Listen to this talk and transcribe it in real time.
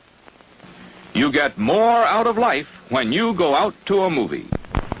You get more out of life when you go out to a movie.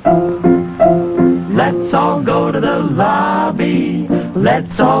 Let's all go to the lobby.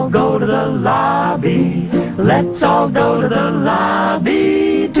 Let's all go to the lobby. Let's all go to the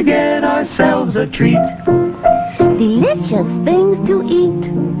lobby to get ourselves a treat. Delicious things to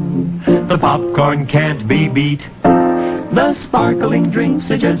eat. The popcorn can't be beat. The sparkling drinks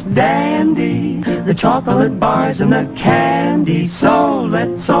are just dandy. The chocolate bars and the candy. So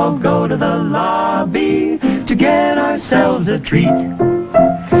let's all go to the lobby to get ourselves a treat.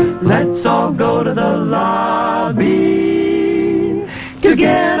 Let's all go to the lobby to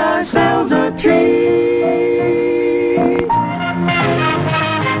get ourselves a treat.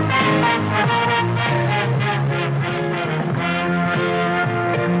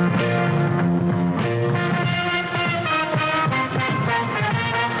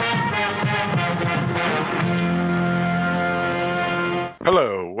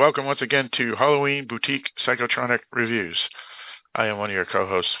 Hello, welcome once again to Halloween Boutique Psychotronic Reviews. I am one of your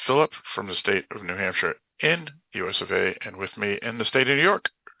co-hosts, Philip, from the state of New Hampshire in US of A, and with me in the state of New York.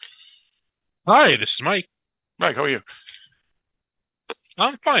 Hi, this is Mike. Mike, how are you?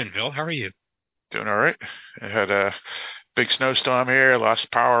 I'm fine, Phil. How are you? Doing all right. I had a big snowstorm here,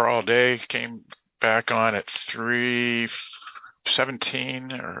 lost power all day, came back on at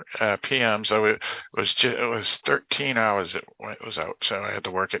 3:17 p.m., so it was 13 hours it was out, so I had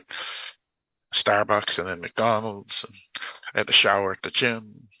to work at Starbucks and then McDonald's, and I had to shower at the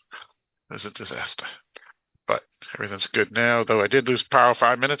gym. It was a disaster. But everything's good now, though I did lose power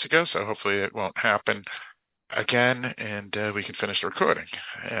 5 minutes ago, so hopefully it won't happen again, and we can finish the recording.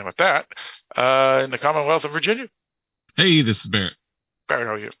 And with that, in the Commonwealth of Virginia. Hey, this is Barrett. Barrett,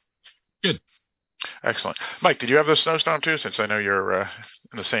 how are you? Good. Excellent. Mike, did you have the snowstorm too, since I know you're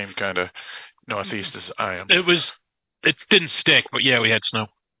in the same kind of northeast as I am? It didn't stick, but yeah, we had snow.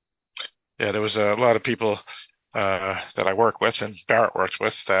 Yeah, there was a lot of people that I work with and Barrett works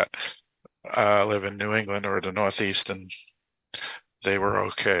with that live in New England or the Northeast, and they were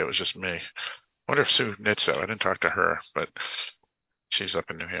okay. It was just me. I wonder if Sue Nitzo, I didn't talk to her, but she's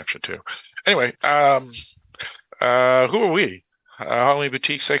up in New Hampshire too. Anyway, who are we? Halloween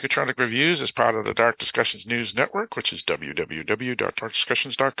Boutique Psychotronic Reviews is part of the Dark Discussions News Network, which is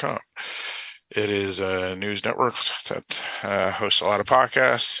www.darkdiscussions.com. It is a news network that hosts a lot of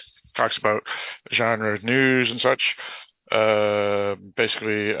podcasts, talks about genre news and such.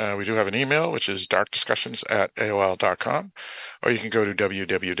 Basically, we do have an email, which is darkdiscussions@aol.com, or you can go to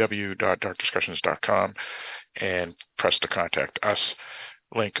www.darkdiscussions.com and press the Contact Us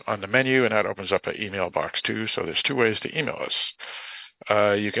link on the menu, and that opens up an email box too. So there's two ways to email us.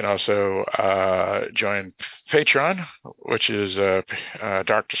 You can also join Patreon, which is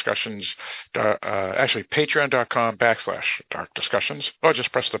Dark Discussions, actually patreon.com/Dark Discussions, or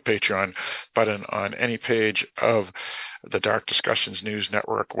just press the Patreon button on any page of the Dark Discussions News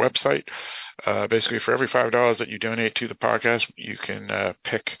Network website. Basically, for every $5 that you donate to the podcast, you can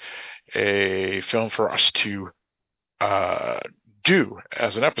pick a film for us to do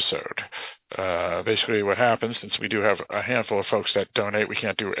as an episode. Basically what happens, since we do have a handful of folks that donate, we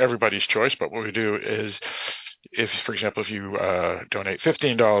can't do everybody's choice, but what we do is, if, for example, if you donate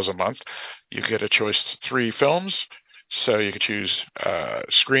 $15 a month, you get a choice 3 films. So you could choose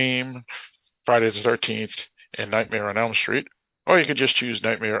Scream, Friday the 13th, and Nightmare on Elm Street, or you could just choose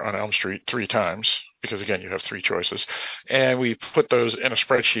Nightmare on Elm Street 3 times, because again, you have 3 choices. And we put those in a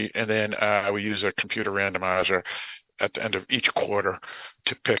spreadsheet, and then we use a computer randomizer at the end of each quarter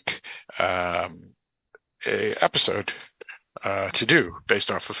to pick a episode to do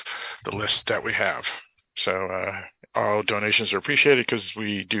based off of the list that we have. So all donations are appreciated, because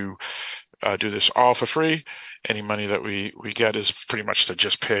we do this all for free. Any money that we get is pretty much to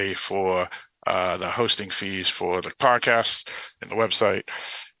just pay for the hosting fees for the podcast and the website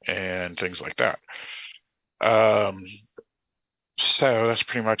and things like that. So that's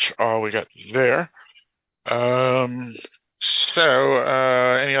pretty much all we got there. Any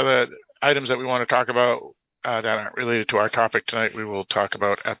other items that we want to talk about that aren't related to our topic tonight, we will talk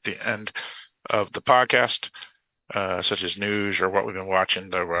about at the end of the podcast, such as news or what we've been watching.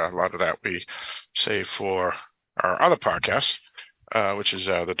 Though a lot of that we save for our other podcast, which is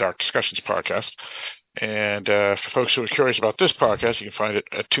the Dark Discussions podcast. And for folks who are curious about this podcast, you can find it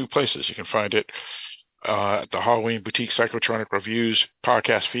at 2 places. You can find it at the Halloween Boutique Psychotronic Reviews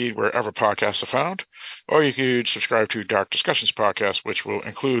podcast feed, wherever podcasts are found, or you could subscribe to Dark Discussions podcast, which will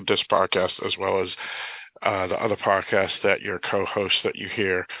include this podcast as well as the other podcasts that your co-hosts that you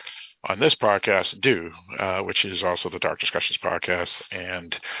hear on this podcast do, which is also the Dark Discussions podcast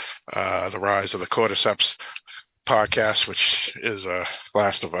and the Rise of the Cordyceps podcast, which is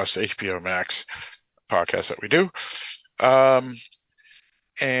Last of Us HBO Max podcast that we do.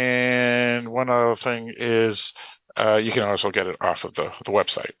 And one other thing is you can also get it off of the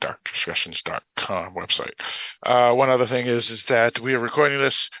website, darkdiscussions.com website. One other thing is that we are recording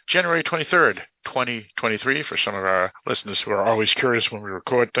this January 23rd, 2023, for some of our listeners who are always curious when we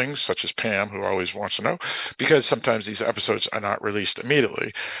record things, such as Pam, who always wants to know, because sometimes these episodes are not released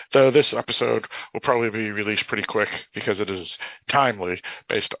immediately, though this episode will probably be released pretty quick because it is timely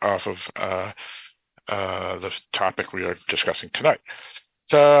based off of the topic we are discussing tonight.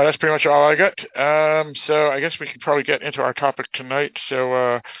 So that's pretty much all I got. So I guess we can probably get into our topic tonight.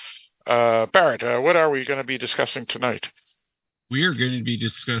 So, Barrett, what are we going to be discussing tonight? We are going to be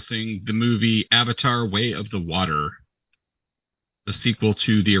discussing the movie Avatar: Way of the Water, the sequel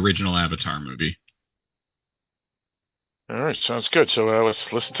to the original Avatar movie. All right, sounds good. So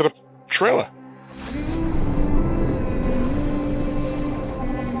let's listen to the trailer.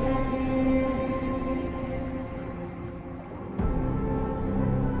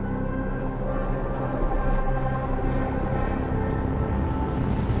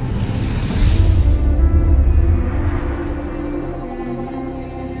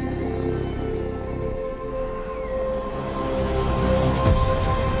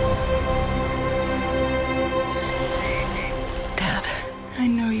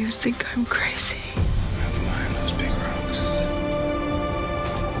 think I'm crazy. Not behind those big rocks.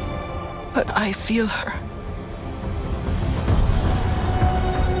 But I feel her.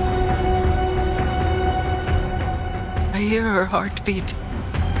 I hear her heartbeat.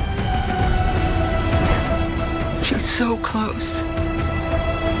 She's so close.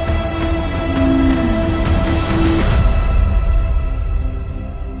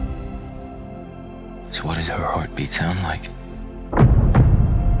 So what does her heartbeat sound like?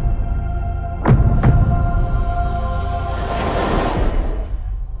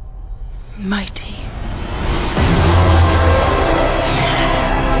 Mighty.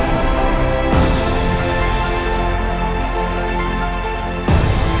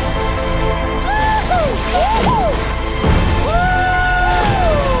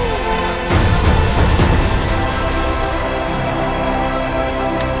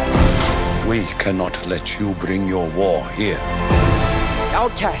 We cannot let you bring your war here.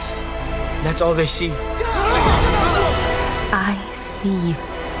 Outcast. That's all they see. I see you.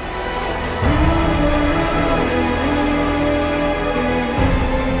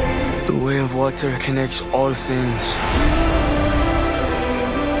 The way of water connects all things.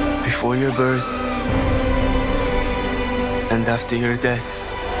 Before your birth and after your death.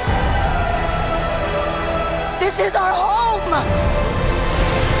 This is our home!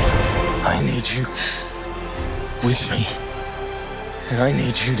 I need you with me. And I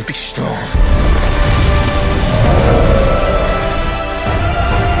need you to be strong.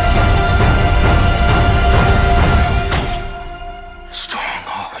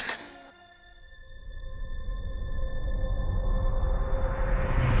 Strongheart.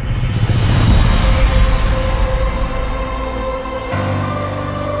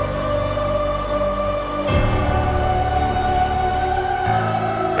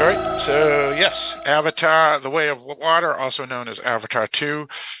 All right, so yes, Avatar: The Way of Water, also known as Avatar 2,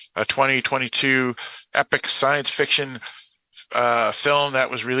 a 2022 epic science fiction film that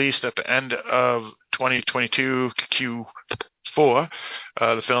was released at the end of 2022 Q4.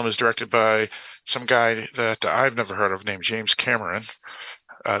 The film is directed by some guy that I've never heard of named James Cameron.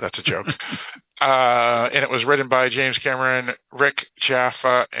 That's a joke. And it was written by James Cameron, Rick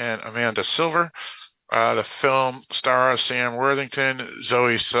Jaffa, and Amanda Silver. The film stars Sam Worthington,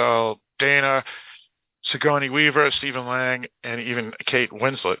 Zoe Saldana, Sigourney Weaver, Stephen Lang, and even Kate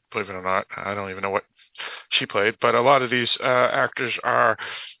Winslet, believe it or not. I don't even know what she played, but a lot of these actors are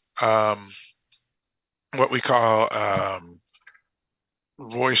what we call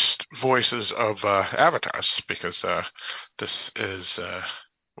voices of avatars, because this is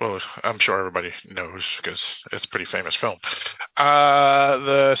well, I'm sure everybody knows because it's a pretty famous film.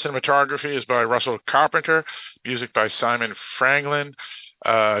 The cinematography is by Russell Carpenter, music by Simon Franklin.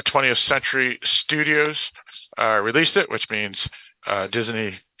 20th Century Studios released it, which means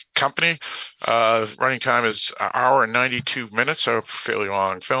Disney company. Running time is an hour and 92 minutes, so a fairly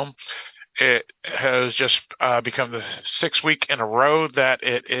long film. It has just become the 6th week in a row that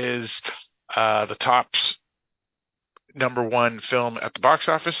it is the top ~1 film at the box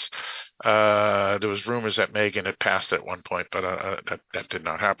office. There was rumors that Megan had passed at one point, but that did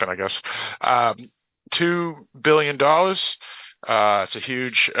not happen, I guess. $2 billion. It's a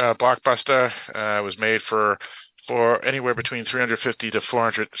huge blockbuster. It was made for for anywhere between 350 to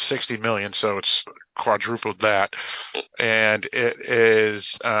 460 million, so it's quadrupled that. And it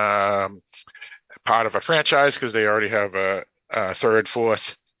is part of a franchise because they already have a third,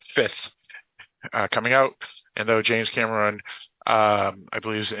 fourth, fifth coming out. And though James Cameron, I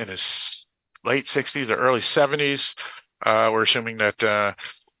believe, is in his late 60s or early 70s, we're assuming that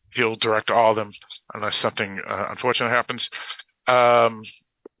he'll direct all of them unless something unfortunate happens.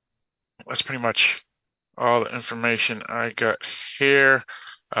 That's pretty much all the information I got here,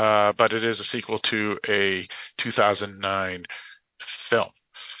 but it is a sequel to a 2009 film.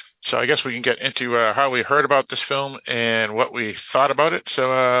 So I guess we can get into how we heard about this film and what we thought about it. So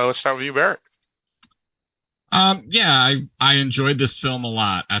let's start with you, Barrett. Yeah, I enjoyed this film a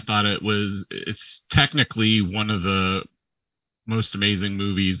lot. I thought it's technically one of the most amazing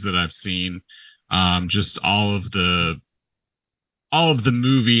movies that I've seen. Just all of the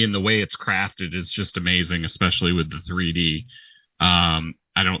movie and the way it's crafted is just amazing, especially with the 3D.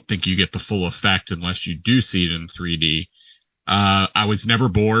 I don't think you get the full effect unless you do see it in 3D. I was never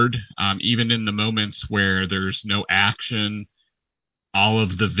bored, even in the moments where there's no action. All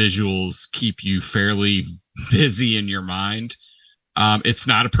of the visuals keep you fairly busy in your mind. It's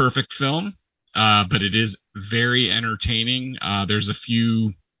not a perfect film, but it is very entertaining. There's a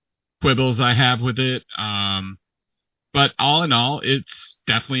few quibbles I have with it. But all in all, it's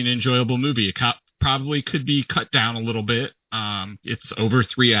definitely an enjoyable movie. It probably could be cut down a little bit. It's over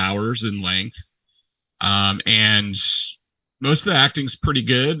 3 hours in length. And most of the acting's pretty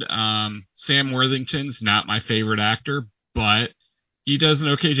good. Sam Worthington's not my favorite actor, but he does an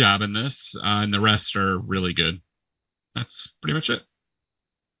okay job in this. And the rest are really good. That's pretty much it.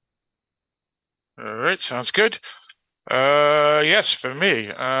 All right, sounds good. Yes, for me.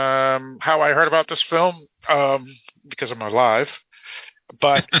 How I heard about this film, because I'm alive,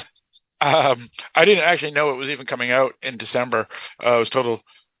 but I didn't actually know it was even coming out in December. It was total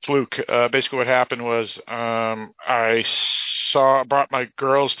fluke. Basically what happened was I brought my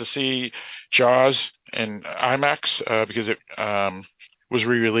girls to see Jaws in IMAX because it was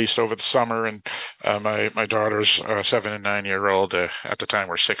re-released over the summer, and my daughters, 7 and 9-year-old, at the time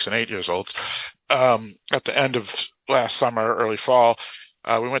were 6 and 8 years old. At the end of last summer, early fall,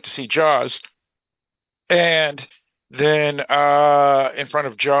 we went to see Jaws, and then in front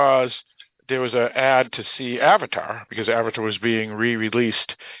of Jaws, there was an ad to see Avatar because Avatar was being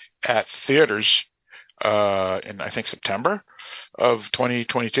re-released at theaters in, I think, September of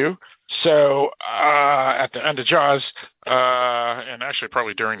 2022. So at the end of Jaws, and actually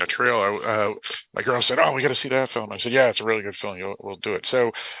probably during the trailer, my girl said, "Oh, we got to see that film." I said, "Yeah, it's a really good film. We'll do it."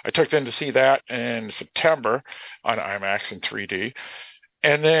 So I took them to see that in September on IMAX in 3D.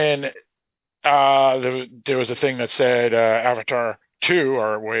 And then there was a thing that said Avatar 2,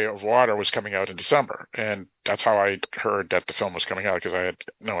 or Way of Water, was coming out in December. And that's how I heard that the film was coming out, because I had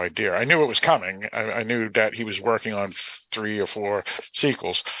no idea. I knew it was coming. I knew that he was working on 3 or 4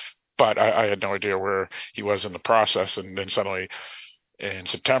 sequels, but I had no idea where he was in the process. And then suddenly in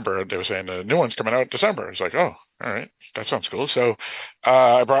September, they were saying the new one's coming out in December. It's like, oh, all right, that sounds cool. So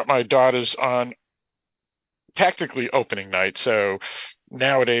I brought my daughters on technically opening night. So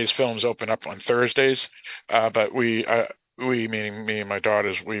nowadays films open up on Thursdays, but we, meaning me and my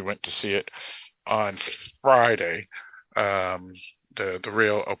daughters, we went to see it on Friday, the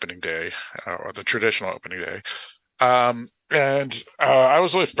real opening day, or the traditional opening day. And I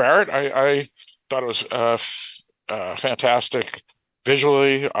was with Barrett. I thought it was fantastic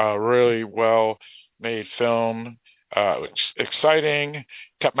visually, really well made film. It was exciting,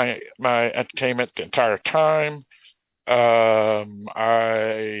 kept my entertainment the entire time.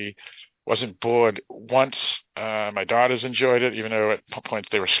 I wasn't bored once. My daughters enjoyed it, even though at points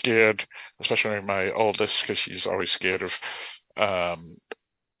they were scared, especially my oldest, because she's always scared of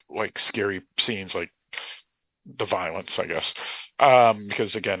like scary scenes, like the violence, I guess.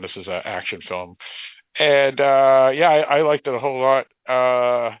 Because again, this is an action film. And yeah, I liked it a whole lot.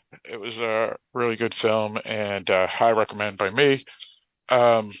 It was a really good film, and high recommend by me.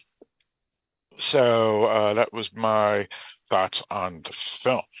 So that was my thoughts on the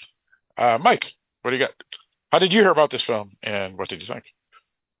film. Mike, what do you got? How did you hear about this film, and what did you think?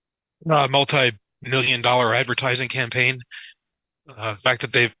 Multi-million-dollar advertising campaign. The fact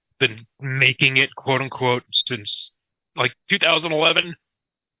that they've been making it, quote unquote, since like 2011.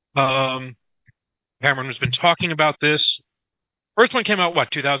 Cameron has been talking about this. First one came out,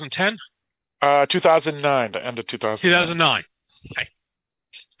 what, 2010? 2009, the end of 2009. Okay.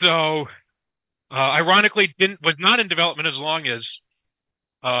 So, ironically, was not in development as long as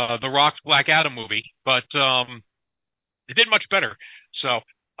The Rock's Black Adam movie, but it did much better. So,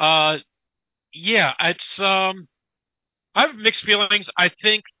 yeah, it's I have mixed feelings. I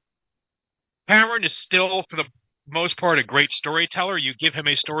think Cameron is still, for the most part, a great storyteller. You give him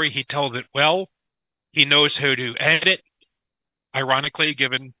a story, he tells it well. He knows how to edit. Ironically,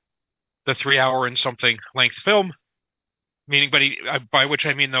 given the 3-hour and something length film, meaning, by which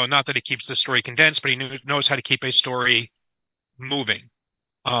I mean, though, not that he keeps the story condensed, but he knows how to keep a story moving.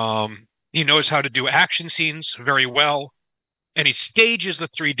 He knows how to do action scenes very well, and he stages the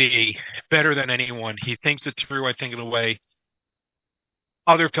 3D better than anyone. He thinks it through, I think, in a way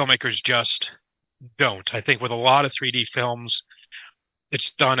other filmmakers just don't. I think with a lot of 3D films,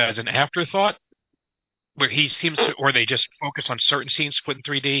 it's done as an afterthought, where he seems to, or they just focus on certain scenes to put in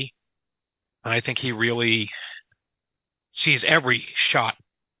 3D. And I think he really sees every shot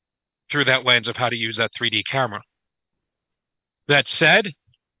through that lens of how to use that 3D camera. That said,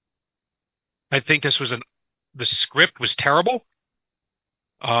 I think the script was terrible.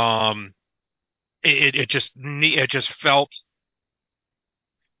 It just felt,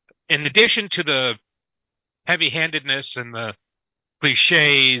 in addition to the heavy-handedness and the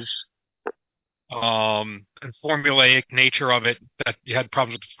cliches and formulaic nature of it that you had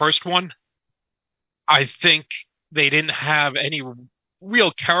problems with the first one, I think they didn't have any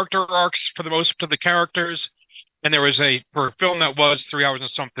real character arcs for the most of the characters. And there was for a film that was 3 hours and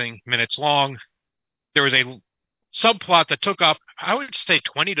something minutes long, there was a subplot that took up, I would say,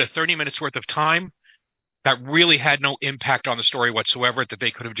 20 to 30 minutes worth of time that really had no impact on the story whatsoever, that they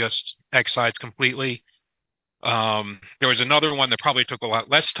could have just excised completely. There was another one that probably took a lot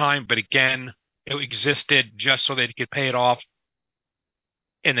less time, but again, it existed just so they could pay it off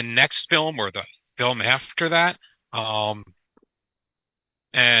in the next film or the film after that.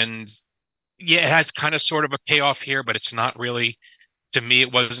 And yeah, it has kind of sort of a payoff here, but it's not really. To me,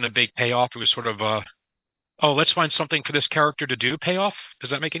 it wasn't a big payoff. It was sort of let's find something for this character to do payoff. Does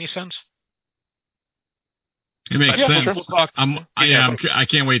that make any sense? It makes sense. We'll talk, I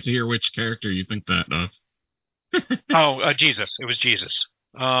can't wait to hear which character you think that of. Jesus. It was Jesus.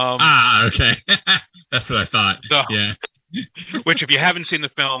 Okay. That's what I thought. So, yeah. Which, if you haven't seen the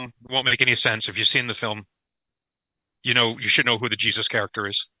film, won't make any sense. If you've seen the film, you should know who the Jesus character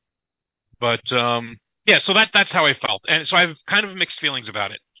is. But so that's how I felt, and so I have kind of mixed feelings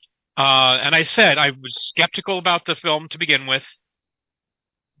about it. And I said I was skeptical about the film to begin with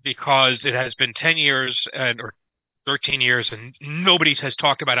because it has been 10 years or 13 years, and nobody has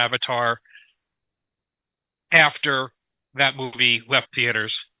talked about Avatar after that movie left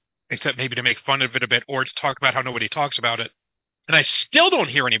theaters, except maybe to make fun of it a bit or to talk about how nobody talks about it. And I still don't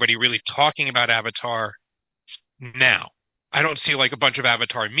hear anybody really talking about Avatar now. I don't see like a bunch of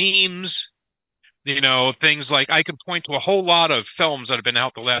Avatar memes, things like, I can point to a whole lot of films that have been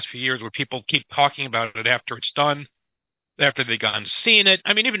out the last few years where people keep talking about it after it's done, after they've gone and seen it.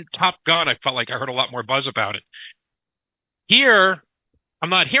 I mean, even Top Gun, I felt like I heard a lot more buzz about it. Here, I'm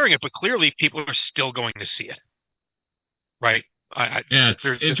not hearing it, but clearly people are still going to see it. Right? I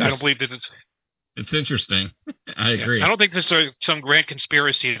don't believe that it's interesting. I agree. I don't think there's some grand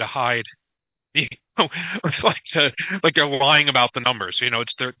conspiracy to hide. Like they're lying about the numbers.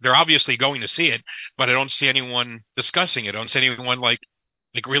 They're obviously going to see it, but I don't see anyone discussing it. I don't see anyone like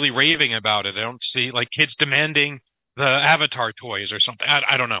really raving about it. I don't see like kids demanding the Avatar toys or something.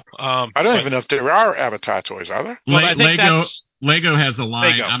 I don't know. I don't even know if there are Avatar toys, are there? Lego has a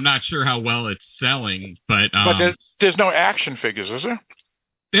line. Lego. I'm not sure how well it's selling, but there's no action figures, is there?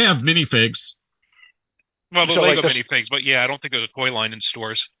 They have minifigs. Well, the Lego minifigs, but yeah, I don't think there's a toy line in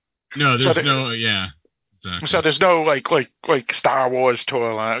stores. No, there's exactly. So there's no like Star Wars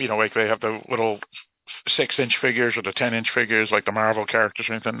toy line, like they have the little 6-inch figures or the 10-inch figures, like the Marvel characters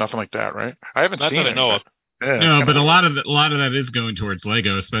or anything, nothing like that, right? I haven't seen it. I know of. Yeah, no, but a lot of that is going towards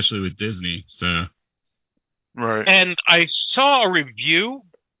Lego, especially with Disney. So, right. And I saw a review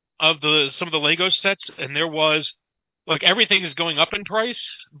of some of the Lego sets, and there was like everything is going up in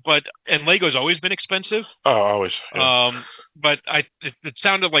price, and Lego's always been expensive. Oh, always. Yeah. But it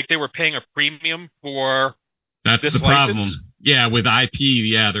sounded like they were paying a premium for that's this the problem. license. Yeah, with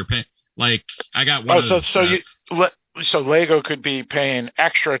IP, they're paying. Like I got one. So Lego could be paying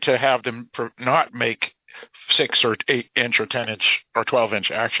extra to have them not make 6 or 8-inch or 10-inch or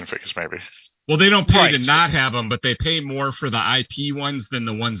 12-inch action figures, maybe. Well, they don't pay to not have them, but they pay more for the IP ones than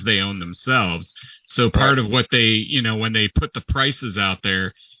the ones they own themselves. So part of what they, when they put the prices out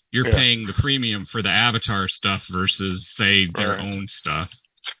there, you're paying the premium for the Avatar stuff versus, say, their own stuff.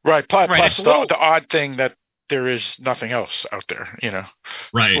 Right. Plus the odd thing that there is nothing else out there,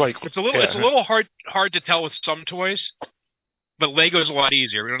 Right. Like it's a little hard to tell with some toys, but Lego's a lot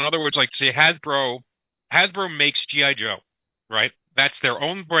easier. In other words, like say Hasbro makes G.I. Joe, right? That's their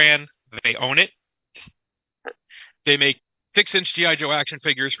own brand. They own it. they make 6-inch G.I. Joe action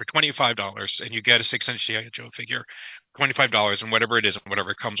figures for $25, and you get a 6-inch G.I. Joe figure, $25, and whatever it is, and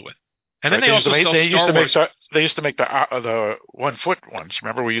whatever it comes with. And then they also sell Star Wars. They used to make the 1 foot ones.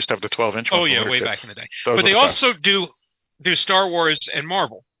 Remember, we used to have the 12-inch ones. Oh yeah, way back in the day. But they also do Star Wars and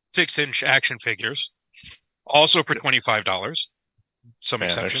Marvel 6-inch action figures, also for $25. Some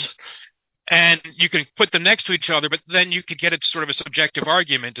exceptions. And you can put them next to each other, but then you could get it sort of a subjective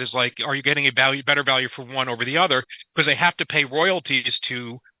argument is like, are you getting a better value for one over the other? Because they have to pay royalties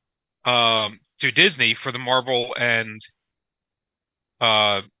to Disney for the Marvel and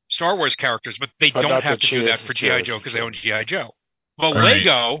Star Wars characters, but they don't have to do that for G.I. Joe because they own G.I. Joe. Well, right.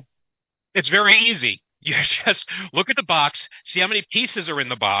 Lego, it's very easy. You just look at the box, see how many pieces are in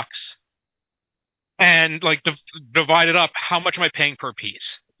the box, and like divide it up. How much am I paying per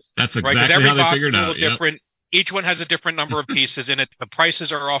piece? That's exactly every how they box figured is a little out. different. Yep. Each one has a different number of pieces in it. The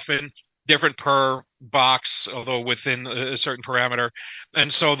prices are often different per box, although within a certain parameter.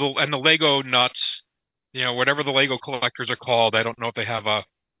 And so the Lego nuts, whatever the Lego collectors are called, I don't know if they have a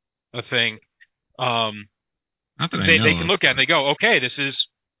thing. They can look at it and they go, okay, this is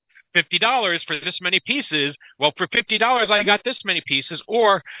 $50 for this many pieces. Well, for $50, I got this many pieces.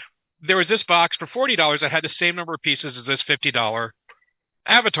 Or there was this box for $40 that had the same number of pieces as this $50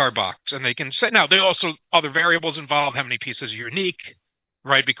 Avatar box. And they can set, now, there are also other variables involved, how many pieces are unique,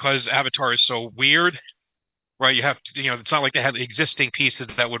 right? Because Avatar is so weird, right? You have to, it's not like they have existing pieces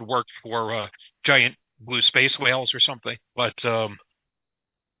that would work for giant blue space whales or something. But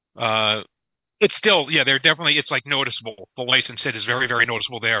it's still, they're definitely, it's like noticeable. The license hit is very, very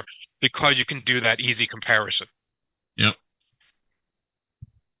noticeable there because you can do that easy comparison. Yep.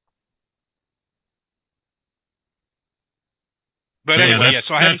 But anyway,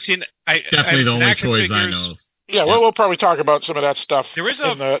 so I haven't seen. Definitely the only toys figures. I know of. Yeah, we'll probably talk about some of that stuff. There is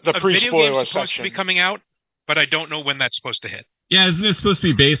in the pre-spoiler supposed to be coming out, but I don't know when that's supposed to hit. Yeah, isn't it supposed to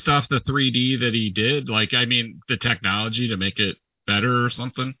be based off the 3D that he did? Like, I mean, the technology to make it better or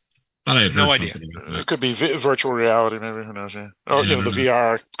something? Thought I had no idea. It could be virtual reality, maybe. Who knows? Yeah. Or the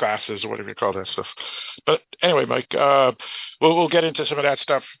VR glasses or whatever you call that stuff. But anyway, Mike, we'll get into some of that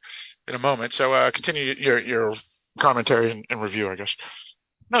stuff in a moment. So continue your commentary and review, I guess.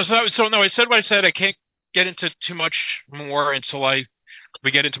 No, I said what I said. I can't get into too much more until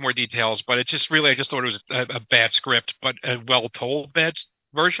we get into more details. But it's just really, I just thought it was a bad script, but a well-told bad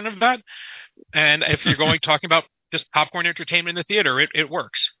version of that. And if you're talking about just popcorn entertainment in the theater, it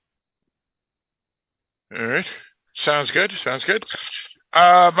works. All right. Sounds good.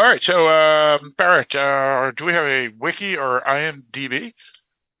 All right. So, Barrett, do we have a wiki or IMDb?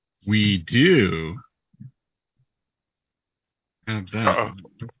 We do.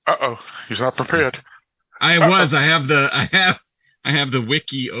 Uh-oh. He's not prepared. I have the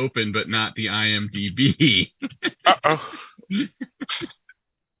wiki open, but not the IMDb. Uh-oh.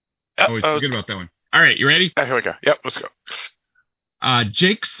 Always forget about that one. All right, you ready? Here we go. Yep, let's go.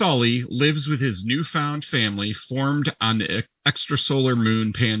 Jake Sully lives with his newfound family formed on the extrasolar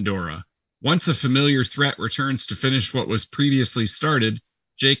moon Pandora. Once a familiar threat returns to finish what was previously started,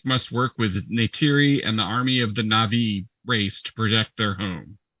 Jake must work with Neytiri and the army of the Na'vi race to protect their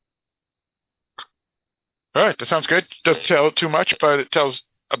home. All right, that sounds good. Doesn't tell too much, but it tells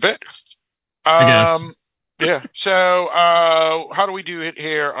a bit. I guess. Yeah. So, how do we do it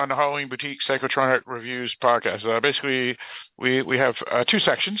here on the Halloween Boutique Psychotronic Reviews podcast? Basically, we have two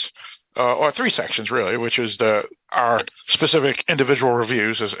sections, or three sections really, which is our specific individual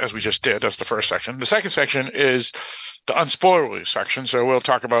reviews, as we just did. That's the first section. The second section is the unspoilerly section. So we'll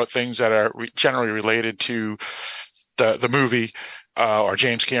talk about things that are generally related to the movie, or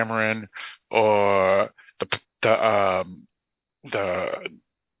James Cameron, or the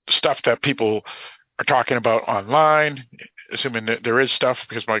stuff that people are talking about online, assuming that there is stuff,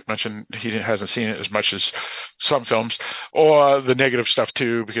 because Mike mentioned he hasn't seen it as much as some films, or the negative stuff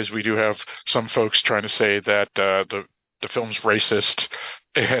too, because we do have some folks trying to say that the film's racist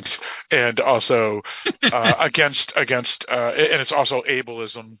and also against and it's also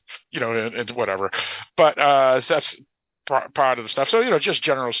ableism, and whatever. But that's part of the stuff. So, just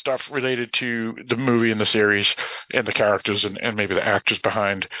general stuff related to the movie and the series and the characters and maybe the actors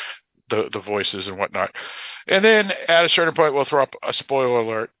behind the voices and whatnot. And then at a certain point, we'll throw up a spoiler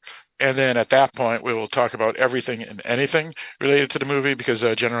alert. And then at that point, we will talk about everything and anything related to the movie, because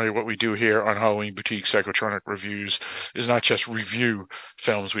generally what we do here on Halloween Boutique Psychotronic Reviews is not just review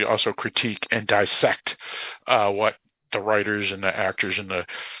films. We also critique and dissect what the writers and the actors and the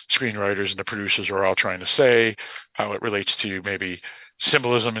screenwriters and the producers are all trying to say, how it relates to maybe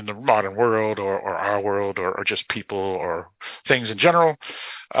symbolism in the modern world or our world or just people or things in general.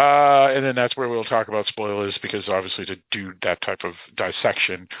 And then that's where we'll talk about spoilers, because obviously to do that type of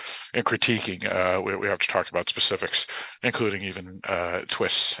dissection and critiquing, we have to talk about specifics, including even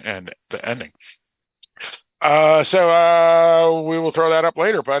twists and the ending. So we will throw that up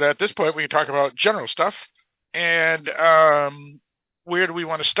later. But at this point, we can talk about general stuff. And where do we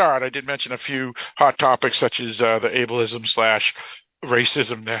want to start? I did mention a few hot topics, such as the ableism /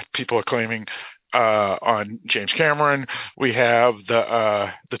 racism that people are claiming on James Cameron. We have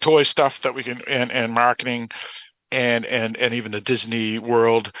the toy stuff that we can and marketing, and even the Disney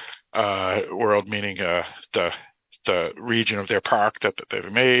World meaning the region of their park that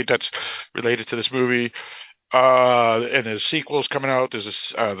they've made that's related to this movie. And there's sequels coming out. There's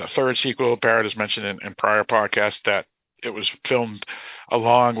the third sequel. Barrett has mentioned in prior podcasts that it was filmed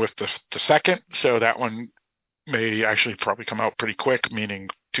along with the second, so that one may actually probably come out pretty quick, meaning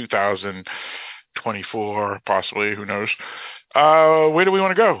 2024 possibly. Who knows? Where do we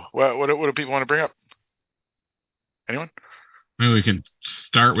want to go? What do people want to bring up? Anyone? Maybe we can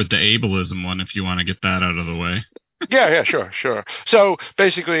start with the ableism one if you want to get that out of the way. Yeah, sure. So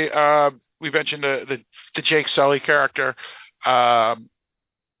basically, we mentioned the Jake Sully character.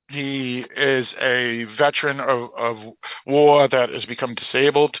 He is a veteran of war that has become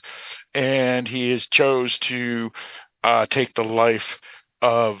disabled, and he has chose to take the life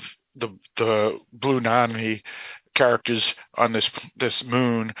of the Blue Nami characters on this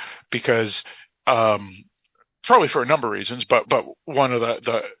moon because probably for a number of reasons, but one of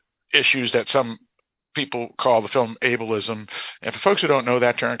the issues that some people call the film ableism. And for folks who don't know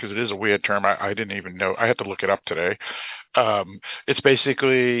that term, because it is a weird term, I didn't even know. I had to look it up today. It's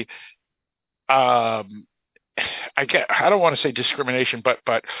basically, I don't want to say discrimination, but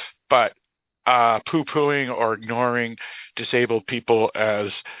poo-pooing or ignoring disabled people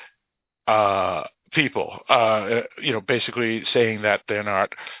as people. Basically saying that they're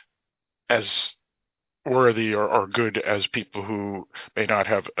not as worthy or good as people who may not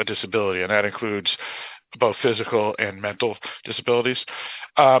have a disability, and that includes both physical and mental disabilities.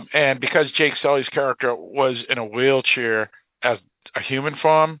 And because Jake Sully's character was in a wheelchair as a human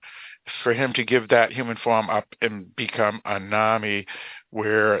form, for him to give that human form up and become a Nami,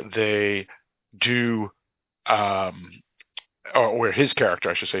 where they do or where his character,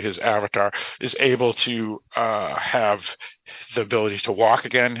 I should say, his avatar, is able to have the ability to walk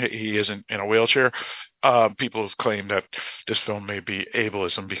again. He isn't in a wheelchair. People have claimed that this film may be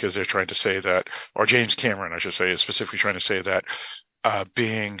ableism because they're trying to say that, or James Cameron, I should say, is specifically trying to say that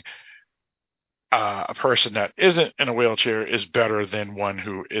being a person that isn't in a wheelchair is better than one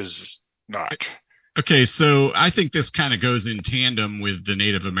who is not. Okay, so I think this kind of goes in tandem with the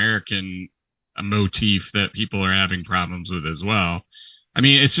Native American motif that people are having problems with as well. I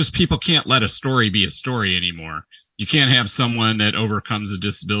mean, it's just people can't let a story be a story anymore. You can't have someone that overcomes a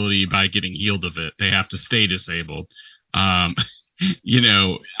disability by getting healed of it. They have to stay disabled. I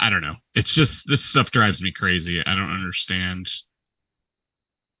don't know. It's just, this stuff drives me crazy. I don't understand.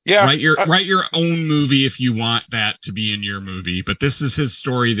 Yeah. Write your own movie if you want that to be in your movie, but this is his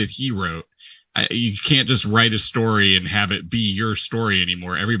story that he wrote. You can't just write a story and have it be your story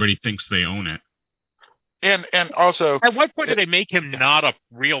anymore. Everybody thinks they own it. And also, at what point do they make him not a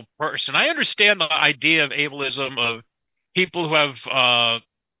real person? I understand the idea of ableism, of people who have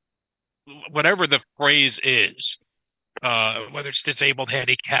whatever the phrase is, whether it's disabled,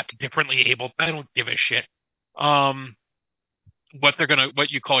 handicapped, differently abled. I don't give a shit. What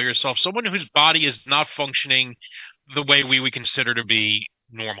you call yourself, someone whose body is not functioning the way we would consider to be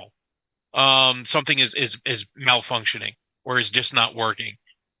normal. Something is malfunctioning or is just not working.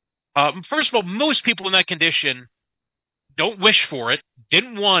 First of all, most people in that condition don't wish for it,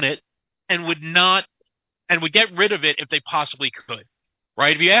 didn't want it, and would get rid of it if they possibly could.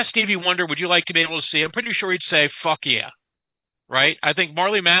 Right? If you ask Stevie Wonder, would you like to be able to see? I'm pretty sure he'd say, "Fuck yeah." Right? I think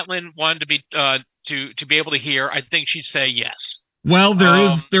Marlee Matlin wanted to be to be able to hear. I think she'd say yes. Well,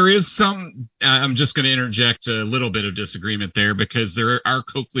 there is some. I'm just going to interject a little bit of disagreement there, because there are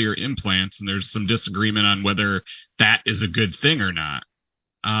cochlear implants, and there's some disagreement on whether that is a good thing or not.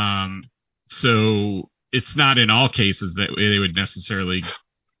 So it's not in all cases that they would necessarily.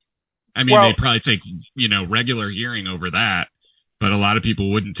 I mean, they probably take regular hearing over that, but a lot of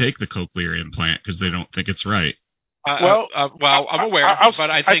people wouldn't take the cochlear implant because they don't think it's right. I'm aware, but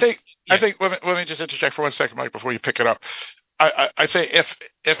I think. Let me just interject for 1 second, Mike, before you pick it up. I think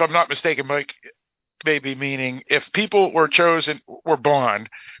if I'm not mistaken, Mike, maybe meaning if people were born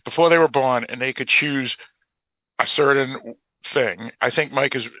before they were born, and they could choose a certain thing. I think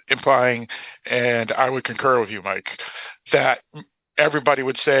Mike is implying, and I would concur with you, Mike, that everybody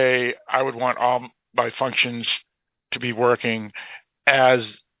would say, I would want all my functions to be working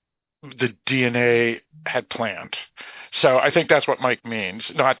as the DNA had planned. So I think that's what Mike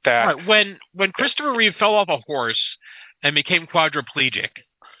means, not that. Right. When Christopher Reeve fell off a horse and became quadriplegic,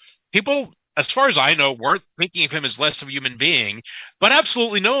 people, as far as I know, weren't thinking of him as less of a human being, but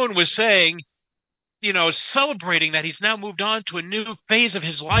absolutely no one was saying, celebrating that he's now moved on to a new phase of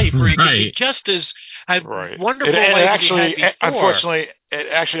his life where he can be just as wonderful life as he had before. It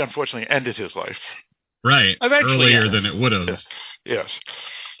actually, unfortunately, ended his life. Right. Eventually, earlier than it would have. Yes.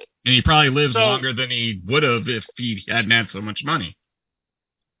 And he probably lived longer than he would have if he hadn't had so much money.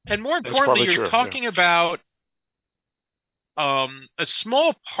 And more importantly, you're talking about a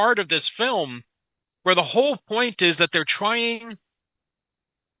small part of this film where the whole point is that they're trying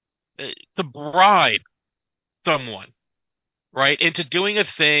to bribe someone, right, into doing a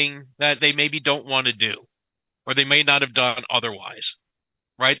thing that they maybe don't want to do, or they may not have done otherwise,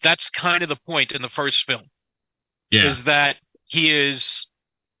 right? That's kind of the point in the first film, is that he is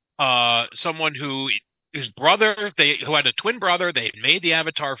someone his brother, who had a twin brother, they had made the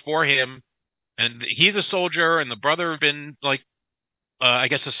avatar for him, and he's a soldier, and the brother had been, I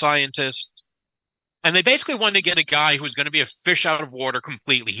guess, a scientist. And they basically wanted to get a guy who was going to be a fish out of water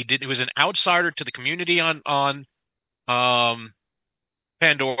completely. He was an outsider to the community on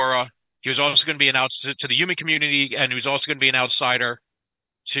Pandora. He was also going to be an outsider to the human community, and he was also going to be an outsider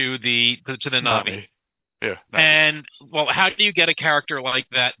to the Na'vi. Yeah. And how do you get a character like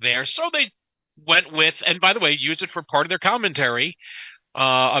that there? So they went with, and by the way, use it for part of their commentary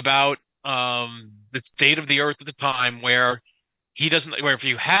about the state of the Earth at the time, where if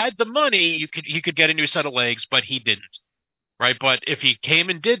you had the money, he could get a new set of legs, but he didn't, right? But if he came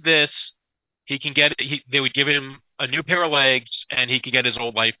and did this, he can get they would give him a new pair of legs, and he could get his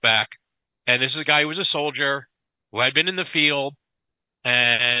old life back. And this is a guy who was a soldier who had been in the field,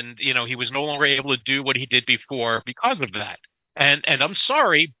 and he was no longer able to do what he did before because of that. And I'm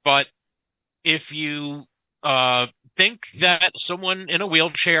sorry, but if you think that someone in a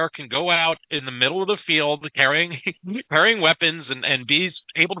wheelchair can go out in the middle of the field carrying weapons and be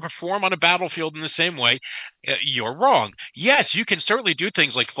able to perform on a battlefield in the same way, you're wrong. Yes, you can certainly do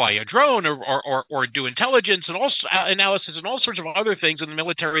things like fly a drone or do intelligence and also analysis and all sorts of other things in the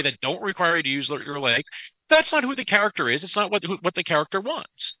military that don't require you to use your legs. That's not who the character is. It's not what the character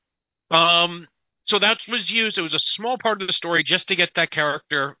wants. So that was used. It was a small part of the story just to get that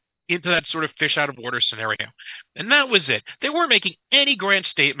character into that sort of fish out of water scenario. And that was it. They weren't making any grand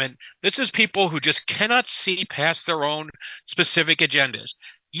statement. This is people who just cannot see past their own specific agendas.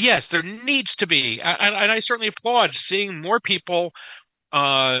 Yes, there needs to be, and I certainly applaud seeing more people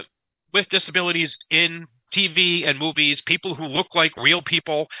with disabilities in TV and movies, people who look like real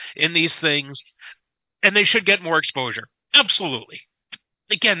people in these things, and they should get more exposure. Absolutely.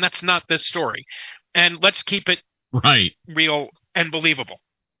 Again, that's not this story. And let's keep it real and believable.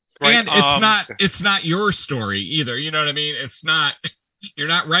 Right? And it's not your story either. You know what I mean? It's not, you're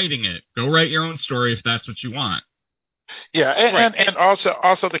not writing it. Go write your own story if that's what you want. Yeah. And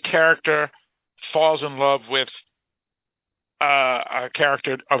also the character falls in love with a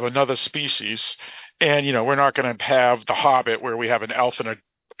character of another species. And, we're not going to have The Hobbit where we have an elf and a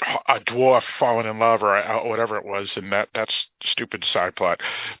dwarf falling in love or whatever it was. And that's stupid side plot.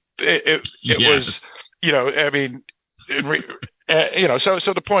 It was, I mean,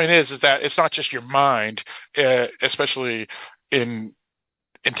 so the point is that it's not just your mind, especially in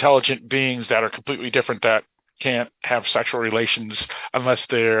intelligent beings that are completely different that can't have sexual relations unless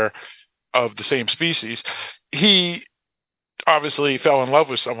they're of the same species. He obviously fell in love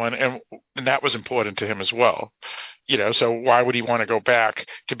with someone, and that was important to him as well. So why would he want to go back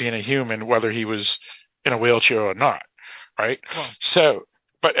to being a human, whether he was in a wheelchair or not, right? Well,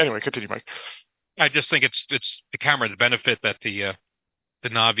 but anyway, continue, Mike. I just think it's the camera, the benefit that the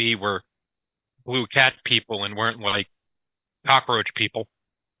Na'vi were blue cat people and weren't like cockroach people.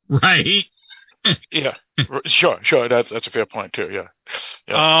 Right. Yeah. Sure. That's a fair point too. Yeah.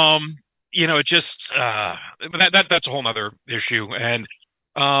 It just that's a whole nother issue, and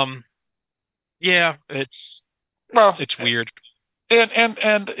it's weird.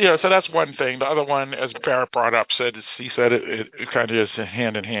 And so that's one thing. The other one, as Barrett brought up, he said it kind of is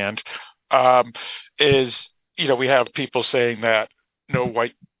hand in hand. Is we have people saying that no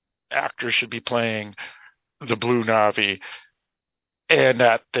white actors should be playing the Blue Na'vi, and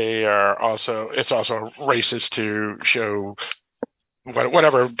that it's also racist to show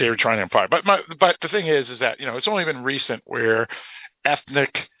whatever they were trying to imply. But the thing is that it's only been recent where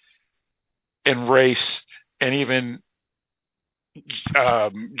ethnic and race even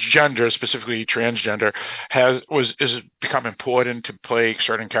gender, specifically transgender, is become important to play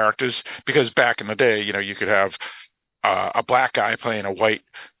certain characters, because back in the day, you could have a black guy playing a white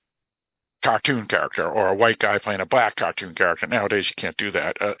cartoon character, or a white guy playing a black cartoon character. Nowadays, you can't do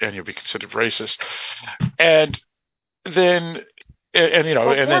that, and you'll be considered racist. And then,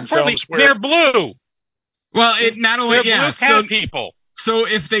 then films where they're blue. Well, it not only blue cat people. So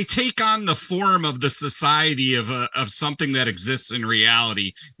if they take on the form of the society of something that exists in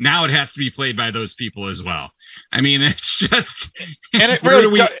reality, now it has to be played by those people as well. I mean, it's just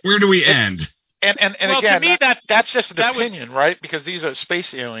where do we end? And well, again, to me, that's just an opinion, right? Because these are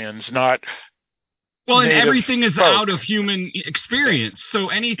space aliens, not. Well, and everything is out of human experience. So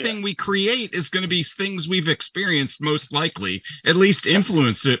anything we create is going to be things we've experienced, most likely, at least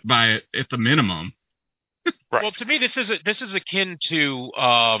influenced it by it at the minimum. Right. Well, to me, this is akin to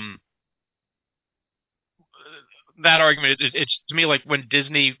that argument. It's to me like when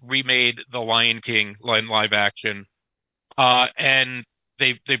Disney remade The Lion King in live action, and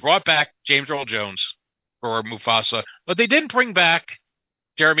they brought back James Earl Jones for Mufasa, but they didn't bring back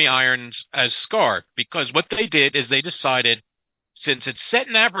Jeremy Irons as Scar, because what they did is they decided, since it's set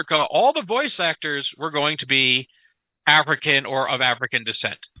in Africa, all the voice actors were going to be African or of African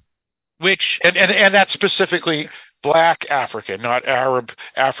descent. Which and that's specifically Black African, not Arab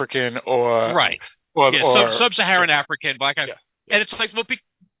African or right, sub-Saharan African, Black African, and it's like, well,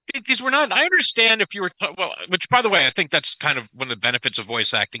 because we're not. I understand if you were which by the way, I think that's kind of one of the benefits of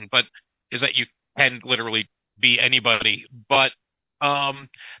voice acting, but is that you can literally be anybody, but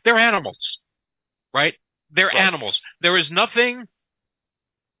they're animals, right? They're animals. There is nothing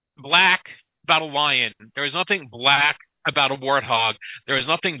black about a lion. There is nothing black about a warthog. There is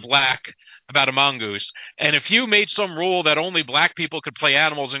nothing black about a mongoose. And if you made some rule that only black people could play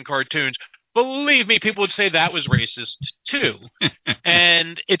animals in cartoons, believe me, people would say that was racist too.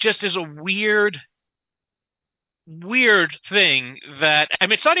 And it just is a weird thing that, I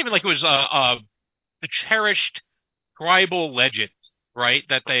mean, it's not even like it was a cherished tribal legend, right?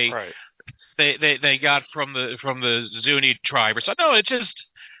 That they got from the Zuni tribe or something. No, it's just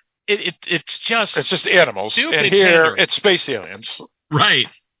it's just animals, and here it's space aliens, right?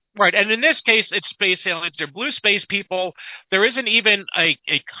 And in this case, it's space aliens. They're blue space people. There isn't even a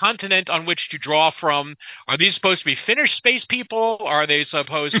continent on which to draw from. Are these supposed to be Finnish space people? Are they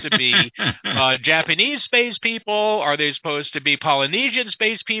supposed to be Japanese space people? Are they supposed to be Polynesian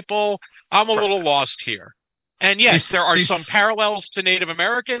space people? I'm a little lost here. And yes, there are some parallels to Native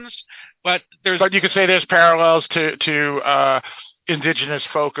Americans, but you could say there's parallels to indigenous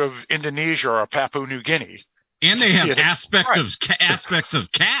folk of Indonesia or Papua New Guinea. And they have aspects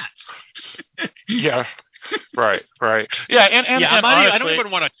of cats. Yeah, right. Yeah, and I don't even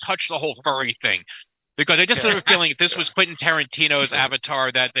want to touch the whole furry thing, because I just have a feeling if this was Quentin Tarantino's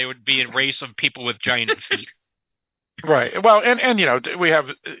Avatar, that they would be a race of people with giant feet. Right. Well, and we have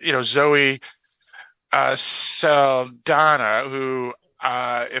Zoe Saldana, who,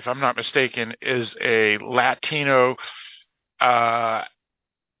 if I'm not mistaken, is a Latino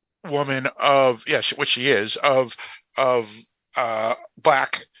woman which she is of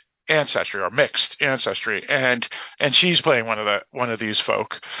black ancestry or mixed ancestry, and she's playing one of these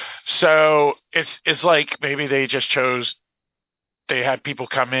folk. So it's like maybe they just chose. They had people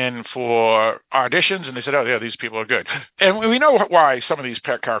come in for auditions, and they said, "Oh, yeah, these people are good." And we know why some of these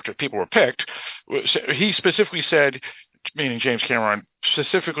character people were picked. He specifically said, meaning James Cameron,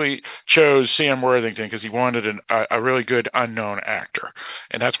 specifically chose Sam Worthington because he wanted a really good unknown actor,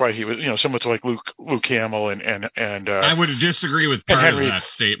 and that's why he was, similar to like Luke Hamill and I would disagree with part of that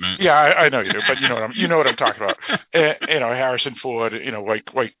statement. Yeah, I know you do, but you know what I'm talking about. Harrison Ford,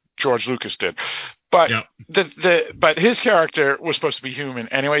 like George Lucas did. But but his character was supposed to be human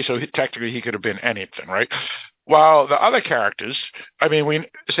anyway, so technically he could have been anything, right? While the other characters, I mean,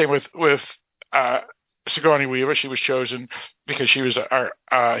 same with Sigourney Weaver, she was chosen because she was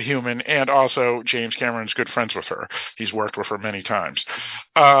human, and also James Cameron's good friends with her. He's worked with her many times.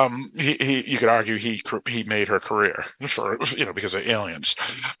 You could argue he made her career for because of Aliens.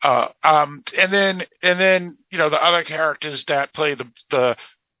 And then the other characters that play the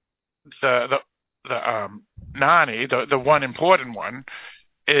Nani, the one important one,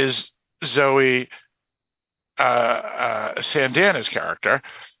 is Zoe Saldana's character.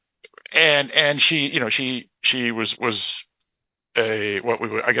 And she was a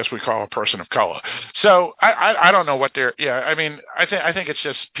I guess we call a person of color. So I don't know what they're. Yeah, I mean, I think it's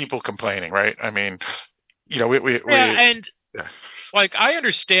just people complaining, right? I mean, like I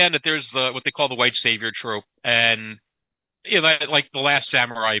understand that there's what they call the white savior trope, and like The Last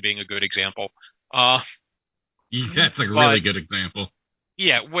Samurai being a good example. That's a really good example.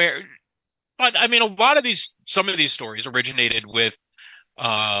 Yeah, but I mean, some of these stories originated with,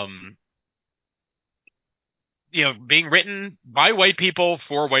 being written by white people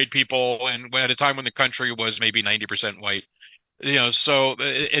for white people, and at a time when the country was maybe 90% white. So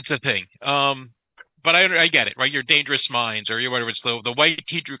it's a thing. But I get it, right? Your Dangerous Minds, or whatever. It's the white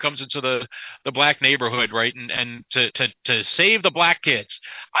teacher who comes into the black neighborhood, right, and to save the black kids.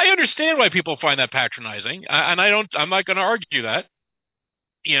 I understand why people find that patronizing, and I'm not going to argue that.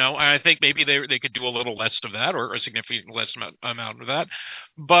 And I think maybe they could do a little less of that, or a significant less amount of that.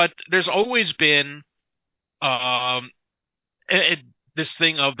 But there's always been this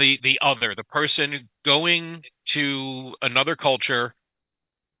thing of the other, the person going to another culture,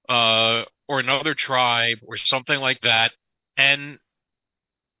 or another tribe, or something like that, and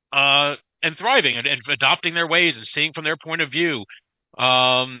thriving and adopting their ways and seeing from their point of view.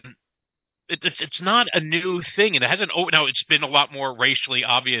 It's not a new thing, and it hasn't. Now it's been a lot more racially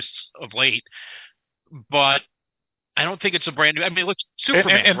obvious of late, but I don't think it's a brand new. I mean, look,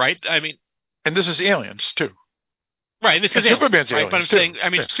 Superman, right? I mean, and this is Aliens too. Right, this is Superman's right? But I'm too. saying, I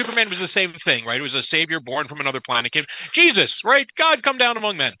mean, Superman was the same thing, right? It was a savior born from another planet. Jesus, right? God come down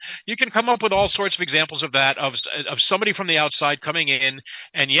among men. You can come up with all sorts of examples of that, of somebody from the outside coming in.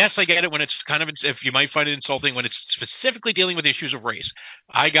 And yes, I get it when it's kind of, if you might find it insulting, when it's specifically dealing with issues of race.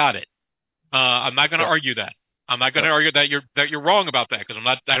 I got it. I'm not going to argue that. I'm not going to argue that you're wrong about that, because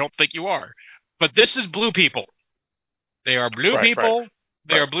I don't think you are. But this is blue people. They are blue people. Right.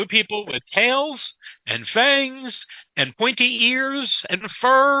 They are blue people with tails and fangs and pointy ears and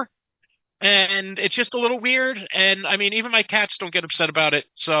fur, and it's just a little weird. And I mean, even my cats don't get upset about it,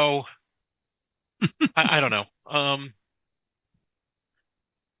 so I don't know.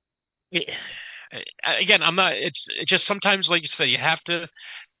 Again, I'm not. It's just sometimes, like you say, you have to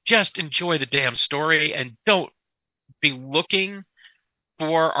just enjoy the damn story and don't be looking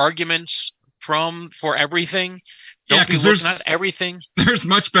for arguments for everything. Don't be looking at everything. There's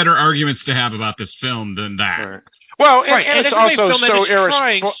much better arguments to have about this film than that. Right. Well, and it's also so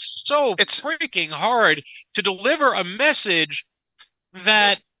irresponsible. It's freaking hard to deliver a message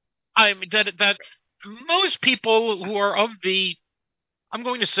that that most people who are of the, I'm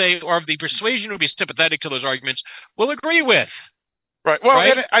going to say, or of the persuasion who would be sympathetic to those arguments will agree with. Right. Well,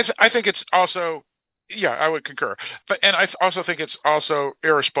 right? And I think it's also, I would concur. And I also think it's also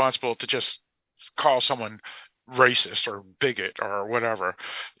irresponsible to just call someone racist or bigot or whatever.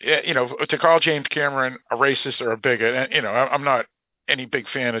 To call James Cameron a racist or a bigot, and I'm not any big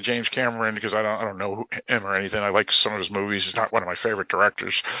fan of James Cameron because I don't know him or anything. I like some of his movies. He's not one of my favorite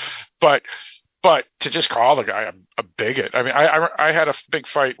directors, but to just call the guy a bigot. I mean, I had a big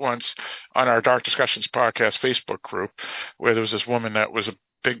fight once on our Dark Discussions podcast Facebook group where there was this woman that was a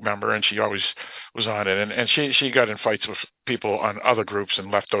big member, and she always was on it, and she got in fights with people on other groups and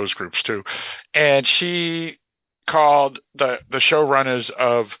left those groups too, and she called the showrunners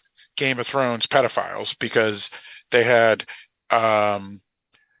of Game of Thrones pedophiles because they had Sansa's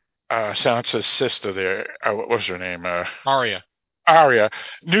sister there. What was her name? Arya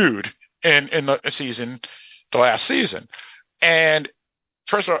nude in the last season, and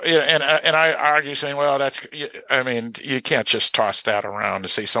first of all, and I argue saying, well, you can't just toss that around to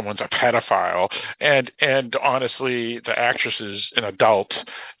say someone's a pedophile. And honestly, the actress is an adult,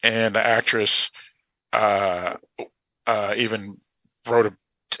 and the actress even wrote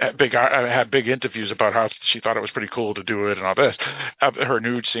had big interviews about how she thought it was pretty cool to do it and all this, her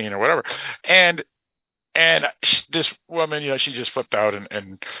nude scene or whatever. And this woman, she just flipped out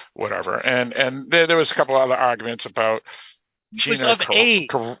and whatever. And there was a couple other arguments about Gina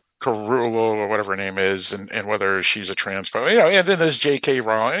Carullo or whatever her name is, and whether she's a transphobe, and then there's J.K.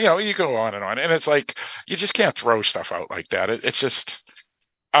 Rowling, you go on, and it's like you just can't throw stuff out like that. It's just,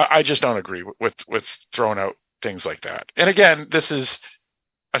 I just don't agree with throwing out things like that. And again, this is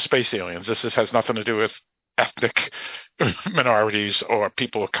a Space Aliens. This has nothing to do with ethnic minorities or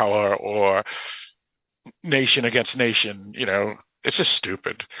people of color or nation against nation. It's just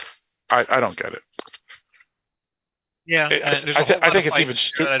stupid. I don't get it. Yeah, I think it's even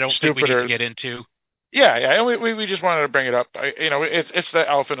I don't think we need to get into. Yeah, and we just wanted to bring it up. It's the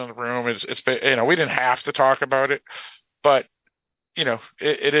elephant in the room. It's we didn't have to talk about it, but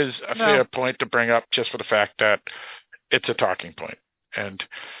it is a fair point to bring up just for the fact that it's a talking point. And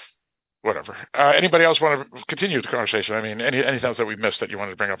whatever. Anybody else want to continue the conversation? I mean, anything else that we missed that you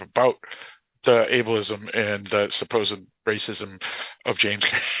wanted to bring up about the ableism and the supposed racism of James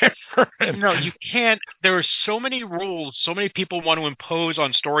Cameron? No, you can't. There are so many rules, so many people want to impose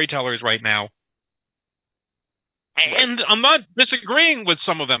on storytellers right now. And I'm not disagreeing with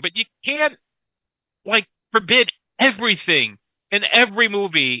some of them, but you can't, forbid everything in every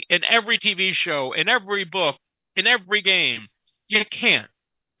movie, in every TV show, in every book, in every game. You can't.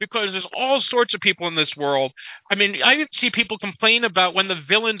 Because there's all sorts of people in this world. I mean, I see people complain about when the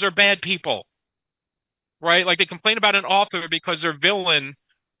villains are bad people. Right? Like they complain about an author because their villain,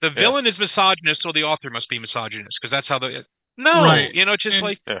 the villain is misogynist, so the author must be misogynist because that's how the no, Right. you know, just And-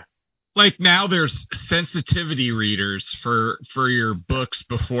 like Like now there's sensitivity readers for your books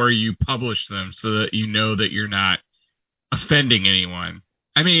before you publish them so that you know that you're not offending anyone.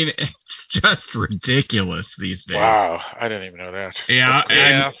 I mean, it's just ridiculous these days. Wow, I didn't even know that. Yeah,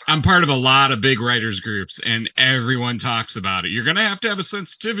 Yeah. and I'm part of a lot of big writers groups, and everyone talks about it. You're going to have a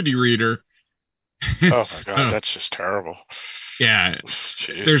sensitivity reader. Oh my God, So, that's just terrible. yeah,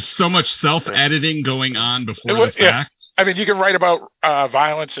 Jeez. there's so much self-editing going on before Well, the fact. I mean, you can write about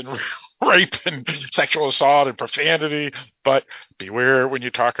violence and rape and sexual assault and profanity, but beware when you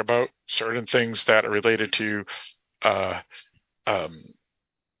talk about certain things that are related to,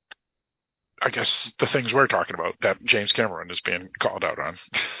 I guess, the things we're talking about that James Cameron is being called out on.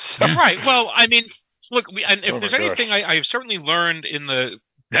 So, right. Well, I mean, look, and if Oh, there's my gosh. anything I've certainly learned in the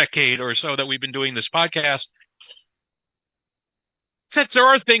decade or so that we've been doing this podcast, it's that there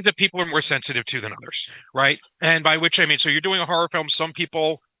are things that people are more sensitive to than others, right? And by which I mean, so you're doing a horror film. Some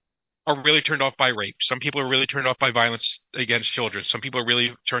people are really turned off by rape. Some people are really turned off by violence against children. Some people are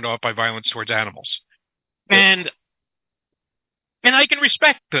really turned off by violence towards animals. And I can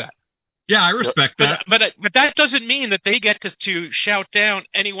respect that. Yeah, I respect that. But that doesn't mean that they get to shout down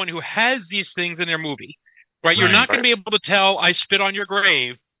anyone who has these things in their movie, right? You're Right, not going to be able to tell "I spit on your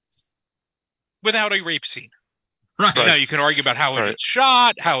grave" without a rape scene. Right. Now you can argue about how is it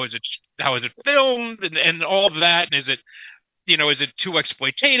shot, how is it filmed, and all of that, and is it too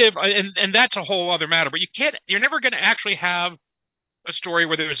exploitative, and that's a whole other matter. But you're never going to actually have a story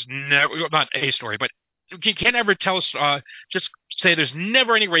where there's never, not a story, but you can't ever tell us, just say there's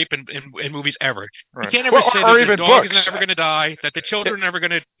never any rape in movies ever. Right. You can't ever Well, say or that the even dog is books. never going to die, that the children are never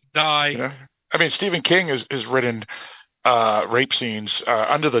going to die. Yeah. I mean, Stephen King has written rape scenes.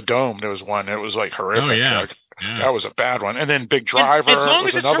 Under the Dome, there was one. It was like horrific. Oh, yeah. Like, Yeah. that was a bad one. And then Big Driver As long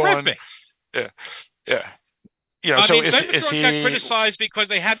was as it's another horrific. one. Yeah. You know, I so mean, is Ben Thrones he got criticized because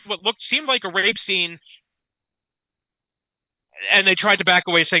they had what seemed like a rape scene, and they tried to back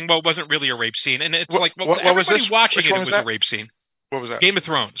away, saying, "Well, it wasn't really a rape scene." And it's like, well, what was everybody this? watching Which it, one it was was that? a rape scene. What was that? Game of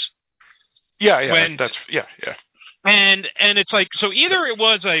Thrones. Yeah. when- That's yeah. And it's like, so either it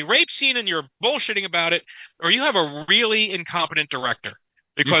was a rape scene and you're bullshitting about it, or you have a really incompetent director.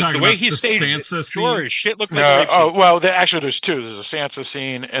 Because the talking way about he the staged it, Sansa sure scene? as shit looked like a No. rape scene. Oh well, actually, there's two. There's a Sansa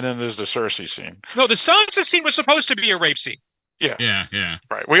scene, and then there's the Cersei scene. No, the Sansa scene was supposed to be a rape scene. Yeah.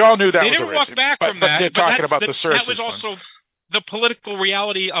 Right. We all knew that They was a didn't rape walk scene. back but, from but that. they're but talking that's- about the Cersei. That was also the political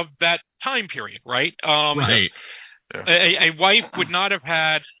reality of that time period, right? Right. A wife would not have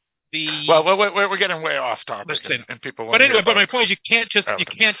had the. Well, we're getting way off topic, Listen, and people. but wanna anyway, hear but my about point is, you can't just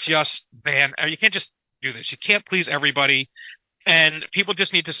ban, or you can't just do this. You can't please everybody, and people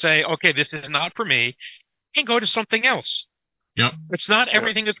just need to say, okay, this is not for me, and go to something else. Yep. It's not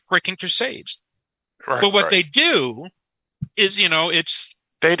everything is breaking crusades. Right, But what right. they do is, it's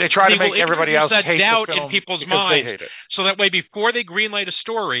They try to they will make everybody introduce else that hate doubt the in film people's because minds. they hate it. So that way, before they greenlight a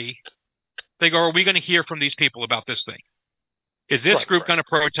story, they go, are we going to hear from these people about this thing? Is this Right, group right. going to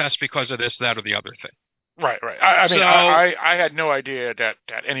protest because of this, that, or the other thing? Right. I mean, So- I had no idea that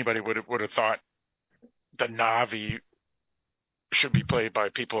anybody would have thought the Na'vi should be played by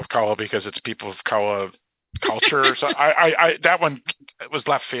people of color because it's people of color culture. So I that one was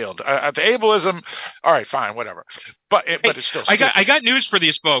left field. The ableism, all right, fine, whatever. But it's still. I stupid. got news for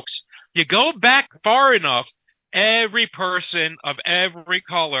these folks. You go back far enough, every person of every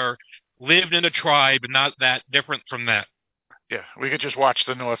color lived in a tribe, not that different from that. Yeah, we could just watch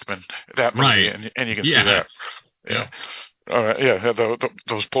The Northman, that movie, Right. and you can see Yeah. that. Yeah.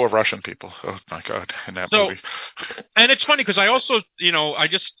 Those poor Russian people. Oh my God, in that So- movie. And it's funny because I also, I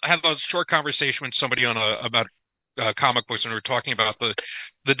just had a short conversation with somebody about comic books, and we were talking about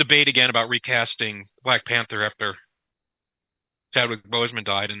the debate again about recasting Black Panther after Chadwick Boseman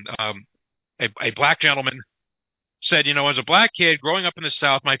died, and a black gentleman said, as a black kid growing up in the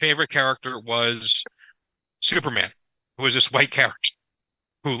South, my favorite character was Superman, who was this white character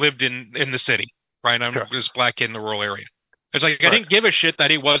who lived in the city, right? I'm Sure. this black kid in the rural area. It's like I Right. didn't give a shit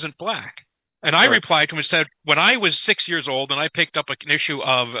that he wasn't black. And I Right. replied to him and said, when I was 6 years old and I picked up an issue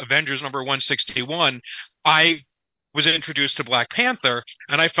of Avengers number 161, I was introduced to Black Panther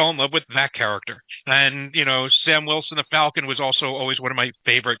and I fell in love with that character. And, Sam Wilson, the Falcon, was also always one of my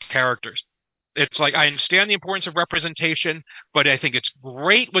favorite characters. It's like I understand the importance of representation, but I think it's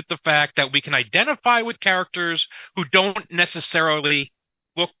great with the fact that we can identify with characters who don't necessarily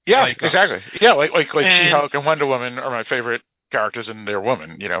look like us. exactly. Yeah, like She-Hulk and Wonder Woman are my favorite characters, and they're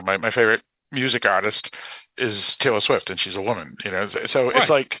women. My favorite music artist is Taylor Swift, and she's a woman. So it's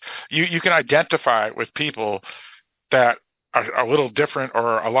like you can identify with people that are a little different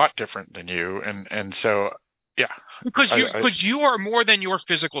or a lot different than you, and so yeah. Because you are more than your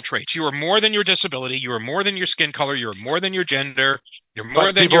physical traits. You are more than your disability. You are more than your skin color. You are more than your gender. You're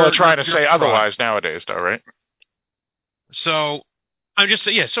more than people are trying to say otherwise nowadays, though, right? So I'm just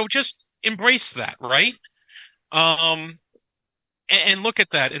so just embrace that, right? And look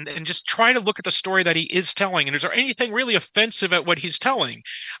at that, and just try to look at the story that he is telling. And is there anything really offensive at what he's telling?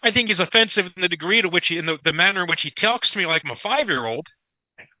 I think he's offensive in the degree to which in the manner in which he talks to me like I'm a 5-year-old.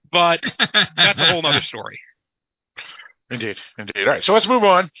 But that's a whole other story. Indeed. All right, so let's move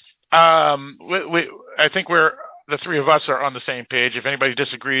on. I think the three of us are on the same page. If anybody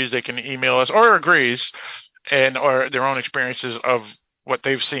disagrees, they can email us, or agrees, or their own experiences of what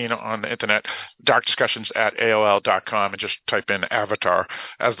they've seen on the internet. darkdiscussions@aol.com, and just type in Avatar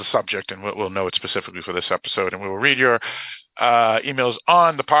as the subject, and we'll know it specifically for this episode. And we will read your emails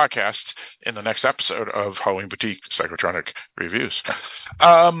on the podcast in the next episode of Halloween Boutique Psychotronic Reviews.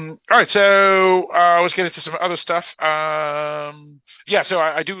 All right, so let's get into some other stuff. So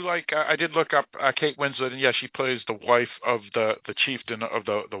I do like. I did look up Kate Winslet, and she plays the wife of the chieftain of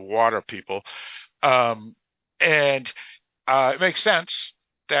the water people, and it makes sense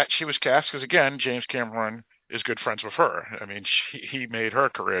that she was cast because, again, James Cameron is good friends with her. I mean, he made her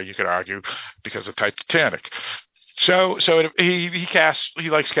career, you could argue, because of Titanic. So he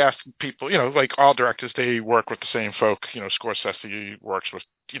likes casting people, like all directors, they work with the same folk. Scorsese works with,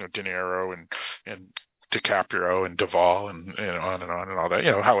 De Niro and DiCaprio and Duvall and on and all that,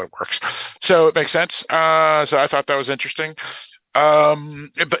 how it works. So it makes sense. So I thought that was interesting.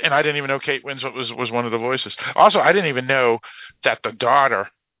 And I didn't even know Kate Winslet was one of the voices. Also, I didn't even know that the daughter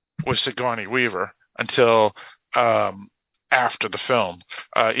was Sigourney Weaver until after the film,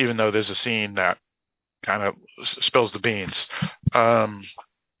 even though there's a scene that kind of spills the beans.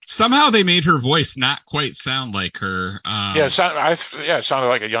 Somehow they made her voice not quite sound like her. It sounded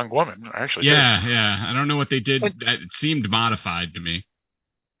like a young woman, actually. Yeah. I don't know what they did. It seemed modified to me.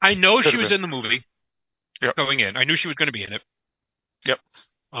 I know she was in the movie. Yep. Going in. I knew she was going to be in it. Yep.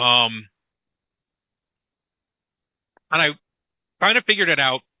 And I kind of figured it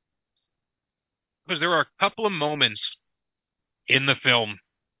out because there are a couple of moments in the film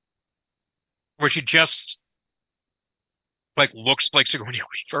where she just looks like Sigourney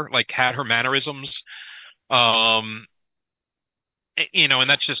Weaver, had her mannerisms. And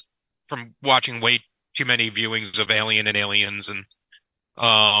that's just from watching way too many viewings of Alien and Aliens and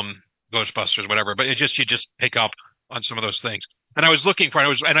Ghostbusters, whatever. But you just pick up on some of those things. And I was looking for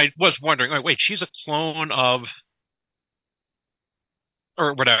it, and I was wondering, wait, she's a clone of,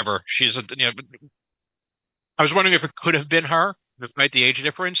 or whatever. I was wondering if it could have been her, despite the age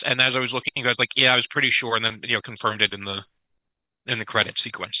difference. And as I was looking, I was like, I was pretty sure, and then confirmed it in the credit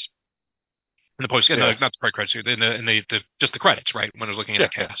sequence, in the post, not the credits, in the just the credits, right? When I was looking at the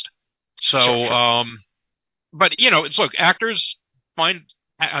cast. So, sure. But it's directors find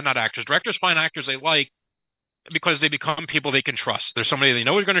actors they like, because they become people they can trust. There's somebody they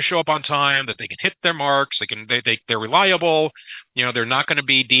know is going to show up on time, that they can hit their marks. They're reliable. They're not going to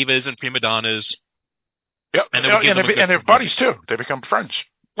be divas and prima donnas. Yep. And they're buddies too. They become friends.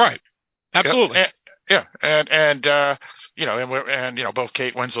 Right. Absolutely. Yep. And both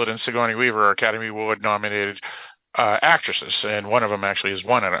Kate Winslet and Sigourney Weaver are Academy Award nominated actresses, and one of them actually has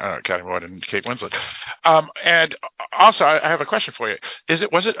won an Academy Award, and Kate Winslet. And also, I have a question for you.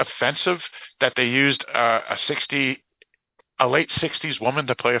 Was it offensive that they used a late 60s woman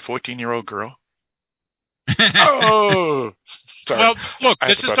to play a 14-year-old girl? Oh, sorry. Well, look,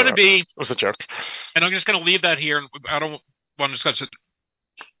 this is going to be. It was a joke. And I'm just going to leave that here. I don't want to discuss it.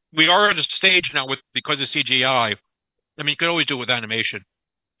 We are at a stage now because of CGI. I mean, you could always do it with animation.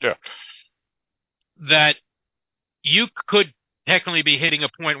 Yeah. That you could technically be hitting a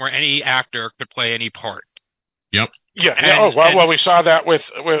point where any actor could play any part. Yep. Yeah. We saw that with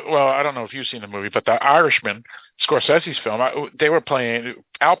I don't know if you've seen the movie, but The Irishman, Scorsese's film, they were playing.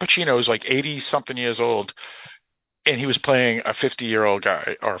 Al Pacino is like 80-something years old, and he was playing a 50-year-old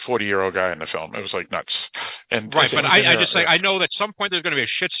guy or a 40-year-old guy in the film. It was like nuts. And right, but I know that at some point there's going to be a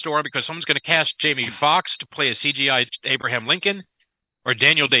shitstorm because someone's going to cast Jamie Foxx to play a CGI Abraham Lincoln, or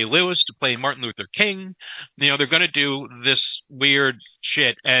Daniel Day-Lewis to play Martin Luther King. They're going to do this weird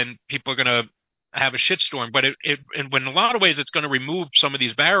shit, and people are going to have a shitstorm. But in a lot of ways, it's going to remove some of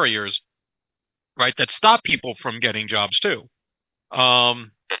these barriers right, that stop people from getting jobs too.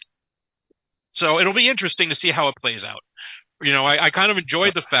 So it'll be interesting to see how it plays out. I kind of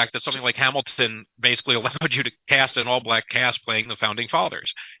enjoyed the fact that something like Hamilton basically allowed you to cast an all-black cast playing the Founding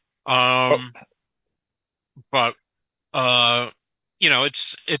Fathers. But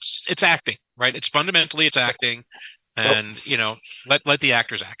it's acting, right? It's fundamentally acting, and let the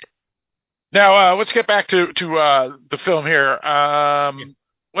actors act. Now let's get back to the film here.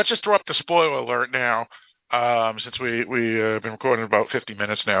 Let's just throw up the spoiler alert now. Since we've been recording about 50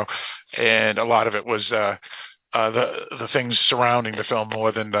 minutes now, and a lot of it was the things surrounding the film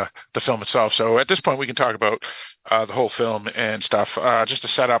more than the film itself. So at this point, we can talk about the whole film and stuff. Just to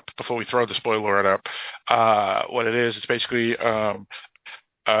set up before we throw the spoiler alert up, what it is, it's basically a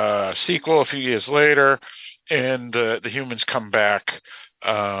sequel a few years later, and the humans come back.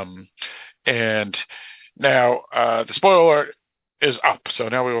 And now the spoiler alert is up. So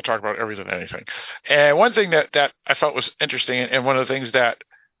now we will talk about everything and anything. And one thing that I felt was interesting, and one of the things that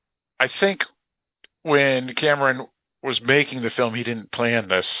I think when Cameron was making the film, he didn't plan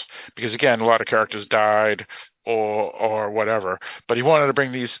this, because again, a lot of characters died or whatever, but he wanted to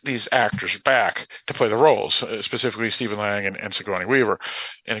bring these actors back to play the roles, specifically Stephen Lang and Sigourney Weaver.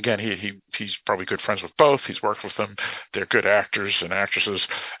 And again, he's probably good friends with both. He's worked with them. They're good actors and actresses.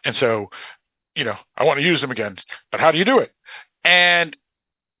 And so, I want to use them again, but how do you do it? And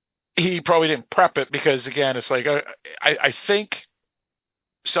he probably didn't prep it, because again, it's like, I think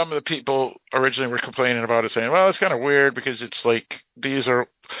some of the people originally were complaining about it, saying, well, it's kind of weird because it's like, these are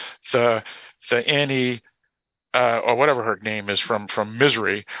the Annie, or whatever her name is from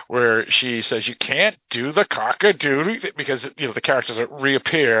Misery, where she says you can't do the cock-a-doodle, because the characters that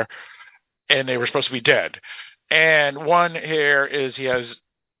reappear and they were supposed to be dead. And one here is he has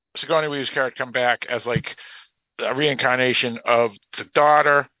Sigourney Weaver's character come back as like a reincarnation of the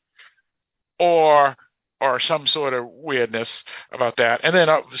daughter, or some sort of weirdness about that. And then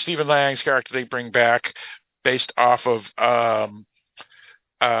Stephen Lang's character they bring back based off of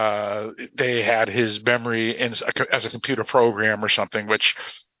they had his memory as a computer program or something, which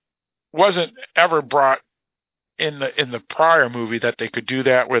wasn't ever brought in the prior movie, that they could do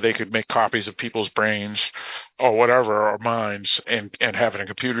that, where they could make copies of people's brains or whatever, or minds, and have it in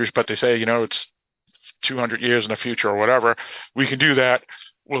computers. But they say, it's 200 years in the future or whatever, we can do that.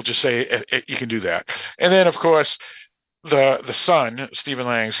 We'll just say you can do that. And then, of course, the son, Stephen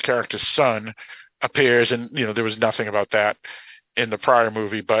Lang's character's son, appears, and there was nothing about that in the prior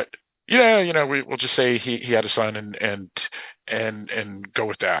movie, but we'll just say he had a son, and go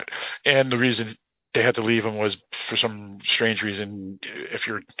with that. And the reason they had to leave him was for some strange reason. If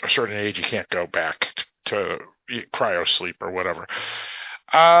you're a certain age, you can't go back to cryo sleep or whatever.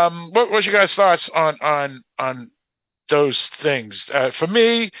 What was your guys' thoughts on those things? For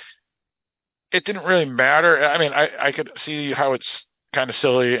me, it didn't really matter. I mean, I could see how it's kind of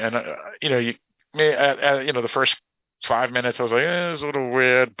silly, and the first 5 minutes I was like, it's a little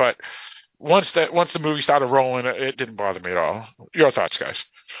weird, but once the movie started rolling, it didn't bother me at all. Your thoughts, guys?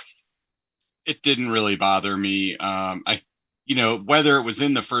 It didn't really bother me. Whether it was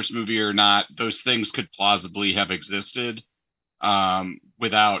in the first movie or not, those things could plausibly have existed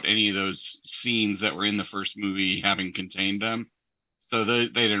without any of those scenes that were in the first movie having contained them. So they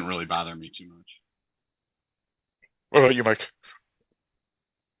didn't really bother me too much. What about you, Mike?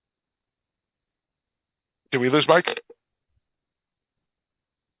 Did we lose Mike?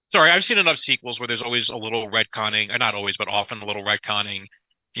 Sorry, I've seen enough sequels where there's always a little retconning, not always, but often a little retconning.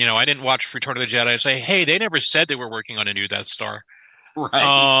 I didn't watch Return of the Jedi and say, hey, they never said they were working on a new Death Star.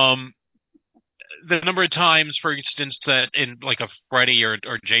 Right. The number of times, for instance, that in like a Freddy or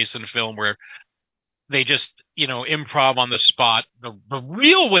Jason film where they just, improv on the spot, the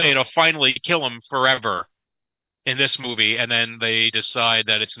real way to finally kill him forever in this movie, and then they decide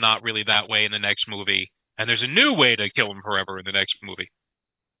that it's not really that way in the next movie, and there's a new way to kill him forever in the next movie.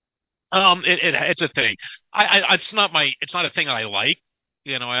 It's a thing. It's not a thing that I like.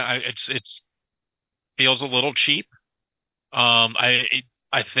 It's feels a little cheap. I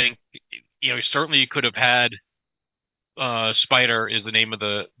think, certainly you could have had Spider is the name of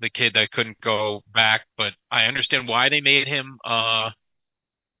the kid that couldn't go back, but I understand why they made him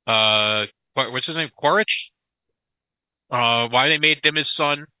what's his name? Quaritch? Why they made him his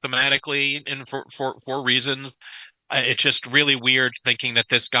son thematically and for reasons. It's just really weird thinking that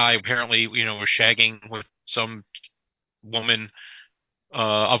this guy apparently, was shagging with some woman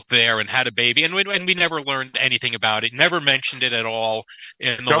up there and had a baby, and we never learned anything about it. Never mentioned it at all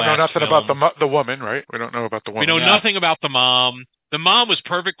in the last film. Don't know nothing about the woman, right? We don't know about the woman. We know nothing about the mom. The mom was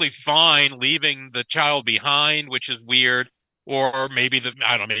perfectly fine leaving the child behind, which is weird. or maybe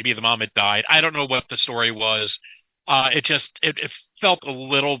maybe the mom had died. I don't know what the story was. It felt a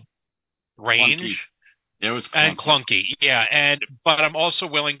little strange. Clunky. It was clunky. And clunky, yeah. But I'm also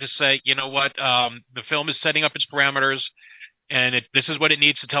willing to say, you know what? The film is setting up its parameters, and this is what it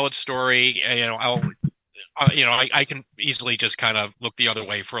needs to tell its story. And, I can easily just kind of look the other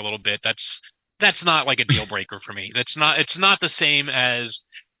way for a little bit. That's not like a deal breaker for me. It's not the same as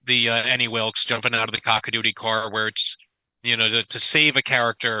the Annie Wilkes jumping out of the Cock-a-Doodle car, where it's to save a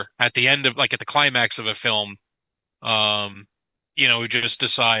character at the end of, like, at the climax of a film. Who just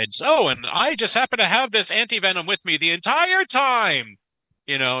decides, oh, and I just happen to have this anti-venom with me the entire time.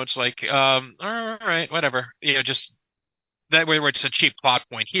 It's like, all right, whatever. Just that way where it's a cheap plot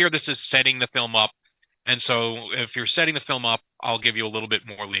point. Here, this is setting the film up. And so if you're setting the film up, I'll give you a little bit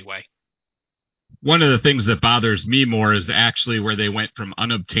more leeway. One of the things that bothers me more is actually where they went from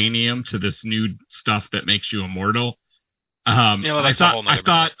unobtainium to this new stuff that makes you immortal. I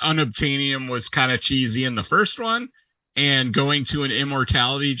thought unobtainium was kind of cheesy in the first one. And going to an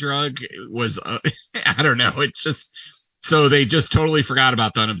immortality drug was, I don't know. It's just, so they just totally forgot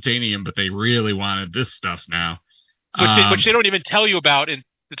about the unobtainium, but they really wanted this stuff now. Which they don't even tell you about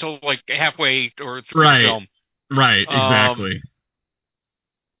until like halfway or through the film. Right, exactly.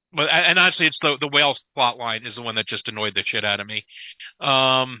 And honestly, it's the whales plot line is the one that just annoyed the shit out of me. For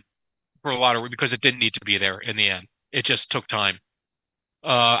a lot of, because it didn't need to be there in the end. It just took time.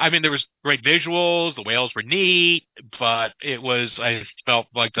 There was great visuals. The whales were neat, but I felt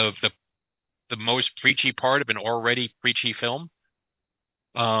like the most preachy part of an already preachy film.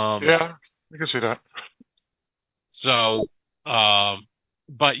 Yeah, I can see that. So,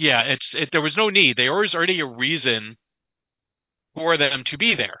 but yeah, there was no need. There was already a reason for them to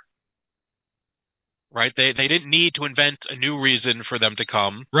be there. Right? They didn't need to invent a new reason for them to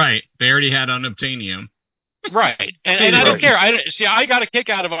come. Right. They already had unobtainium. Right, and I don't care. I got a kick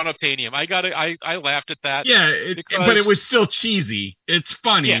out of unobtainium. I laughed at that. Yeah, but it was still cheesy. It's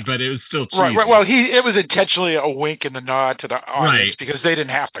funny, but it was still cheesy. Right. Well, it was intentionally a wink and the nod to the audience because they didn't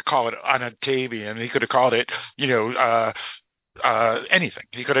have to call it unobtainium. He could have called it, anything.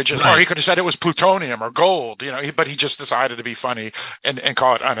 He could have just, or he could have said it was plutonium or gold. But he just decided to be funny and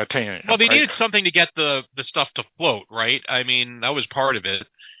call it unobtainium. Well, they needed something to get the stuff to float, right? I mean, that was part of it.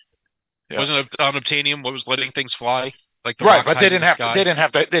 Yeah. Wasn't unobtainium what was letting things fly? Like but they didn't have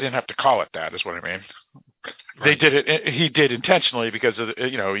to call it that. Is what I mean. Right. They did it. He did intentionally because of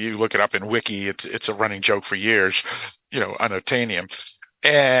you look it up in Wiki. It's a running joke for years. Unobtainium,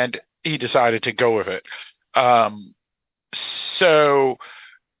 and he decided to go with it. So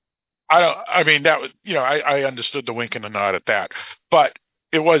I understood the wink and the nod at that, but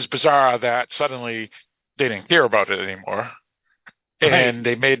it was bizarre that suddenly they didn't care about it anymore. And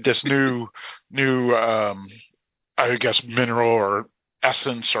they made this new, I guess, mineral or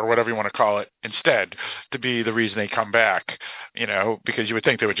essence or whatever you want to call it instead to be the reason they come back, because you would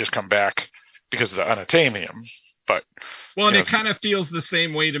think they would just come back because of the unobtainium. But and it kind of feels the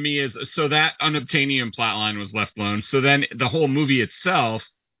same way to me as so that unobtainium plotline was left alone. So then the whole movie itself,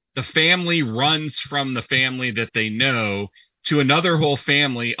 the family runs from the family that they know to another whole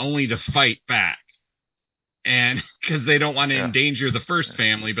family only to fight back. And because they don't want to endanger the first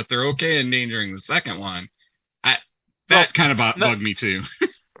family, but they're okay endangering the second one. That kind of bugged me too.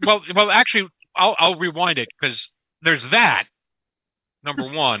 well, actually, I'll rewind it because there's that number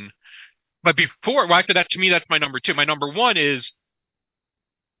one. But after that, to me, that's my number two. My number one is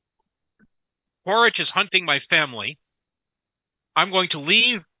Quaritch is hunting my family. I'm going to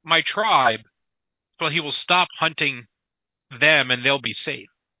leave my tribe so he will stop hunting them and they'll be safe.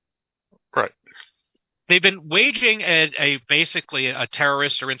 Right. They've been waging basically a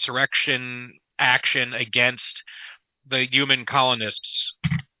terrorist or insurrection action against the human colonists,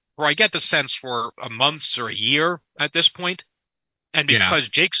 where I get the sense for a month or a year at this point. And because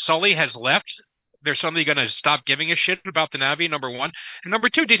Jake Sully has left, they're suddenly going to stop giving a shit about the Na'vi, number one. And number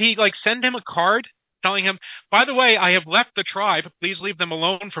two, did he send him a card telling him, by the way, I have left the tribe. Please leave them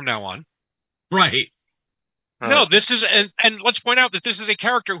alone from now on. Right. No, this is, and let's point out that this is a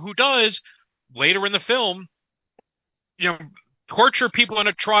character who does, later in the film, torture people in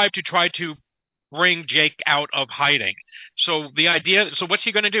a tribe to try to bring Jake out of hiding. So what's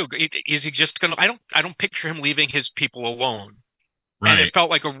he going to do? Is he just going to, I don't picture him leaving his people alone. Right. And it felt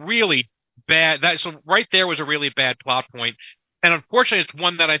like a really bad, so right there was a really bad plot point. And unfortunately, it's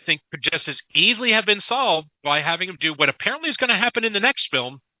one that I think could just as easily have been solved by having him do what apparently is going to happen in the next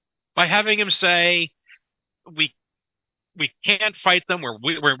film, by having him say, we can't fight them.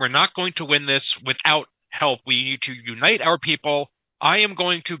 We're not going to win this without help. We need to unite our people. I am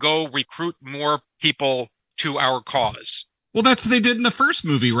going to go recruit more people to our cause. Well, that's what they did in the first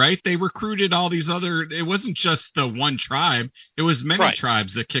movie, right? They recruited all these other. It wasn't just the one tribe; it was many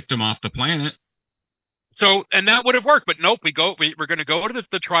tribes that kicked them off the planet. So, and that would have worked, but nope. We're going to go to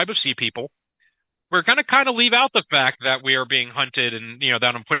the tribe of sea people. We're going to kind of leave out the fact that we are being hunted, and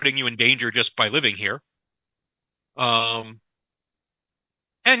that I'm putting you in danger just by living here.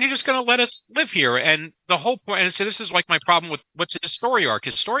 And you're just going to let us live here. And the whole point, and so this is like my problem with what's his story arc.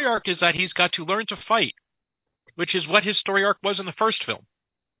 His story arc is that he's got to learn to fight, which is what his story arc was in the first film.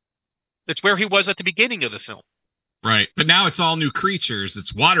 It's where he was at the beginning of the film. Right. But now it's all new creatures.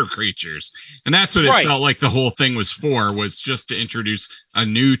 It's water creatures. And that's what it felt like the whole thing was just to introduce a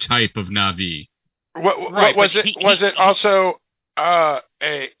new type of Na'vi. What was it? Was it also a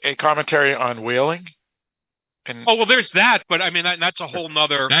commentary on whaling? There's that, but I mean that's a whole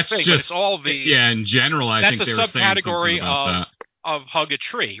nother thing. Just, but it's all in general. I think they were saying something about that. Of hug a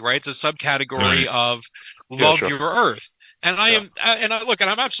tree, right? It's a subcategory of love your earth. And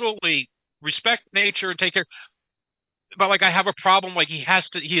I'm absolutely respect nature and take care. But like I have a problem. Like he has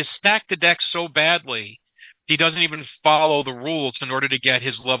stacked the deck so badly, he doesn't even follow the rules in order to get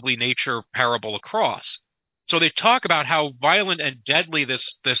his lovely nature parable across. So they talk about how violent and deadly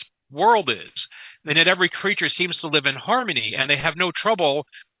this world is, and that every creature seems to live in harmony, and they have no trouble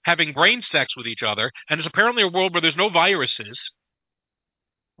having brain sex with each other. And it's apparently a world where there's no viruses,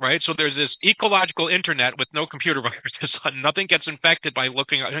 right? So there's this ecological internet with no computer viruses. Nothing gets infected by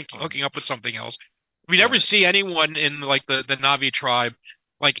hooking up with something else. We never see anyone in like the Na'vi tribe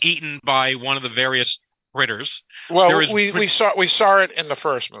like eaten by one of the various critters. Well, we saw it in the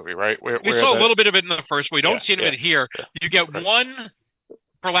first movie, right? We saw a little bit of it in the first. We don't see it here. You get one,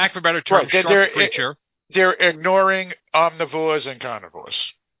 for lack of a better term, shark creature. They're ignoring omnivores and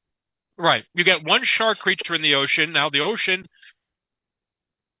carnivores. Right. You get one shark creature in the ocean. Now, the ocean,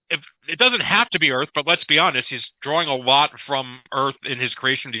 it doesn't have to be Earth, but let's be honest, he's drawing a lot from Earth in his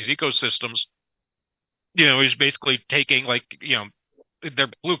creation of these ecosystems. He's basically taking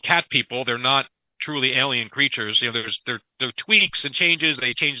they're blue cat people. They're not truly alien creatures. There tweaks and changes.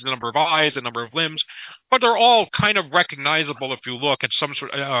 They change the number of eyes, the number of limbs, but they're all kind of recognizable if you look at some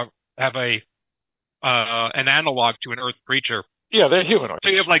sort have an analog to an Earth creature. Yeah, they're humanoids. So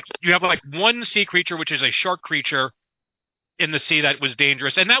you have one sea creature, which is a shark creature in the sea that was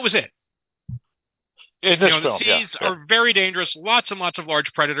dangerous, and that was it. In this film, the seas are very dangerous. Lots and lots of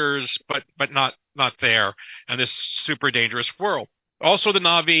large predators, but not there. And this super dangerous world. Also, the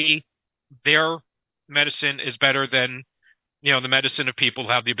Na'vi, their medicine is better than the medicine of people who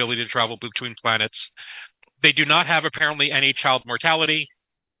have the ability to travel between planets. They do not have apparently any child mortality.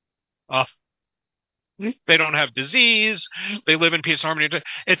 They don't have disease. They live in peace and harmony.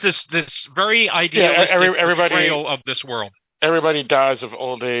 It's this very idealistic portrayal of this world. Everybody dies of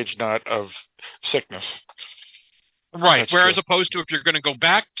old age, not of sickness. Right. Whereas opposed to if you're going to go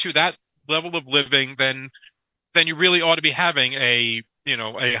back to that level of living, then you really ought to be having a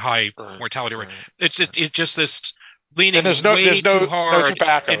high mortality rate. It's just this leaning way too hard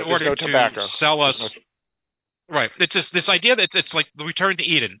in order to sell us. Right. It's just this idea that it's like the return to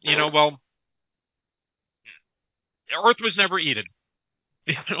Eden. Earth was never Eden.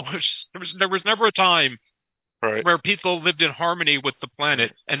 There was never a time where people lived in harmony with the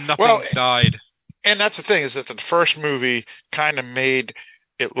planet and nothing died. And that's the thing, is that the first movie kind of made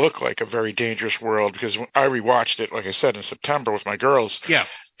it look like a very dangerous world, because when I rewatched it, like I said, in September with my girls. Yeah.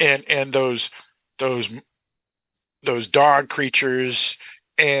 And those dog creatures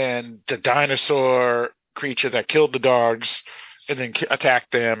and the dinosaur creature that killed the dogs and then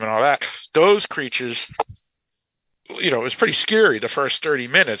attacked them and all that, those creatures, it was pretty scary the first 30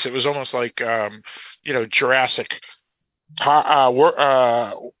 minutes. It was almost like, Jurassic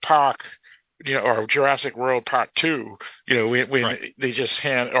Park, or Jurassic World Part 2, when they just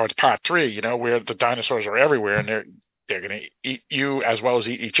or Part 3, where the dinosaurs are everywhere and they're going to eat you as well as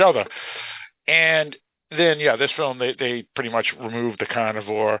eat each other. And then, this film, they pretty much removed the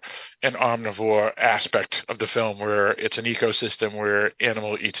carnivore and omnivore aspect of the film, where it's an ecosystem where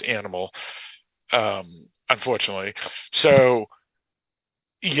animal eats animal, unfortunately. So,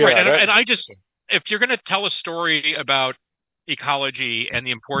 and I just, if you're going to tell a story about ecology and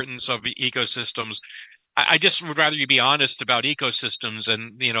the importance of ecosystems, I just would rather you be honest about ecosystems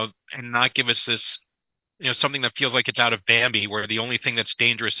and not give us this something that feels like it's out of Bambi, where the only thing that's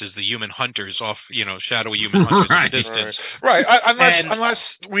dangerous is the human hunters off shadowy human hunters in the distance. Right.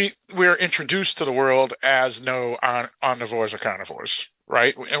 Unless we're introduced to the world as no omnivores or carnivores.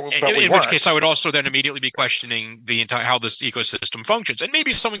 Right. In which case, I would also then immediately be questioning the entire how this ecosystem functions, and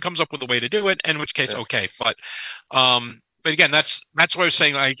maybe someone comes up with a way to do it. In which case, okay, but again, that's what I was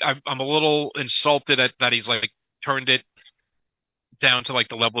saying. I'm a little insulted at that he's turned it down to like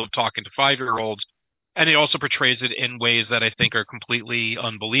the level of talking to 5-year-olds, and he also portrays it in ways that I think are completely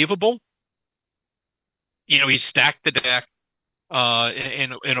unbelievable. He stacked the deck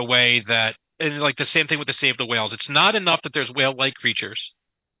in a way that, and like the same thing with the Save the Whales. It's not enough that there's whale-like creatures.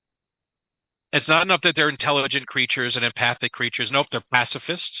 It's not enough that they're intelligent creatures and empathic creatures. Nope, they're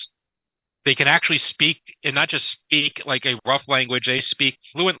pacifists. They can actually speak, and not just speak like a rough language. They speak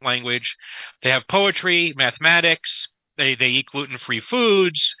fluent language. They have poetry, mathematics. They eat gluten-free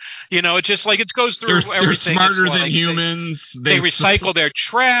foods. It's just like it goes through everything. They're smarter than humans. They recycle their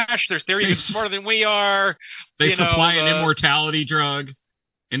trash. They're even smarter than we are. They supply an immortality drug,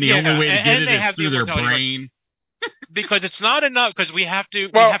 and the only way to get it is through their brain. Because it's not enough. Because we have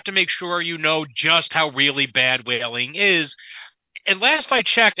to make sure just how really bad whaling is. And last I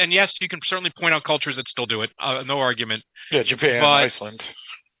checked, and yes, you can certainly point out cultures that still do it. No argument. Yeah, Japan, Iceland,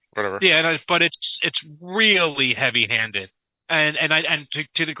 whatever. Yeah, but it's really heavy-handed, and to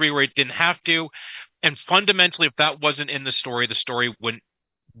the degree where it didn't have to. And fundamentally, if that wasn't in the story wouldn't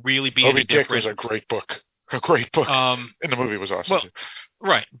really be Moby any Dick different. was a great book. And the movie was awesome too.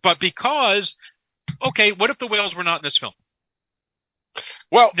 Right, but because what if the whales were not in this film?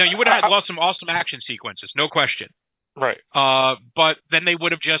 Well, now you would have lost some awesome action sequences, no question. Right. But then they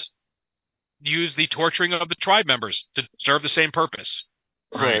would have just used the torturing of the tribe members to serve the same purpose.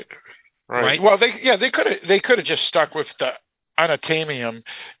 Right. Well, they could have just stuck with the unatamium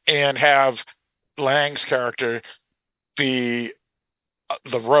and have Lang's character be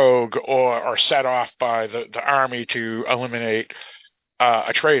the rogue or set off by the army to eliminate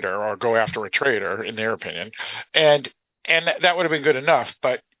a traitor or go after a traitor, in their opinion, and that would have been good enough.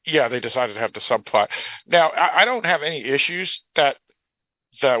 But yeah, they decided to have the subplot. Now, I don't have any issues that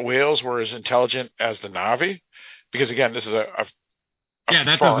whales were as intelligent as the Na'vi, because again, this is a that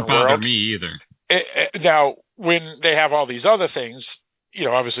doesn't bother world. Me either. Now, when they have all these other things,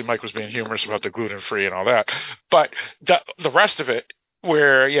 obviously Mike was being humorous about the gluten-free and all that, but the rest of it,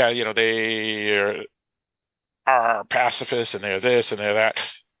 where they are pacifists and they're this and they're that,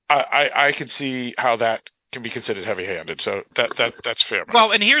 I can see how that can be considered heavy-handed. So that's fair.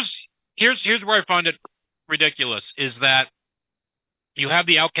 Well, and here's where I find it ridiculous is that you have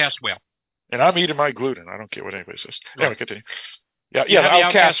the outcast whale, and I'm eating my gluten. I don't care what anybody says. Right. Anyway, continue. Yeah, the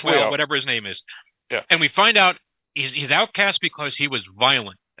outcast whale, whatever his name is. Yeah, and we find out he's outcast because he was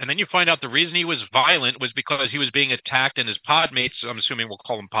violent, and then you find out the reason he was violent was because he was being attacked, and his pod mates, I'm assuming we'll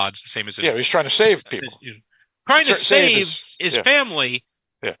call them pods, the same as his, he's trying to save people, trying to save his family.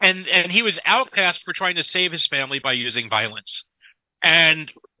 Yeah. And he was outcast for trying to save his family by using violence. And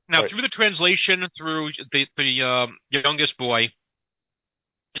now through the translation, through the youngest boy,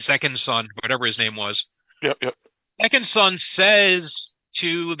 second son, whatever his name was. Yep. Second son says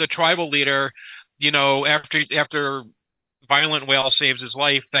to the tribal leader, after Violent Whale saves his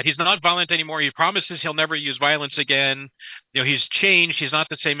life, that he's not violent anymore. He promises he'll never use violence again. He's changed. He's not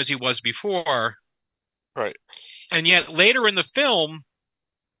the same as he was before. Right. And yet later in the film,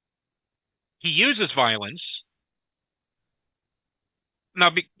 he uses violence.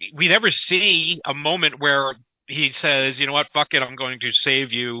 Now, we never see a moment where he says, you know what, fuck it, I'm going to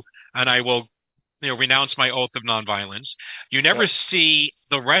save you, and I will renounce my oath of nonviolence. You never see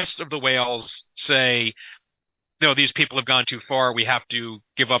the rest of the whales say, these people have gone too far, we have to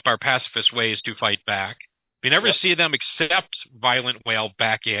give up our pacifist ways to fight back. We never see them accept Violent Whale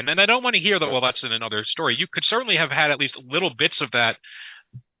back in. And I don't want to hear that, well, that's in another story. You could certainly have had at least little bits of that,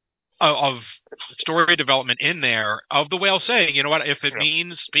 of story development in there, of the whale saying, you know what, if it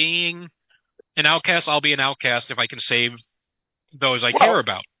means being an outcast, I'll be an outcast if I can save those I care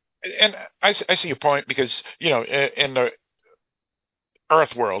about. And I see your point, because, in the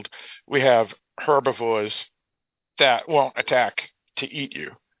Earth world, we have herbivores that won't attack to eat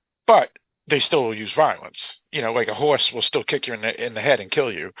you, but they still will use violence. Like a horse will still kick you in the head and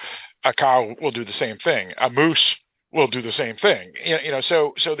kill you. A cow will do the same thing. A moose will do the same thing.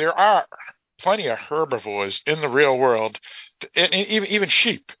 So there are plenty of herbivores in the real world, and even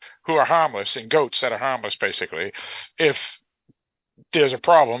sheep who are harmless, and goats that are harmless, basically. If there's a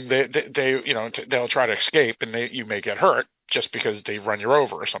problem, they'll try to escape, and you may get hurt just because they run you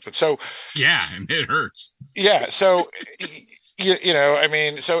over or something. So yeah, and it hurts. Yeah, so so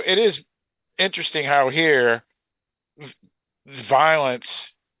it is interesting how here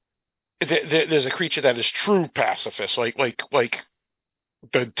violence. There's a creature that is true pacifist, like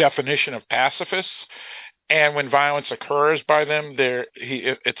the definition of pacifists, and when violence occurs by them,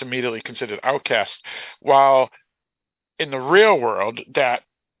 it's immediately considered outcast. While in the real world, that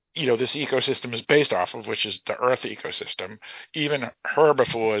this ecosystem is based off of, which is the Earth ecosystem. Even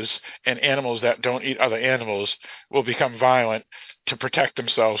herbivores and animals that don't eat other animals will become violent to protect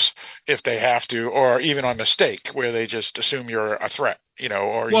themselves if they have to, or even on mistake, where they just assume you're a threat,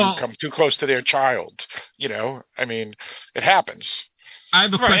 or you come too close to their child. I mean, it happens. I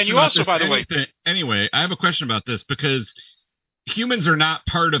have a question and you about also, this. by the way, anyway, I have a question about this because humans are not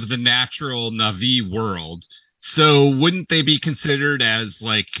part of the natural Na'vi world. So wouldn't they be considered as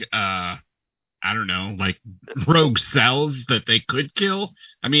like, I don't know, like rogue cells that they could kill?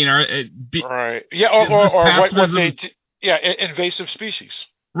 I mean, right? Yeah, or what they do, invasive species.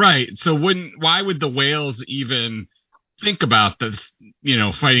 Right. So why would the whales even think about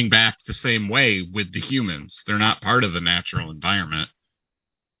fighting back the same way with the humans? They're not part of the natural environment.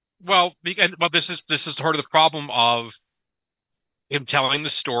 Well, this is sort of the problem of him telling the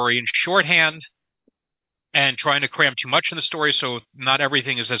story in shorthand and trying to cram too much in the story, so not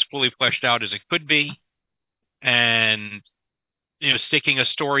everything is as fully fleshed out as it could be, and sticking a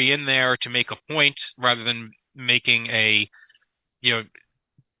story in there to make a point rather than making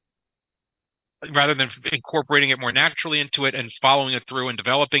rather than incorporating it more naturally into it and following it through and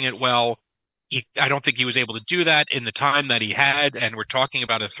developing it well. I don't think he was able to do that in the time that he had, and we're talking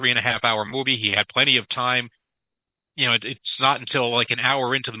about a 3.5-hour movie. He had plenty of time. It's not until like an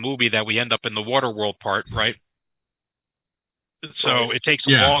hour into the movie that we end up in the Waterworld part, right? So it takes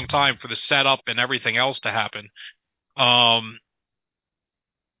a long time for the setup and everything else to happen. Well,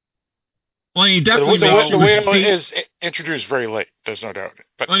 he definitely the whale is introduced very late. There's no doubt.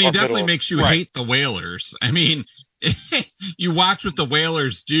 But he definitely makes you hate the whalers. I mean, you watch what the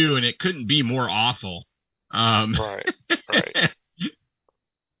whalers do, and it couldn't be more awful. Right.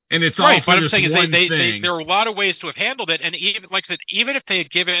 And it's all for what I'm this saying is one thing. there are a lot of ways to have handled it, and even like I said, even if they had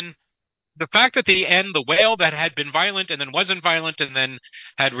given the fact that the end, the whale that had been violent and then wasn't violent and then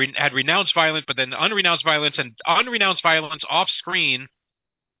had renounced violence, but then unrenounced violence and unrenounced violence off screen,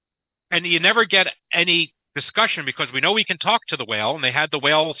 and you never get any discussion because we know we can talk to the whale, and they had the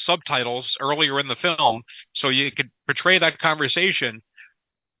whale subtitles earlier in the film, so you could portray that conversation.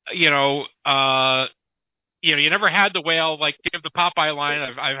 You never had the whale like give the Popeye line.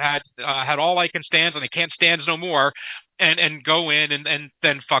 I've had all I can stands and I can't stands no more, and go in and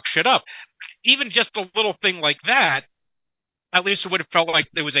then fuck shit up. Even just a little thing like that, at least it would have felt like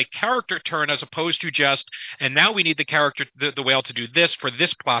there was a character turn as opposed to just, and now we need the whale to do this for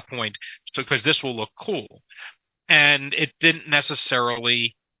this plot point, so because this will look cool. And it didn't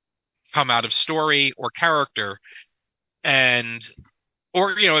necessarily come out of story or character,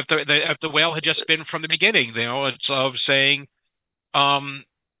 or if the whale had just been from the beginning, it's of saying,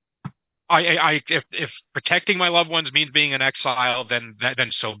 if protecting my loved ones means being in exile, then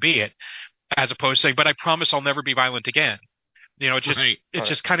so be it, as opposed to saying, but I promise I'll never be violent again. It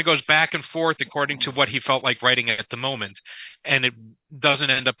just kind of goes back and forth according to what he felt like writing at the moment, and it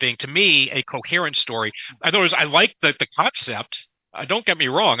doesn't end up being, to me, a coherent story. I like the concept. Don't get me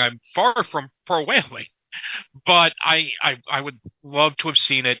wrong, I'm far from pro whaling. But I would love to have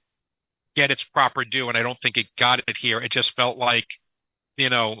seen it get its proper due, and I don't think it got it here. It just felt like,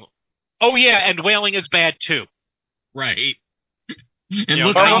 oh yeah, and whaling is bad too. Right. And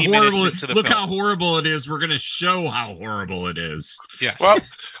look how horrible it is. We're going to show how horrible it is. Yes. Well,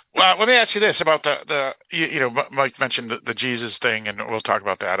 let me ask you this about Mike mentioned the Jesus thing, and we'll talk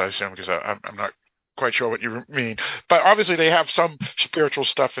about that, I assume, because I'm not quite sure what you mean, but obviously they have some spiritual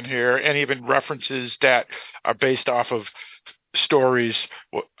stuff in here, and even references that are based off of stories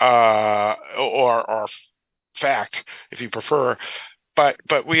or fact, if you prefer. But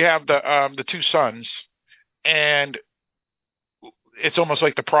we have the two sons, and it's almost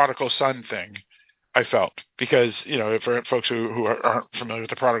like the prodigal son thing, I felt, because for folks who aren't familiar with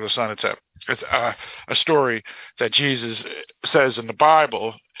the prodigal son, it's a story that Jesus says in the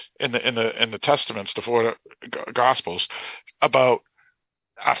Bible, in the Testaments, the four Gospels, about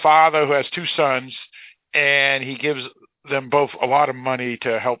a father who has two sons, and he gives them both a lot of money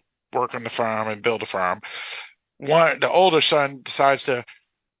to help work on the farm and build a farm. The older son decides to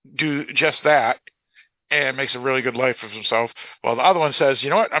do just that and makes a really good life of himself, while the other one says, you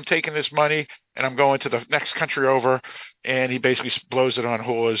know what, I'm taking this money and I'm going to the next country over, and he basically blows it on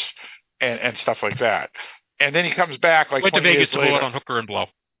whores and stuff like that. And then he comes back like 20 years later. Went to Vegas to blow it on hooker and blow.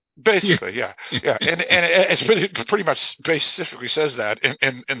 Basically, yeah. And it's pretty much specifically says that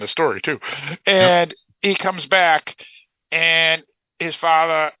in the story too. And he comes back, and his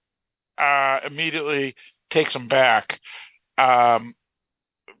father immediately takes him back. And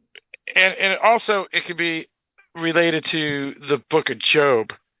also it can be related to the book of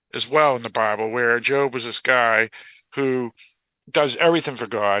Job as well in the Bible, where Job was this guy who does everything for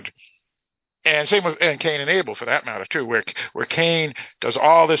God. And same with Cain and Abel, for that matter, too, where Cain does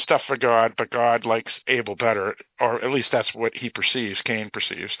all this stuff for God, but God likes Abel better, or at least that's what he perceives, Cain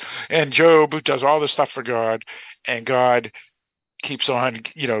perceives. And Job does all this stuff for God, and God keeps on,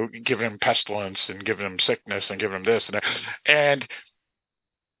 giving him pestilence and giving him sickness and giving him this and that.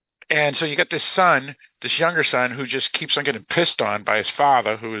 And so you got this younger son, who just keeps on getting pissed on by his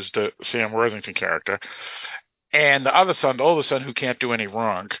father, who is the Sam Worthington character. And the other son, the older son, who can't do any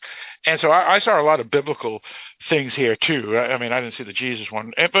wrong. And so I saw a lot of biblical things here too. I mean, I didn't see the Jesus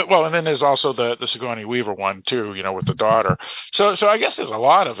one, and then there's also the Sigourney Weaver one too, with the daughter. So I guess there's a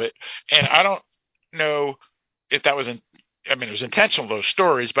lot of it, and I don't know if that was it was intentional, those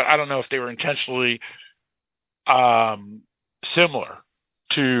stories, but I don't know if they were intentionally similar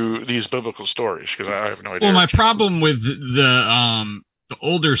to these biblical stories, because I have no idea. Well, my problem with the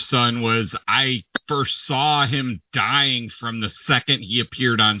older son was I first saw him dying from the second he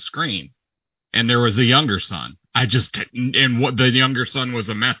appeared on screen, and there was a younger son. And the younger son was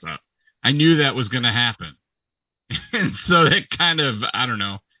a mess up. I knew that was going to happen, and so that kind of, I don't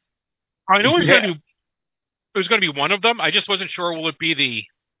know. I know it was going to be one of them. I just wasn't sure. Will it be the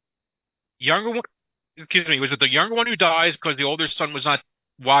younger one? Excuse me. Was it the younger one who dies because the older son was not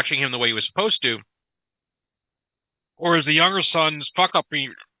watching him the way he was supposed to? Or is the younger son's fuck-upness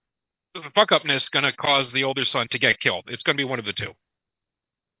going to cause the older son to get killed? It's going to be one of the two.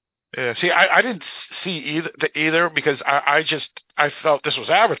 Yeah, see, I didn't see either because I felt this was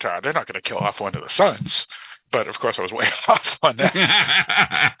Avatar. They're not going to kill off one of the sons. But, of course, I was way off on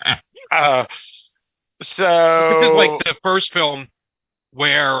that. So this is like the first film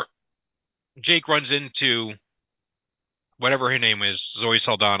where Jake runs into whatever her name is, Zoe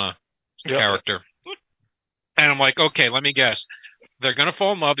Saldana's character. And I'm like, okay, let me guess. They're going to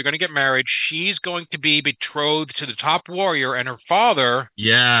fall in love. They're going to get married. She's going to be betrothed to the top warrior, and her father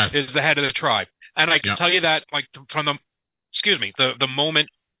is the head of the tribe. And I can tell you that, like, from the moment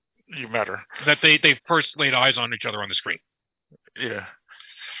you met her, that they first laid eyes on each other on the screen. Yeah.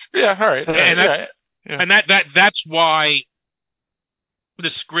 Yeah. All right. And that's why the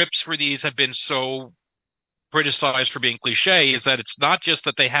scripts for these have been so criticized for being cliche, is that it's not just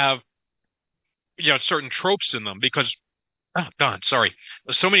that they have certain tropes in them, because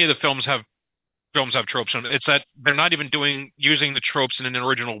so many of the films have tropes in them. It's that they're not even using the tropes in an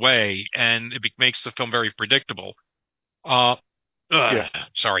original way, and it makes the film very predictable.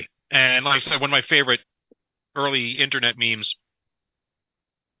 Sorry. And like I said, one of my favorite early internet memes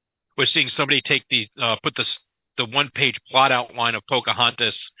was seeing somebody take put the one-page plot outline of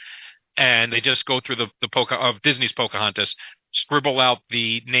Pocahontas, and they just go through of Disney's Pocahontas, scribble out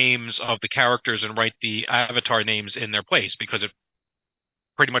the names of the characters and write the Avatar names in their place, because it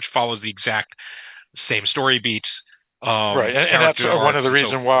pretty much follows the exact same story beats. Right, and that's one of the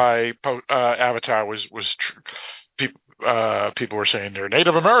reasons why Avatar was people were saying they're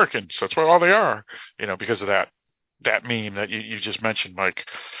Native Americans. That's what all they are, because of that meme that you just mentioned, Mike.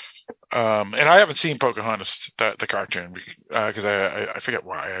 And I haven't seen Pocahontas, the cartoon, because I forget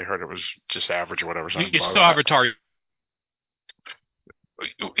why. I heard it was just average or whatever. You saw Avatar.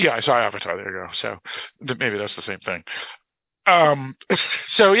 Yeah, I saw Avatar. There you go. So maybe that's the same thing.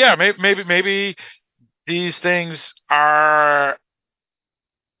 So yeah, maybe these things are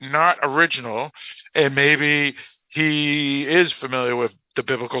not original, and maybe he is familiar with the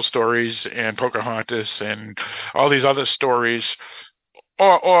biblical stories and Pocahontas and all these other stories,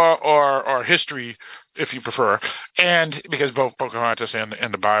 or history, if you prefer, and because both Pocahontas and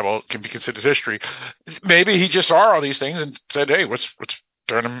the Bible can be considered history, maybe he just saw all these things and said, "Hey, let's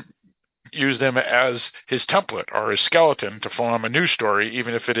turn them, use them as his template or his skeleton to form a new story,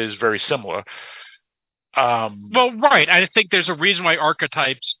 even if it is very similar." Well, right. I think there's a reason why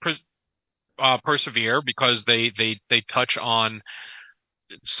archetypes persevere, because they touch on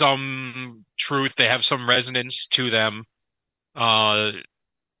some truth. They have some resonance to them.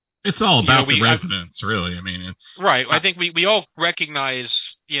 It's all about the resonance, really. I mean, it's right. I think we all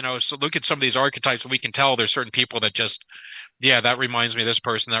recognize, so look at some of these archetypes, and we can tell there's certain people that just, that reminds me of this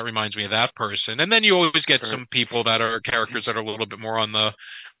person, that reminds me of that person. And then you always get some people that are characters that are a little bit more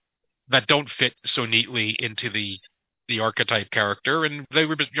that don't fit so neatly into the archetype character, and they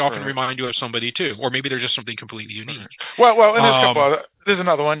often remind you of somebody too, or maybe they're just something completely unique. Well, and there's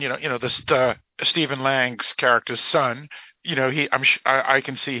another one. This Stephen Lang's character's son. I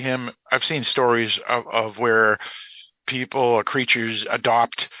can see him. I've seen stories of where people or creatures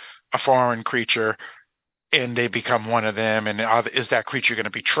adopt a foreign creature and they become one of them, and is that creature going to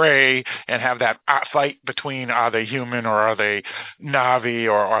betray and have that fight between, are they human or are they Navi,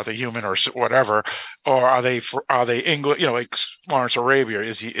 or are they human or whatever, or are they English? Like Lawrence Arabia,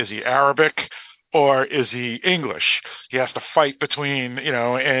 is he Arabic or is he English? He has to fight between,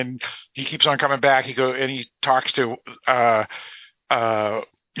 and he keeps on coming back. He talks to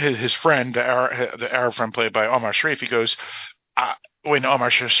his friend, the Arab friend played by Omar Sharif. He goes, when Omar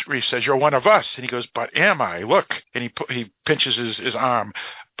Sharif says, "You're one of us," and he goes, "But am I? Look," and he pinches his arm.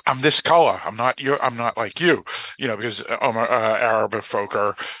 "I'm this color. I'm not like you," because Arab folk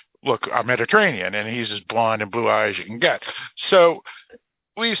are Mediterranean, and he's as blonde and blue eyed as you can get. So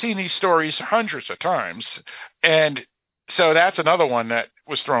we've seen these stories hundreds of times, and so that's another one that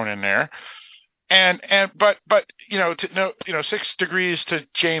was thrown in there. But 6 degrees to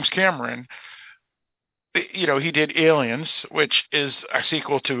James Cameron. He did Aliens, which is a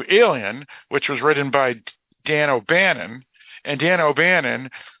sequel to Alien, which was written by Dan O'Bannon, and Dan O'Bannon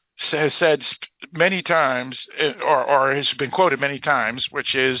has said many times, or has been quoted many times,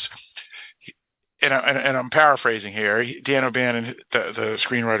 which is, and I'm paraphrasing here, Dan O'Bannon, the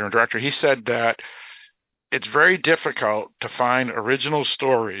screenwriter and director, he said that it's very difficult to find original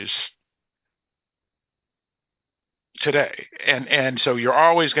stories today, and so you're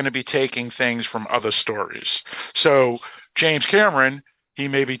always going to be taking things from other stories. So James Cameron, he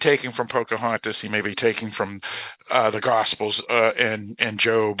may be taking from Pocahontas, he may be taking from the Gospels and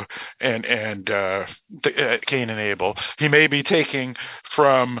Job and Cain and Abel. He may be taking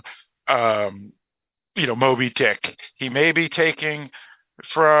from Moby Dick. He may be taking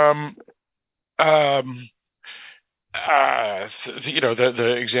from the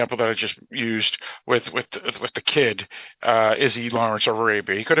example that I just used with the kid, is he Lawrence of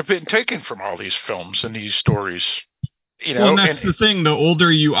Arabia? He could have been taken from all these films and these stories. Well, and that's the thing. The older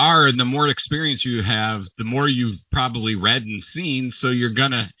you are and the more experience you have, the more you've probably read and seen, so you're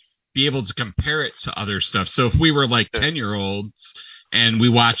going to be able to compare it to other stuff. So if we were like 10-year-olds and we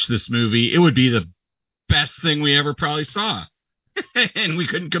watched this movie, it would be the best thing we ever probably saw. And we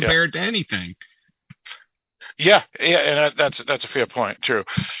couldn't compare it to anything. Yeah, and that's a fair point too.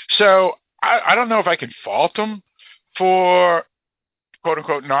 So I don't know if I can fault him for quote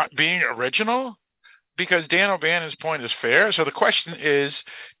unquote not being original, because Dan O'Bannon's point is fair. So the question is,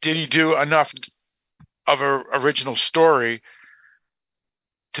 did he do enough of an original story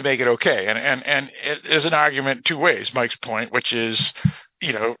to make it okay? And it is an argument two ways. Mike's point, which is,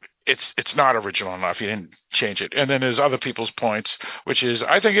 it's not original enough. He didn't change it. And then there's other people's points, which is,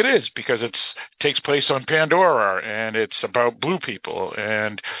 I think it is, because it takes place on Pandora and it's about blue people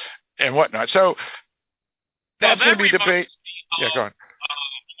and whatnot. So that's going to be debate. Yeah, go on.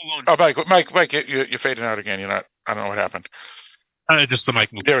 Oh, Mike, you're fading out again. I don't know what happened. Just the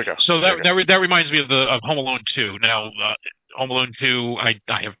mic moved. There we go. So that reminds me of Home Alone 2. Now, Home Alone 2, I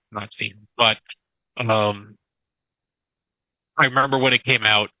have not seen, but I remember when it came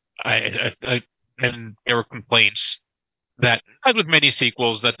out, and there were complaints that, as with many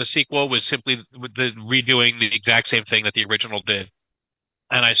sequels, that the sequel was simply redoing the exact same thing that the original did.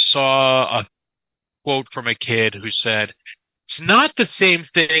 And I saw a quote from a kid who said, "It's not the same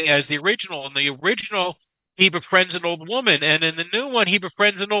thing as the original. In the original, he befriends an old woman, and in the new one, he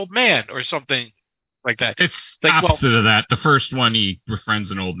befriends an old man," or something like that. It's like, opposite of that. The first one, he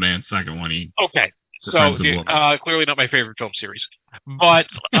befriends an old man. Second one, he so clearly not my favorite film series. But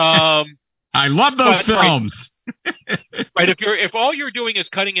I love those films. Right, if all you're doing is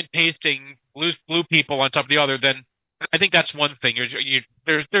cutting and pasting blue people on top of the other, then I think that's one thing.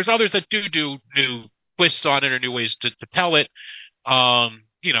 There's others that do new twists on it or new ways to tell it.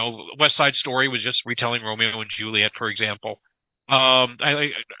 West Side Story was just retelling Romeo and Juliet, for example.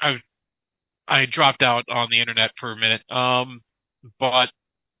 I dropped out on the internet for a minute, but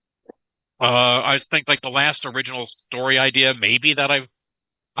I think like the last original story idea maybe that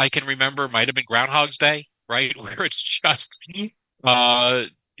I can remember might have been Groundhog's Day, right? Where it's just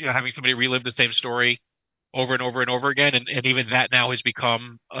having somebody relive the same story over and over and over again, and even that now has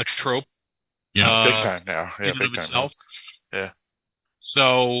become a trope. Yeah, big time now. Yeah, big time. Itself. Yeah.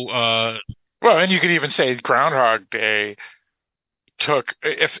 So well, and you could even say Groundhog Day took,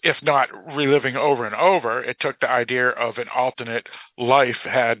 if not reliving over and over, it took the idea of an alternate life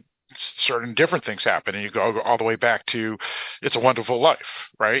had certain different things happen, and you go all the way back to It's a Wonderful Life,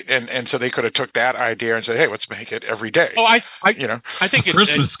 right? And so they could have took that idea and said, hey, let's make it every day. Oh, I think it's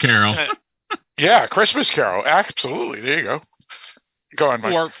Christmas Carol. Yeah, Christmas Carol, absolutely. There you go. Go on,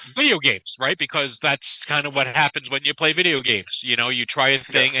 Mike. Or video games, right? Because that's kind of what happens when you play video games. You try a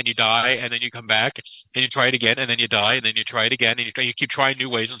thing and you die, and then you come back and you try it again, and then you die, and then you try it again, and you keep trying new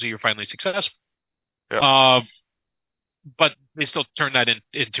ways until you're finally successful. But they still turn that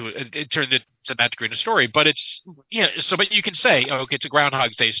into it turned it to that degree in a story. But it's but you can say, okay, it's a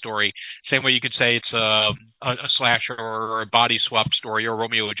Groundhog's Day story. Same way you could say it's a slasher or a body swap story or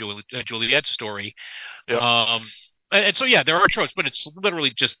Romeo and Juliet story. And so there are tropes, but it's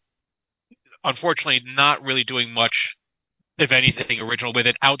literally just, unfortunately, not really doing much, if anything, original with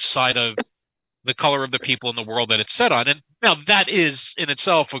it outside of the color of the people in the world that it's set on. And now that is in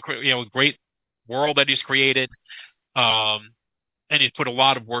itself a great world that he's created. And he's put a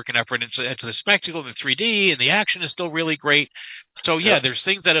lot of work and effort into the spectacle and the 3D, and the action is still really great. So there's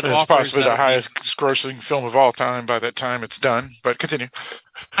things that it offers. It's possibly the highest grossing film of all time by that time it's done. But continue.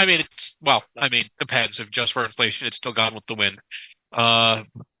 I mean, depends. If just for inflation, it's still Gone with the Wind. And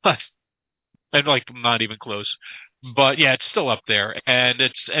not even close. But yeah, it's still up there, and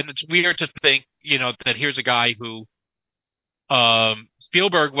it's weird to think, that here's a guy who,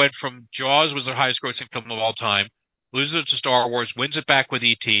 Spielberg went from Jaws was the highest grossing film of all time, loses it to Star Wars, wins it back with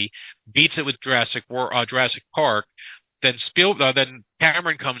E.T., beats it with Jurassic Park. Then then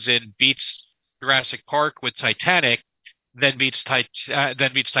Cameron comes in, beats Jurassic Park with Titanic, then beats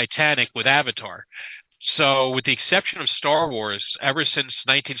Titanic with Avatar. So, with the exception of Star Wars, ever since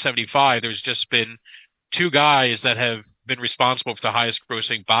 1975, there's just been two guys that have been responsible for the highest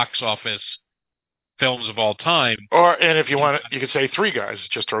grossing box office films of all time. And if you want, you could say three guys.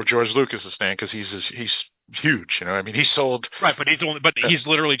 Just throw George Lucas's name because he's huge. He sold right, but he's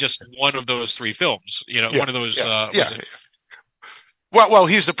literally just one of those three films. One of those. Well,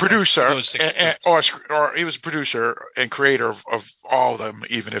 he's the producer, or he was a producer and creator of all of them,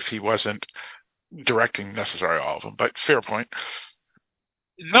 even if he wasn't directing necessarily all of them. But fair point.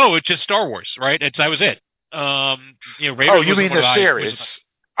 No, it's just Star Wars, right? That was it. Raiders you mean the series?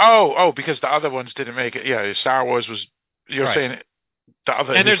 Because the other ones didn't make it. Yeah, Star Wars was. You're saying the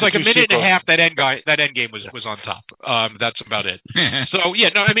other. And there's like a minute and a half that end game was on top. That's about it. So you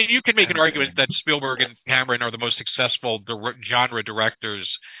can make an argument that Spielberg and Cameron are the most successful genre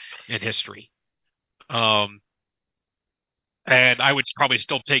directors in history. And I would probably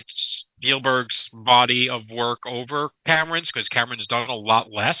still take Spielberg's body of work over Cameron's, because Cameron's done a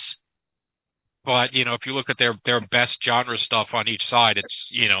lot less. But if you look at their best genre stuff on each side,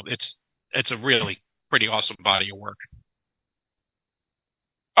 it's a really pretty awesome body of work.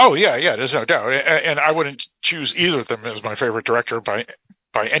 Oh yeah, there's no doubt, and I wouldn't choose either of them as my favorite director by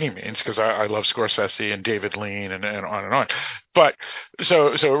any means, because I love Scorsese and David Lean and on and on. But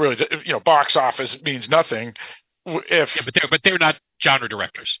so it really, box office means nothing. But they're not genre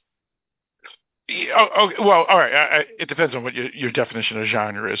directors. Oh, well, all right. It depends on what your definition of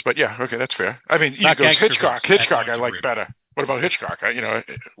genre is, but yeah, okay, that's fair. I mean, you go Hitchcock. Hitchcock, I like better. What about Hitchcock?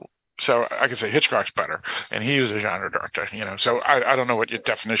 So I can say Hitchcock's better, and he was a genre director. So I don't know what your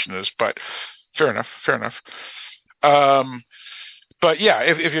definition is, but fair enough. But yeah,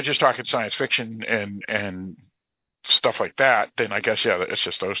 if you're just talking science fiction and stuff like that, then I guess it's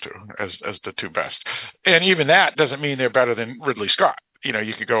just those two as the two best. And even that doesn't mean they're better than Ridley Scott.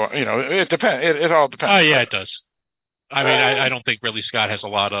 You could go. It depends. It all depends. Oh yeah, it does. I mean, I don't think Ridley Scott has a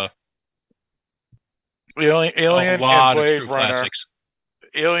lot of Alien and Blade Runner. Classics.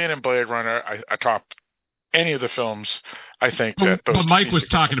 Alien and Blade Runner, I top any of the films. I think that those. But Mike was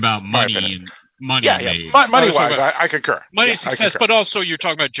talking about money and money. Money wise, I concur. Money success, but also you're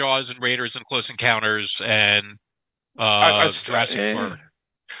talking about Jaws and Raiders and Close Encounters and Jurassic Park.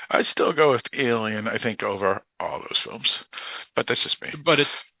 I still go with Alien, I think, over all those films. But that's just me. But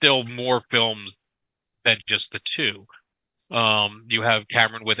it's still more films than just the two. You have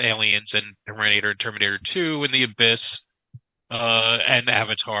Cameron with Aliens and Terminator 2 and The Abyss, and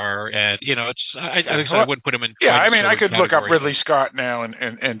Avatar, and I wouldn't put him in. Yeah, I mean, I could look up Ridley Scott now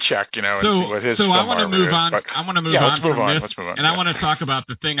and check, and see what his. So I want to move on. I want to move on. Let's move on. And I want to talk about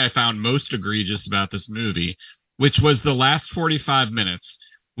the thing I found most egregious about this movie, which was the last 45 minutes.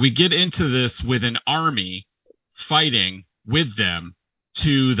 We get into this with an army fighting with them.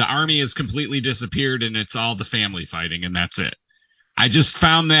 The army has completely disappeared, and it's all the family fighting, and that's it. I just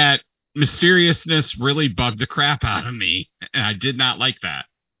found that mysteriousness really bugged the crap out of me, and I did not like that.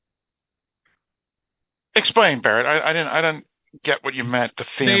 Explain, Barrett. I didn't get what you meant. The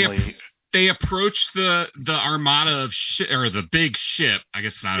family. They approach the armada of or the big ship. I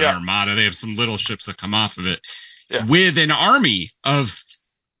guess not an armada. They have some little ships that come off of it with an army of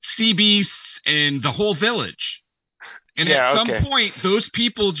sea beasts and the whole village. And at some point, those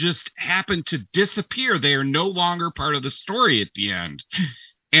people just happen to disappear. They are no longer part of the story at the end.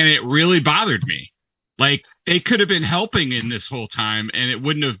 And it really bothered me. Like, they could have been helping in this whole time, and it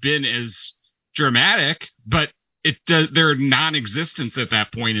wouldn't have been as dramatic, but their non-existence at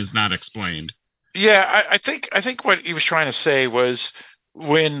that point is not explained. Yeah, I think what he was trying to say was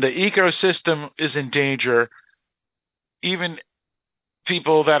when the ecosystem is in danger, even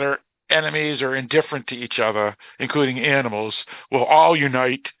people that are enemies or indifferent to each other, including animals, will all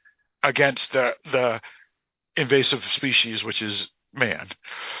unite against the invasive species, which is man.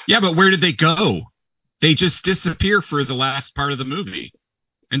 Yeah, but where did they go? They just disappear for the last part of the movie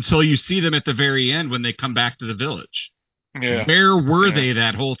until you see them at the very end when they come back to the village. Yeah. Where were they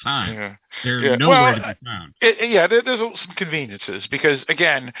that whole time? Yeah. They're nowhere to be found. There's some conveniences because,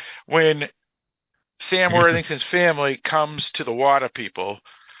 again, when Sam Worthington's family comes to the water people,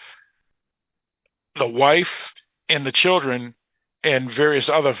 the wife and the children and various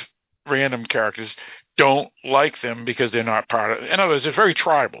other random characters don't like them because they're not part of it. In other words, they're very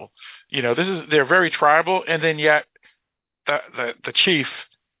tribal. They're very tribal, and then yet the chief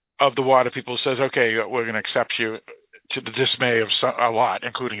of the water people says, okay, we're going to accept you, to the dismay of a lot,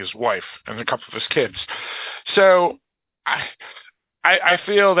 including his wife and a couple of his kids. So I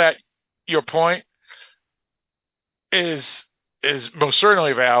feel that your point is most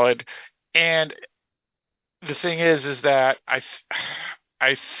certainly valid, and the thing is that I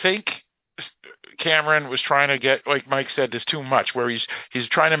think Cameron was trying to get, like Mike said, there's too much, where he's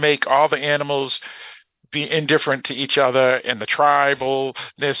trying to make all the animals be indifferent to each other and the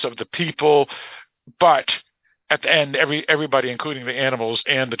tribalness of the people, but at the end, everybody, including the animals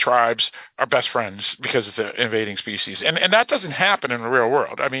and the tribes, are best friends because it's an invading species, and that doesn't happen in the real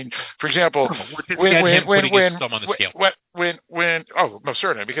most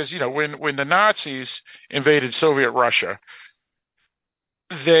certainly, because when the Nazis invaded Soviet Russia,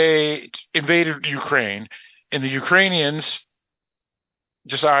 they invaded Ukraine, and the Ukrainians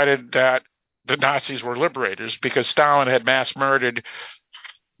decided that the Nazis were liberators because Stalin had mass murdered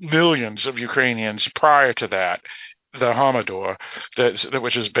millions of Ukrainians prior to that, the Holodomor,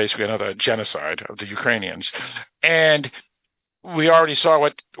 which is basically another genocide of the Ukrainians. And we already saw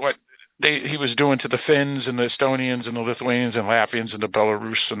what he was doing to the Finns and the Estonians and the Lithuanians and Latvians and the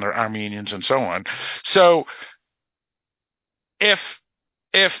Belarus and the Armenians and so on. So if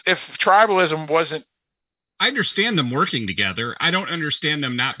tribalism wasn't, I understand them working together. I don't understand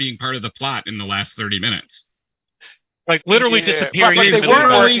them not being part of the plot in the last 30 minutes. Like literally disappearing. But they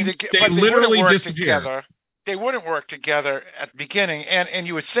literally disappear together. They wouldn't work together at the beginning, and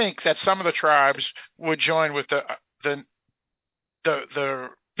you would think that some of the tribes would join with the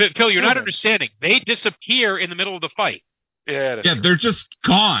Phil, you're not understanding. They disappear in the middle of the fight. Yeah, they're just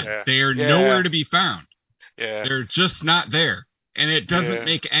gone. Yeah. They are nowhere to be found. Yeah, they're just not there, and it doesn't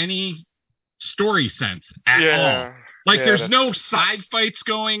make any story sense at all. Like there's no side fights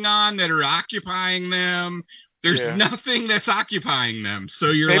going on that are occupying them. There's nothing that's occupying them.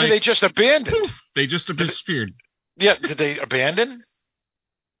 So maybe they just abandoned. Poof, they just disappeared. Did they abandon?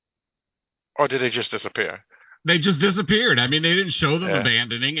 Or did they just disappear? They just disappeared. I mean, they didn't show them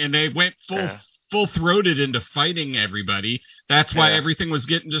abandoning, and they went full-throated into fighting everybody. That's why everything was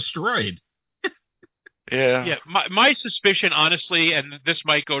getting destroyed. Yeah. My suspicion, honestly, and this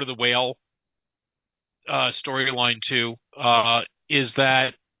might go to the whale storyline too, is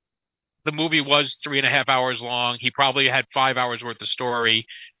that the movie was 3.5 hours long. He probably had 5 hours worth of story,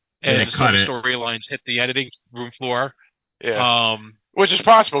 and some storylines hit the editing room floor. Yeah, which is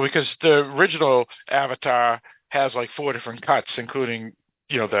possible because the original Avatar has like 4 different cuts, including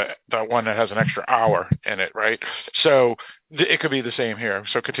the one that has an extra hour in it, right? So it could be the same here.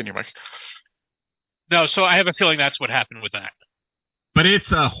 So continue, Mike. No, so I have a feeling that's what happened with that. But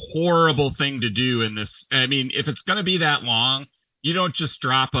it's a horrible thing to do in this. I mean, if it's going to be that long, you don't just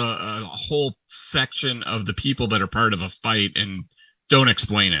drop a whole section of the people that are part of a fight and don't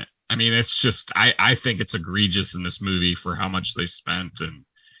explain it. I mean, it's just, I think it's egregious in this movie for how much they spent, and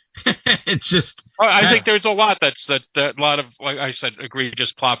it's just. I think there's a lot a lot of, like I said,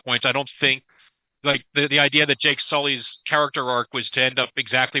 egregious plot points. I don't think, like the idea that Jake Sully's character arc was to end up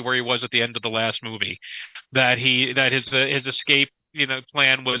exactly where he was at the end of the last movie, that his escape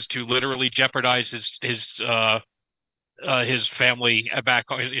plan was to literally jeopardize his family back,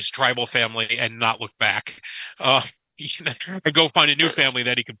 his tribal family, and not look back. And go find a new family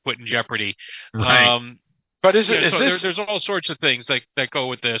that he can put in jeopardy. Right. But there's all sorts of things that go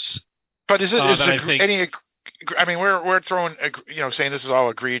with this. But we're throwing, saying this is all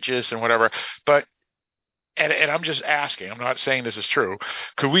egregious and whatever, but and I'm just asking, I'm not saying this is true.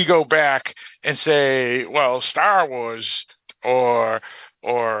 Could we go back and say, well, Star Wars or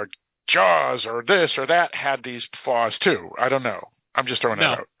Jaws or this or that had these flaws too? I don't know. I'm just throwing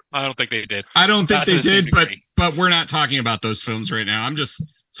that out. I don't think they did. I don't think they did, but we're not talking about those films right now. I'm just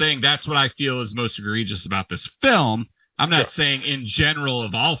saying that's what I feel is most egregious about this film. I'm not saying in general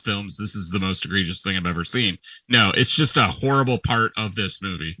of all films this is the most egregious thing I've ever seen. No, it's just a horrible part of this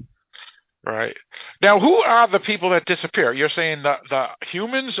movie. Right. Now, who are the people that disappear? You're saying the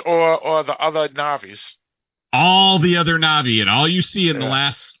humans or the other Na'vis? All the other Na'vi, and all you see in the Yeah.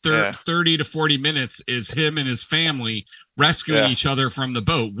 last 30 to 40 minutes is him and his family rescuing each other from the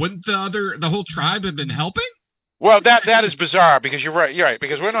boat. Wouldn't the whole tribe have been helping? Well, that is bizarre because you're right,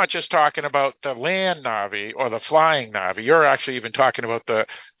 because we're not just talking about the land Na'vi or the flying Na'vi. You're actually even talking about the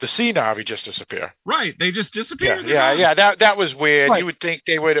sea Na'vi just disappear. Right, they just disappeared. Yeah. That was weird. Right. You would think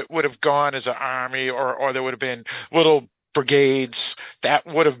they would have gone as an army, or there would have been little brigades that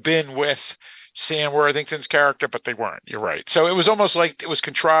would have been with Sam Worthington's character, but they weren't. You're right. So it was almost like it was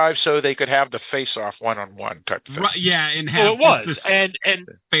contrived so they could have the face-off one-on-one type thing. Right, yeah, and have Well, it was, this and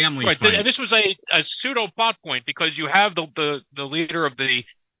family right, fight. and this was a pseudo plot point because you have the leader of the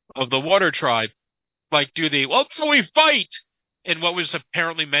water tribe, like do the so we fight, in what was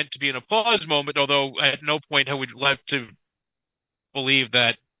apparently meant to be an applause moment, although at no point have we left to believe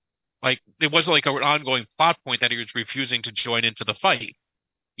that, like, it wasn't like an ongoing plot point that he was refusing to join into the fight.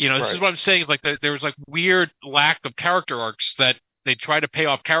 You know, this is what I'm saying, is like there was like weird lack of character arcs that they try to pay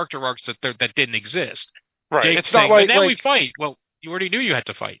off character arcs that didn't exist. Right. Jake It's not saying, like, and then we fight. Well, you already knew you had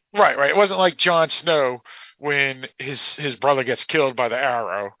to fight. Right. It wasn't like Jon Snow when his brother gets killed by the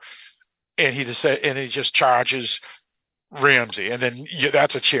arrow, and he just charges Ramsay, and then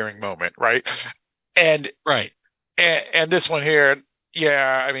that's a cheering moment, right? And this one here,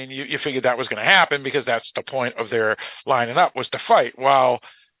 yeah, I mean, you figured that was going to happen because that's the point of their lining up, was to fight. While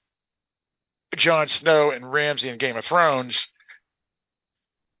Jon Snow and Ramsay in Game of Thrones,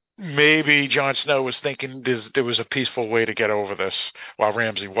 maybe Jon Snow was thinking there was a peaceful way to get over this, while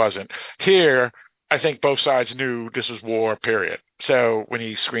Ramsay wasn't. Here, I think both sides knew this was war, period. So when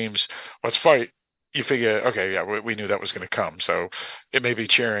he screams, "Let's fight," you figure, okay, yeah, we knew that was going to come. So it may be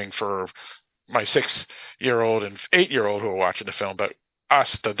cheering for my 6-year-old and 8-year-old who are watching the film, but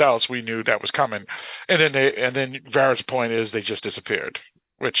us, the adults, we knew that was coming. And then Varrig's point is they just disappeared,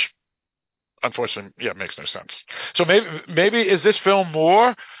 which unfortunately, makes no sense. So maybe is this film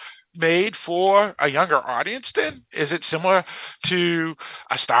more made for a younger audience then? Is it similar to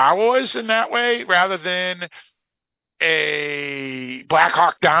a Star Wars in that way, rather than a Black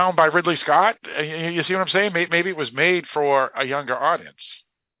Hawk Down by Ridley Scott? You see what I'm saying? Maybe it was made for a younger audience.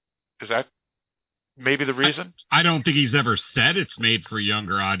 Is that maybe the reason? I don't think he's ever said it's made for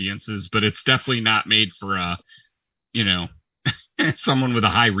younger audiences, but it's definitely not made for someone with a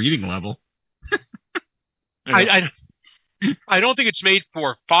high reading level. I don't think it's made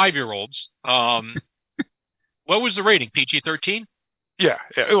for 5-year-olds. What was the rating? PG-13? Yeah.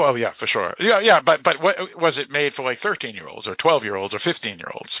 Well, yeah, for sure. Yeah. But what was it made for, like 13-year-olds or 12-year-olds or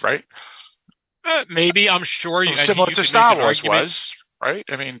 15-year-olds, right? Maybe. I'm sure. Similar to Star Wars was, right?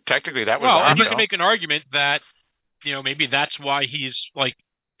 I mean, technically that was. Well, you can make an argument that maybe that's why he's like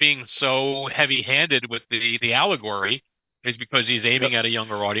being so heavy-handed with the allegory, is because he's aiming at a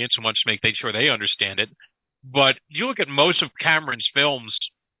younger audience and wants to make sure they understand it. But you look at most of Cameron's films,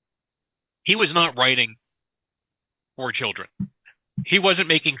 he was not writing for children. He wasn't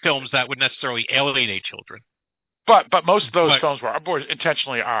making films that would necessarily alienate children. But most of those films were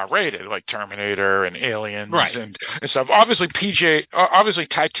intentionally R-rated, like Terminator and Aliens and stuff. Obviously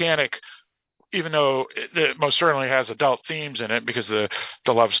Titanic, even though it most certainly has adult themes in it because the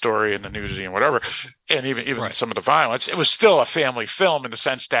love story and the nudity and whatever, and even some of the violence, it was still a family film in the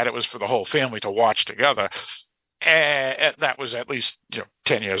sense that it was for the whole family to watch together. And that was at least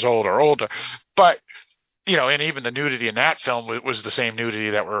 10 years old or older. But and even the nudity in that film was the same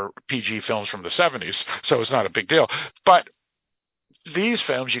nudity that were PG films from the 70s, so it's not a big deal. But these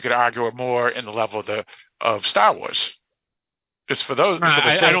films, you could argue, are more in the level of Star Wars. It's for those.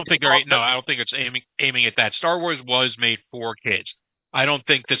 I don't think it's aiming at that. Star Wars was made for kids. I don't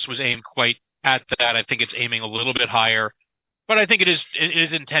think this was aimed quite at that. I think it's aiming a little bit higher, but I think it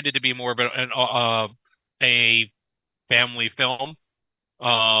is intended to be more of a family film.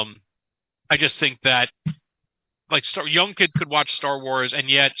 I just think that young kids could watch Star Wars, and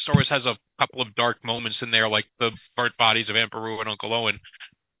yet Star Wars has a couple of dark moments in there, like the burnt bodies of Aunt Beru and Uncle Owen.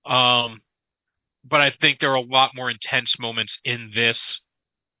 But I think there are a lot more intense moments in this.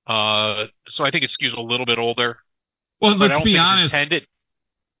 So I think it skews a little bit older. Well, let's be honest.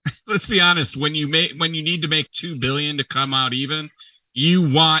 Let's be honest. When you need to make $2 billion to come out even, you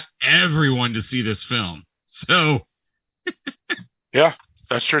want everyone to see this film. So, yeah,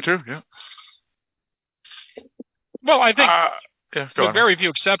 that's true too. Yeah. Well, I think with very few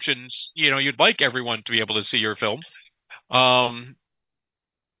exceptions, you'd like everyone to be able to see your film.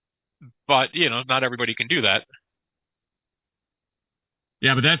 But not everybody can do that.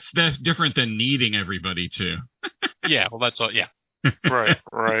 Yeah, but that's different than needing everybody to. Yeah, well, that's all. Yeah,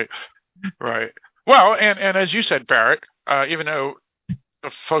 Right. Well, and as you said, Barrett, even though the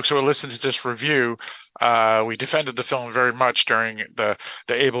folks who are listening to this review, we defended the film very much during the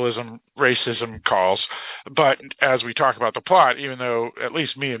ableism, racism calls. But as we talk about the plot, even though at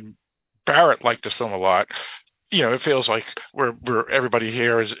least me and Barrett like this film a lot, it feels like we're everybody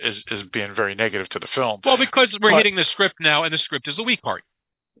here is being very negative to the film. Well, because we're hitting the script now, and the script is the weak part.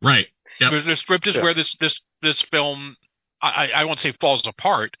 Right. Yep. The script is where this film, I won't say falls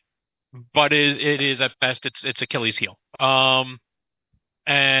apart, but it is at best it's Achilles' heel.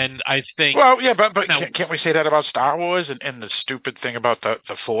 And I think. Well, yeah, but now, can't we say that about Star Wars and the stupid thing about the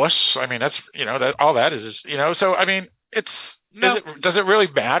Force? I mean, that's that all that is. So I mean, does it really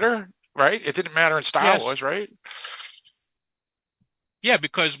matter? Right? It didn't matter in Star Wars, right? Yeah,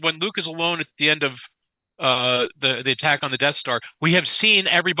 because when Luke is alone at the end of the attack on the Death Star, we have seen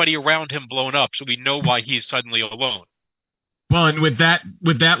everybody around him blown up, so we know why he's suddenly alone. Well, and with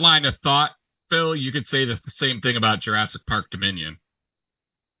that line of thought, Phil, you could say the same thing about Jurassic Park Dominion.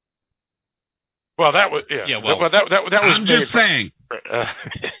 Well, that was that was. I'm just saying.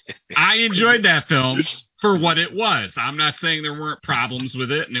 I enjoyed that film for what it was. I'm not saying there weren't problems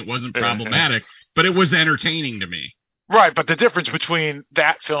with it and it wasn't problematic, but it was entertaining to me. Right, but the difference between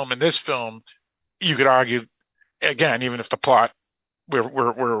that film and this film, you could argue, again, even if the plot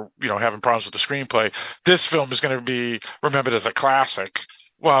we're having problems with the screenplay, this film is going to be remembered as a classic,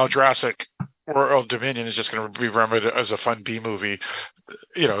 while Jurassic World Dominion is just going to be remembered as a fun B movie,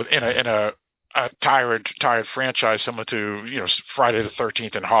 in a tired franchise similar to Friday the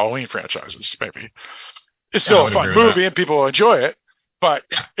 13th and Halloween franchises. Maybe it's still a fun movie and people will enjoy it, but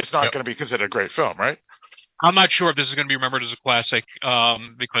it's not going to be considered a great film, right? I'm not sure if this is going to be remembered as a classic,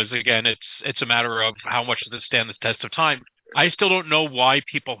 because again, it's a matter of how much does it stand the test of time. I still don't know why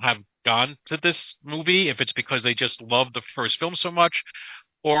people have gone to this movie, if it's because they just love the first film so much,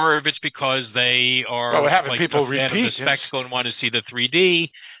 or if it's because they are having people a fan of the spectacle and want to see the 3D.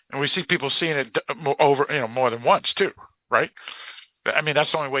 And we see people seeing it over, more than once too, right? I mean,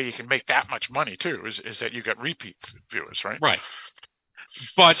 that's the only way you can make that much money too, is that you get repeat viewers, right? Right.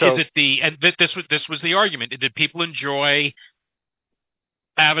 But is it this was the argument? Did people enjoy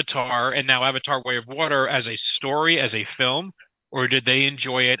Avatar and now Avatar: Way of Water as a story, as a film, or did they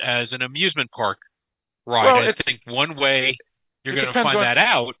enjoy it as an amusement park ride? Well, I think one way you're going to find that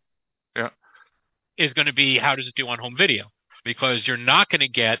out is going to be how does it do on home video, because you're not going to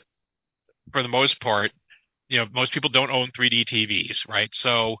get, for the most part, most people don't own 3D TVs, right?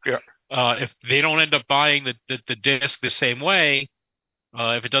 So if they don't end up buying the disc the same way,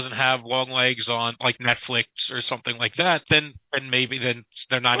 if it doesn't have long legs on like Netflix or something like that, then maybe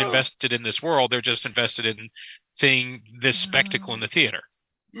they're not invested in this world. They're just invested in seeing this spectacle in the theater.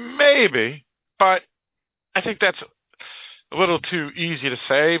 Maybe, but I think that's a little too easy to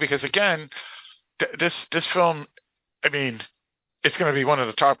say, because again, this film, I mean, it's going to be one of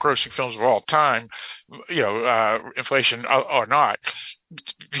the top grossing films of all time, inflation or not,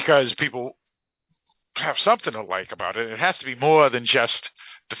 because people have something to like about it. It has to be more than just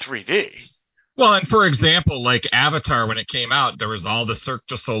the 3D. Well, and for example, like Avatar, when it came out, there was all the Cirque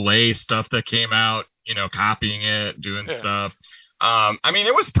du Soleil stuff that came out, copying it, doing stuff. I mean,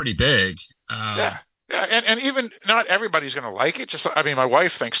 it was pretty big. Yeah, and even not everybody's going to like it. Just, I mean, my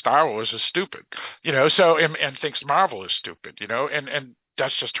wife thinks Star Wars is stupid, so and thinks Marvel is stupid, and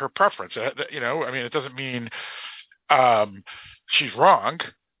that's just her preference. I mean, it doesn't mean she's wrong.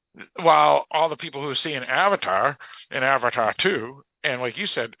 While all the people who are seeing Avatar and Avatar 2, and like you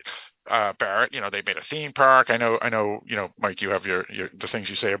said, Barrett, they made a theme park. I know, Mike, you have your the things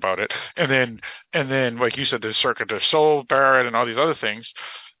you say about it, and then like you said, the Cirque du Soleil, Barrett, and all these other things,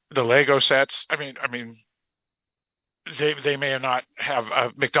 the Lego sets. I mean, they may not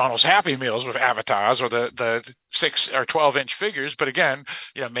have McDonald's Happy Meals with avatars or the 6 or 12-inch figures, but again,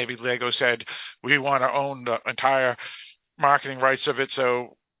 maybe Lego said we want to own the entire marketing rights of it,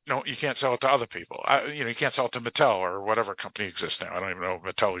 so. No, you can't sell it to other people. You can't sell it to Mattel or whatever company exists now. I don't even know if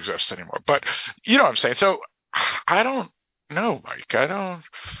Mattel exists anymore. But you know what I'm saying. So I don't know, Mike. I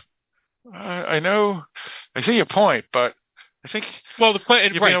know. I see your point, but I think the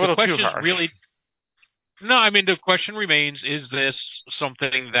question is really. No, I mean the question remains: is this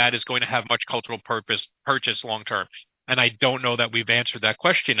something that is going to have much cultural purchase long term? And I don't know that we've answered that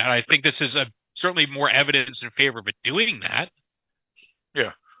question. And I think this is certainly more evidence in favor of it doing that.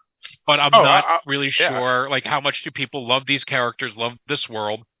 Yeah. But I'm not really sure, like, how much do people love these characters, love this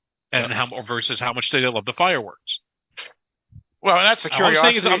world, and versus how much do they love the fireworks? Well, and that's the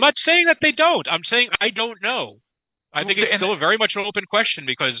curiosity. I'm not saying that they don't. I'm saying I don't know. I think it's still very much an open question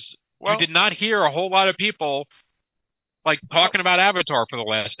because you did not hear a whole lot of people talking about Avatar for the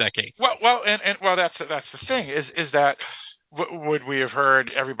last decade. Well, that's the thing is that would we have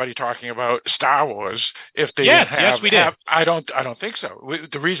heard everybody talking about Star Wars if they didn't have? Yes, we did. I don't think so.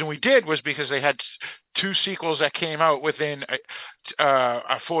 The reason we did was because they had 2 sequels that came out within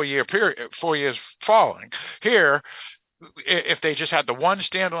a 4-year period, 4 years following. Here, if they just had the one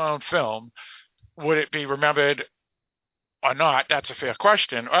standalone film, would it be remembered or not? That's a fair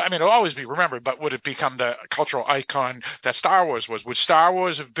question. I mean, it'll always be remembered, but would it become the cultural icon that Star Wars was? Would Star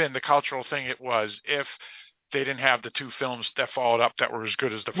Wars have been the cultural thing it was if they didn't have the 2 films that followed up that were as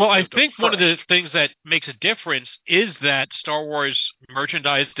good as the first? Well, I think one of the things that makes a difference is that Star Wars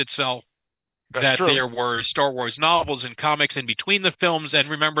merchandised itself. That's true. There were Star Wars novels and comics in between the films, and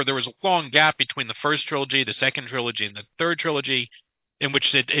remember, there was a long gap between the first trilogy, the second trilogy, and the third trilogy, in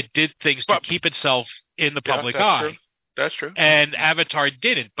which it did things to keep itself in the public eye. True. That's true. And Avatar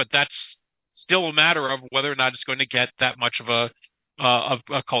didn't, but that's still a matter of whether or not it's going to get that much of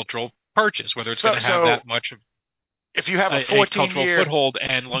a cultural purchase, whether it's going to have that much of if you have a cultural 14-year foothold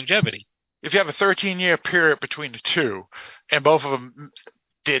and longevity. If you have a 13-year period between the 2, and both of them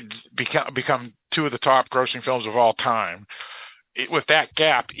did become 2 of the top grossing films of all time, with that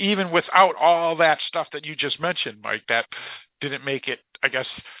gap, even without all that stuff that you just mentioned, Mike, that didn't make it, I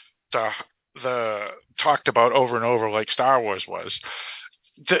guess, the talked about over and over like Star Wars was.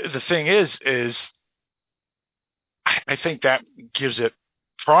 The thing is I think that gives it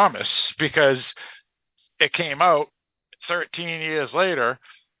promise because it came out 13 years later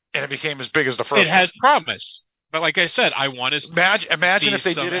and it became as big as the first. It has promise, but like I said, I want to imagine if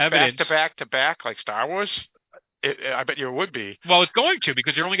they did it back to back like Star Wars. I bet you it would be. Well, it's going to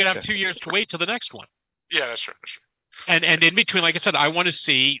because you're only going to have 2 years to wait till the next one. Yeah, that's true. And in between, like I said, I want to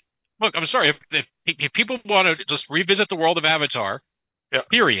see. Look, I'm sorry if people want to just revisit the world of Avatar,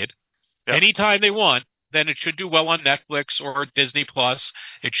 period, anytime they want, then it should do well on Netflix or Disney Plus.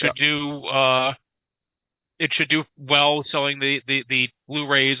 It should do. It should do well selling the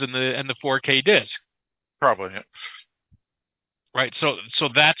Blu-rays and the 4K disc. Probably. Yeah. Right. So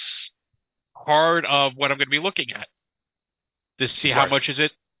that's part of what I'm going to be looking at to see how much is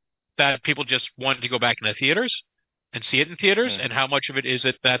it that people just want to go back in the theaters and see it in theaters, and how much of it is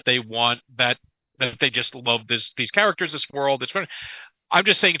it that they want that they just love these characters, this world. I'm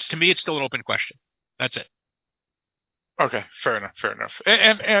just saying, to me, it's still an open question. That's it. Okay, fair enough.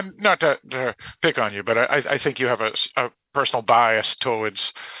 And not to pick on you, but I think you have a personal bias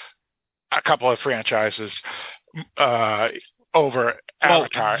towards a couple of franchises over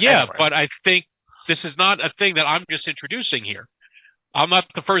Avatar. Yeah, anyway. But I think this is not a thing that I'm just introducing here. I'm not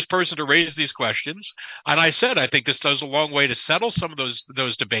the first person to raise these questions, and I said I think this goes a long way to settle some of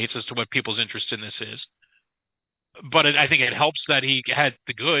those debates as to what people's interest in this is. But I think it helps that he had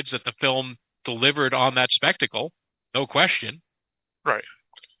the goods, that the film delivered on that spectacle, no question. Right.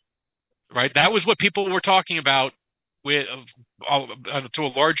 That was what people were talking about with to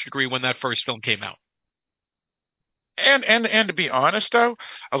a large degree when that first film came out. And to be honest, though,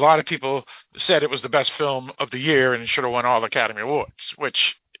 a lot of people said it was the best film of the year and it should have won all the Academy Awards,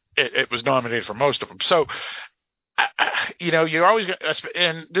 which it was nominated for most of them. So, you're always –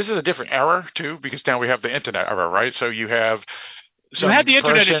 and this is a different era, too, because now we have the Internet era, right? So you have – You had the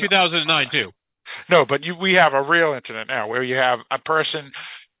Internet in 2009, too. No, but we have a real Internet now where you have a person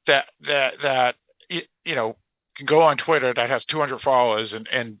that can go on Twitter that has 200 followers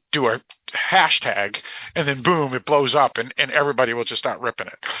and do a hashtag, and then boom, it blows up, and everybody will just start ripping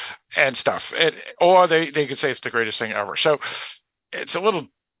it and stuff. Or they could say it's the greatest thing ever. So it's a little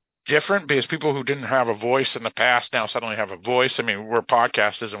different because people who didn't have a voice in the past now suddenly have a voice. I mean, we're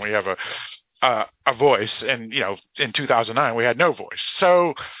podcasters and we have a voice, and in 2009 we had no voice.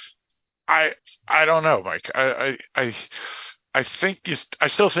 So I don't know, Mike. I think I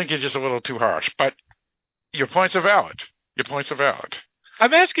still think you're just a little too harsh, but your points are valid.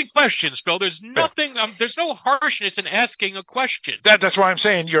 I'm asking questions, Bill. There's nothing. There's no harshness in asking a question. That's why I'm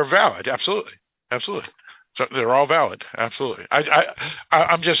saying you're valid. Absolutely. So they're all valid. Absolutely.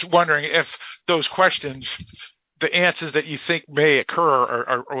 I'm just wondering if those questions, the answers that you think may occur,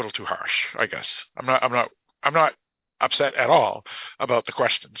 are a little too harsh. I guess I'm not upset at all about the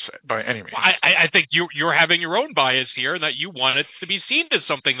questions by any means. I think you're having your own bias here, and that you want it to be seen as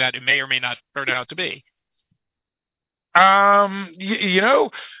something that it may or may not turn out to be.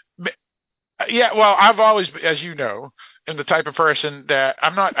 Yeah, well, I've always, as you know, am the type of person that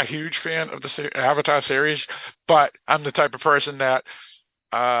I'm not a huge fan of the Avatar series, but I'm the type of person that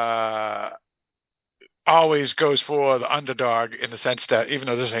always goes for the underdog in the sense that even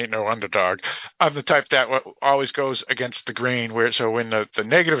though this ain't no underdog, I'm the type that always goes against the grain. So when the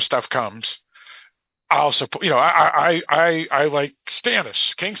negative stuff comes, I'll support. I like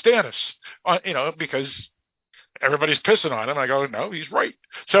Stannis, King Stannis. Because everybody's pissing on him. I go, no, he's right.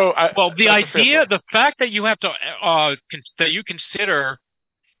 So the fact that you have to that you consider,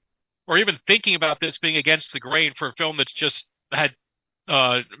 or even thinking about this being against the grain for a film that's just had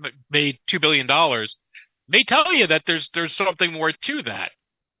made $2 billion, may tell you that there's something more to that.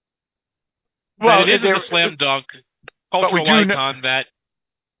 Well, it isn't a slam dunk cultural icon that.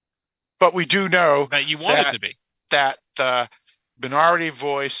 But we do know that you want it to be. That the minority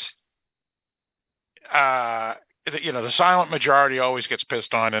voice, the silent majority always gets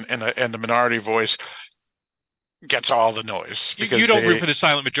pissed on, and the minority voice gets all the noise. Because you don't root for the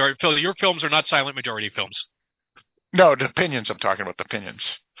silent majority. Phil, your films are not silent majority films. No, the opinions. I'm talking about the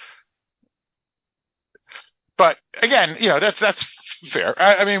opinions. But again, that's fair.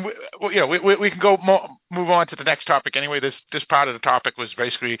 I mean, we can go move on to the next topic anyway. This part of the topic was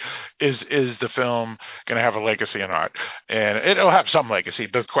basically is the film going to have a legacy or not, and it'll have some legacy.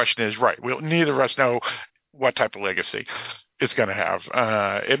 But the question is, right? Neither of us know what type of legacy it's going to have.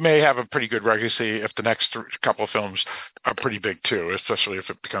 It may have a pretty good legacy if the next couple of films are pretty big too, especially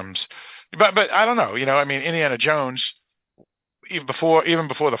if it becomes. But I don't know. I mean, Indiana Jones. Even before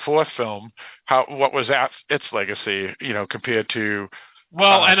the fourth film, what was its legacy? Compared to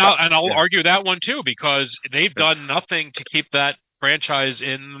I'll argue that one too, because they've done nothing to keep that franchise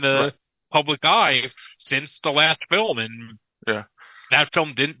in the public eye since the last film, and that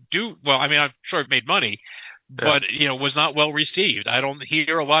film didn't do well. I mean, I'm sure it made money, but was not well received. I don't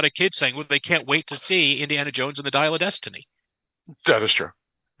hear a lot of kids saying, "Well, they can't wait to see Indiana Jones and the Dial of Destiny." That is true.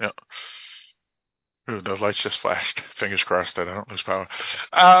 Yeah. Ooh, those lights just flashed. Fingers crossed that I don't lose power.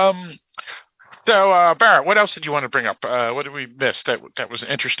 So, Barrett, what else did you want to bring up? What did we miss? That was an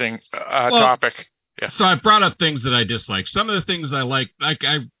interesting topic. Yeah. So I brought up things that I disliked. Some of the things I liked,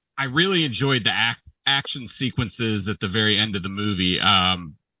 I really enjoyed the action sequences at the very end of the movie,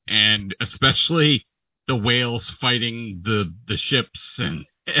 and especially the whales fighting the ships and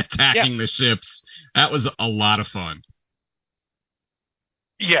attacking the ships. That was a lot of fun.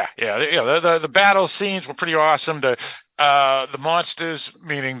 Yeah. The battle scenes were pretty awesome. The monsters,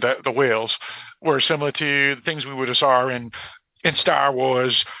 meaning the whales, were similar to the things we would have saw in Star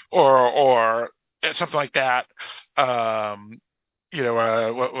Wars or something like that.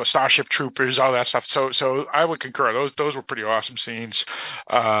 Starship Troopers, all that stuff. So I would concur. Those were pretty awesome scenes.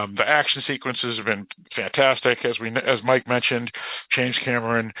 The action sequences have been fantastic, as Mike mentioned. James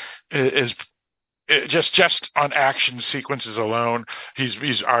Cameron is. Just on action sequences alone, he's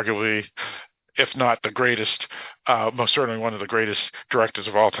arguably, if not the greatest, most certainly one of the greatest directors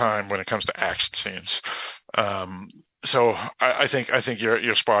of all time when it comes to action scenes. So I think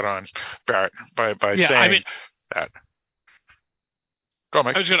you're spot on, Barrett, by saying that. Go on,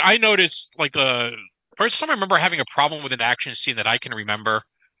 Mike. I noticed the first time I remember having a problem with an action scene that I can remember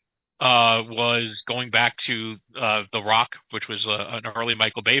was going back to The Rock, which was an early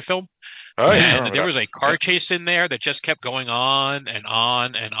Michael Bay film. Oh, yeah, and there was a car chase in there that just kept going on and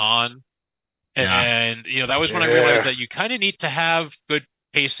on and on. And that was when I realized that you kind of need to have good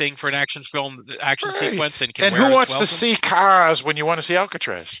pacing for an action sequence. And who wants to see cars when you want to see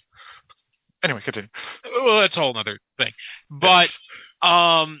Alcatraz? Anyway, continue. Well, that's a whole other thing. But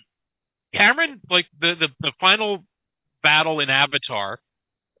Cameron, the final battle in Avatar,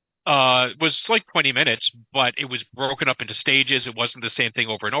 was 20 minutes, but it was broken up into stages. It wasn't the same thing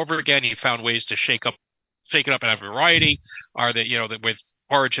over and over again. He found ways to shake it up and have variety. Are that with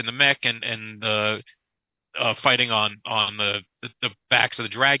Porridge and the mech and fighting on the backs of the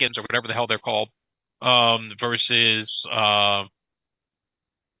dragons or whatever the hell they're called, versus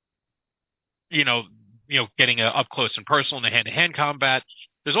getting up close and personal in the hand-to-hand combat.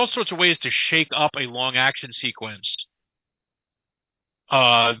 There's all sorts of ways to shake up a long action sequence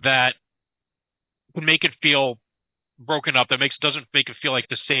that can make it feel broken up, doesn't make it feel like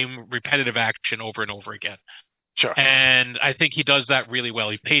the same repetitive action over and over again. Sure. And I think he does that really well.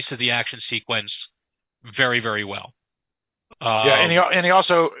 He paces the action sequence very, very well. And he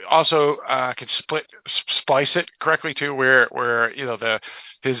also can splice it correctly too, where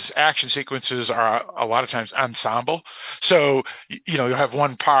his action sequences are a lot of times ensemble. So you have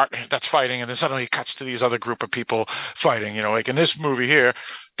one part that's fighting, and then suddenly it cuts to these other group of people fighting. Like in this movie here,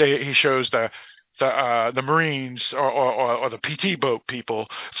 he shows the Marines or the PT boat people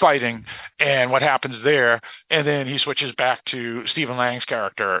fighting and what happens there, and then he switches back to Stephen Lang's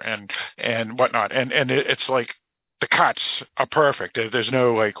character and whatnot, and it's like the cuts are perfect. There's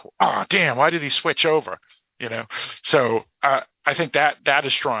no like, oh damn, why did he switch over? So I think that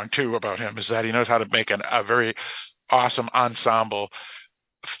is strong too about him, is that he knows how to make a very awesome ensemble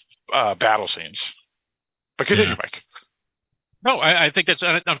battle scenes. But continue, Mike. No, I think that's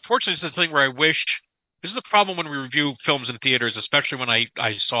unfortunately it's the thing where I wish. This is a problem when we review films in theaters, especially when I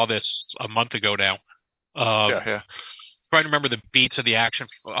saw this a month ago now. Yeah. Trying to remember the beats of the action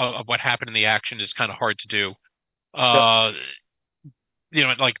of what happened in the action is kind of hard to do. How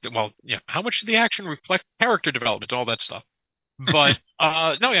much did the action reflect character development, all that stuff? But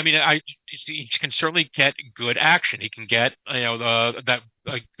no, I mean, he can certainly get good action. He can get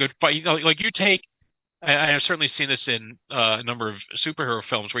good fight. Like you take. I have certainly seen this in a number of superhero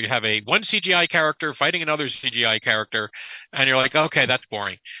films where you have one CGI character fighting another CGI character, and you're like, okay, that's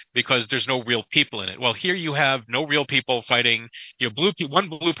boring because there's no real people in it. Well, here you have no real people fighting, one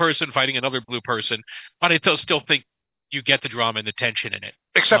blue person fighting another blue person, but I still think you get the drama and the tension in it.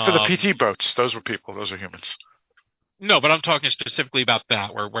 Except for the PT boats. Those were people. Those are humans. No, but I'm talking specifically about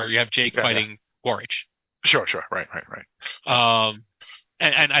that, where you have Jake fighting Quaritch. Sure. Right. And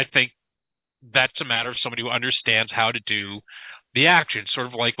I think that's a matter of somebody who understands how to do the action. Sort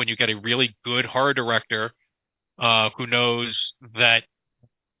of like when you get a really good horror director who knows that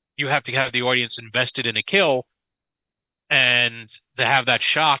you have to have the audience invested in a kill, and to have that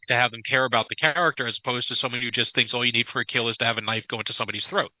shock, to have them care about the character, as opposed to someone who just thinks all you need for a kill is to have a knife go into somebody's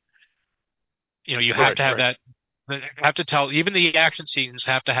throat. You have to have that. You have to tell. Even the action scenes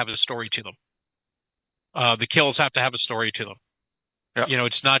have to have a story to them. The kills have to have a story to them. Yep.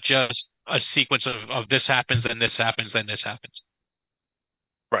 It's not just a sequence of this happens, then this happens, then this happens.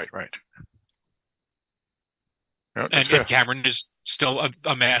 Right. Yeah, and Cameron is still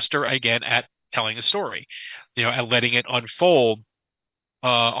a master, again, at telling a story, at letting it unfold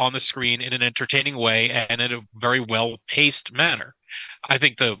on the screen in an entertaining way and in a very well-paced manner. I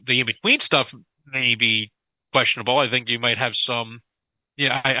think the in-between stuff may be questionable. I think you might have some,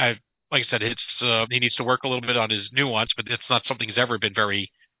 I like I said, it's he needs to work a little bit on his nuance, but it's not something he's ever been very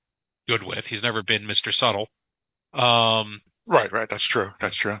good with. He's never been Mr. Subtle. Right. That's true.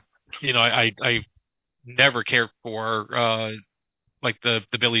 I never cared for like the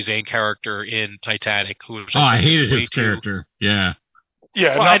Billy Zane character in Titanic, who was I hated his character. Yeah.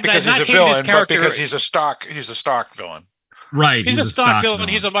 Yeah, well, not because he's a villain, but because he's a stock villain. Right. He's a stock villain.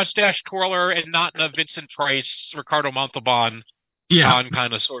 He's a mustache twirler and not in a Vincent Price, Ricardo Montalban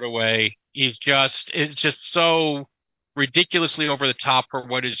kind of sort of way. It's just so ridiculously over the top for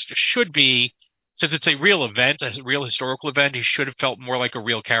what it should be. Since it's a real event, a real historical event, he should have felt more like a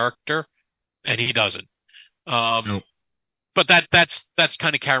real character, and he doesn't. Nope. But that's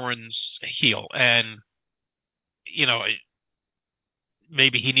kind of Cameron's heel, and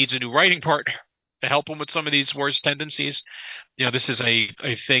maybe he needs a new writing partner to help him with some of these worst tendencies. This is a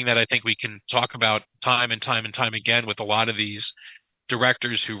thing that I think we can talk about time and time again with a lot of these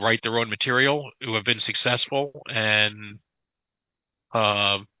directors who write their own material, who have been successful, and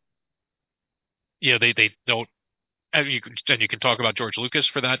they don't. And you can talk about George Lucas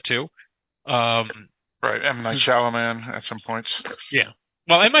for that too. Right, M. Night Shyamalan at some points. Yeah.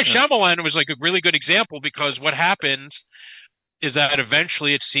 Well, M. Night Shyamalan was like a really good example, because what happened is that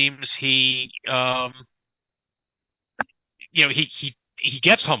eventually it seems he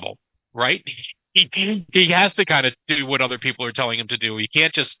gets humble, right? He has to kind of do what other people are telling him to do. He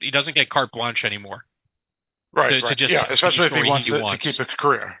doesn't get carte blanche anymore. Right. Especially if he wants to keep his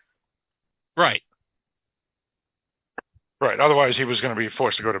career. Right. Right. Otherwise, he was going to be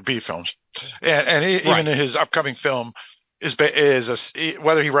forced to go to B films, even in his upcoming film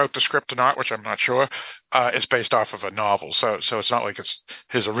whether he wrote the script or not, which I'm not sure, is based off of a novel. So it's not like it's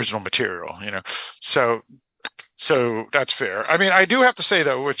his original material, So that's fair. I mean, I do have to say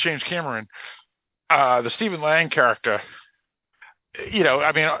though, with James Cameron, the Stephen Lang character,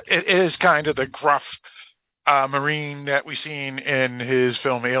 it is kind of the gruff Marine that we've seen in his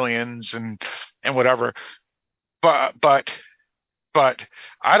film Aliens and whatever. But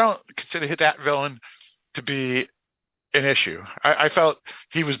I don't consider that villain to be an issue. I felt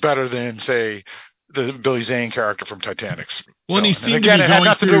he was better than, say, the Billy Zane character from Titanic's. Well, and he seemed it had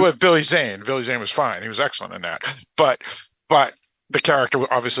nothing to do with Billy Zane. Billy Zane was fine. He was excellent in that. But the character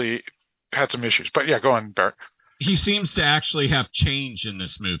obviously had some issues. But yeah, go on, Bert. He seems to actually have change in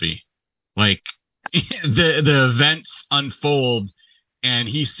this movie. Like the events unfold, and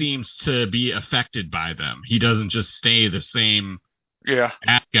he seems to be affected by them. He doesn't just stay the same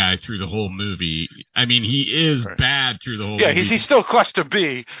bad guy through the whole movie. I mean, he is bad through the whole movie. Yeah, he's still Cluster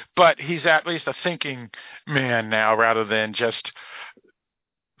B, but he's at least a thinking man now rather than just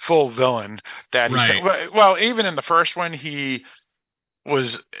full villain that he's Right. well, even in the first one, he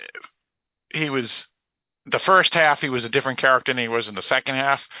was the first half he was a different character than he was in the second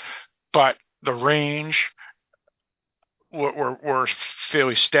half, but the range were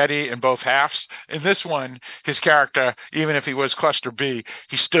fairly steady in both halves. In this one, his character, even if he was Cluster B,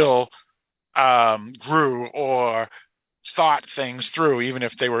 he still grew or thought things through, even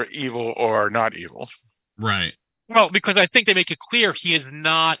if they were evil or not evil. Right. Well, because I think they make it clear he is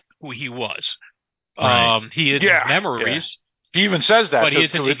not who he was. Right. He had memories. He even says that, but he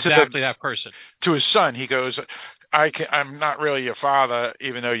isn't exactly that person. To his son, he goes, "I'm not really your father,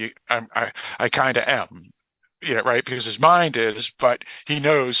 even though I kind of am." Yeah, right. Because his mind is, but he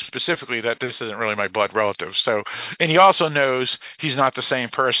knows specifically that this isn't really my blood relative. So, and he also knows he's not the same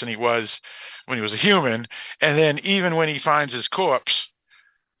person he was when he was a human. And then even when he finds his corpse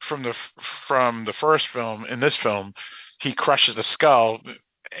from the first film, in this film, he crushes the skull.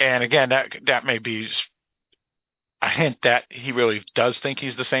 And again, that may be a hint that he really does think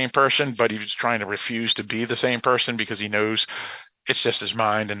he's the same person, but he's trying to refuse to be the same person because he knows it's just his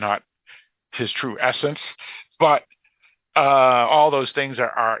mind and not his true essence. But all those things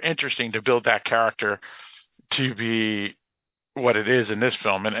are interesting to build that character to be what it is in this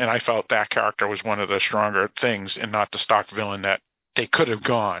film. And I felt that character was one of the stronger things and not the stock villain that they could have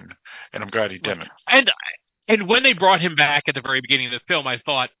gone. And I'm glad he didn't. And when they brought him back at the very beginning of the film, I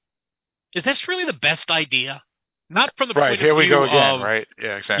thought, is this really the best idea? Not from the point of view Right, here we go again, of, right?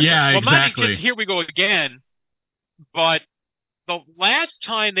 Yeah, exactly. Yeah, well, exactly. not just here we go again, but the last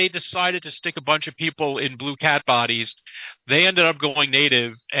time they decided to stick a bunch of people in blue cat bodies, they ended up going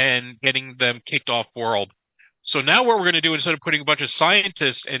native and getting them kicked off world. So now what we're going to do, instead of putting a bunch of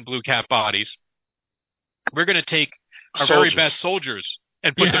scientists in blue cat bodies, we're going to take our very best soldiers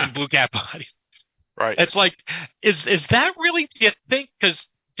and put them in blue cat bodies. Right. It's like, is that really, do you think, because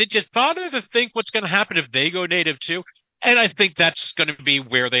did you bother to think what's going to happen if they go native too? And I think that's going to be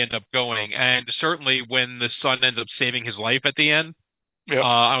where they end up going. And certainly when the son ends up saving his life at the end,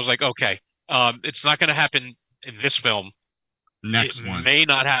 I was like, okay, it's not going to happen in this film. It may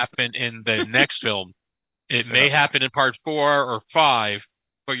not happen in the next film. It may happen in part 4 or 5,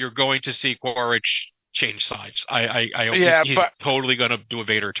 but you're going to see Quaritch change sides. He's totally going to do a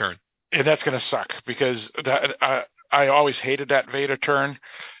Vader turn. And that's going to suck because I always hated that Vader turn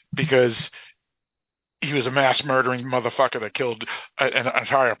because he was a mass murdering motherfucker that killed an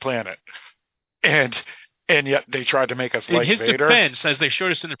entire planet. And yet they tried to make us like Vader. In his defense, as they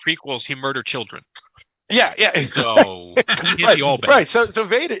showed us in the prequels, he murdered children. Yeah. So he's all bad. Right. So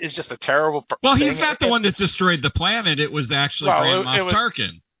Vader is just a terrible person. Well, he's not the one that destroyed the planet. It was actually Grand Moff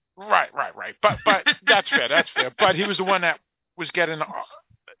Tarkin. Right. But that's fair. That's fair. But he was the one that was getting.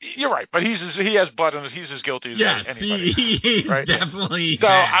 You're right, but he has blood on it. He's as guilty as anybody. He's right? definitely. So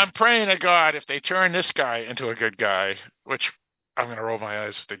bad. I'm praying to God if they turn this guy into a good guy, which I'm going to roll my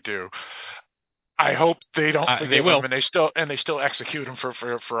eyes if they do. I hope they don't forgive him, and they still execute him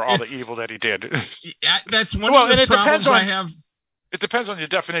for all the evil that he did. Yeah, that's one of the problems I have. It depends on your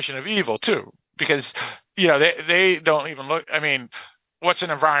definition of evil too, because they don't even look. I mean, what's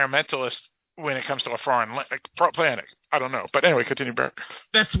an environmentalist when it comes to a foreign planet? I don't know. But anyway, continue, Bert.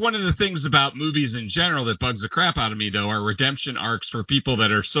 That's one of the things about movies in general that bugs the crap out of me, though, are redemption arcs for people that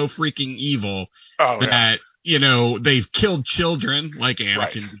are so freaking evil that, they've killed children like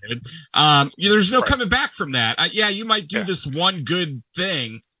Anakin did. There's no coming back from that. You might do this one good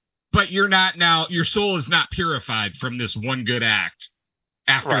thing, but you're not now, your soul is not purified from this one good act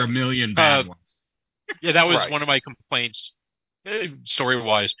after a million bad ones. Yeah, that was one of my complaints,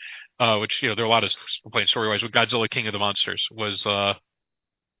 story-wise. Which, there are a lot of complaints story-wise with Godzilla King of the Monsters was,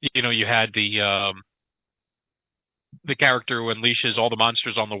 you had the character who unleashes all the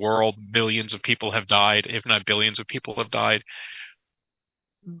monsters on the world. Millions of people have died, if not billions of people have died.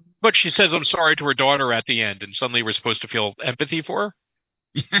 But she says, I'm sorry to her daughter at the end, and suddenly we're supposed to feel empathy for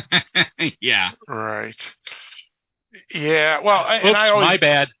her? Yeah. Right. Yeah, well, my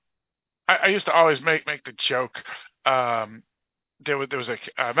bad. I used to always make the joke, there was a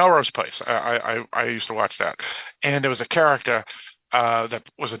Melrose Place. I used to watch that, and there was a character that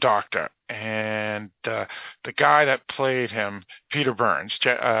was a doctor, and the guy that played him, Peter Burns,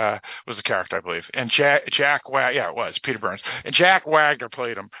 was the character, I believe, and Jack Wagner, it was Peter Burns, and Jack Wagner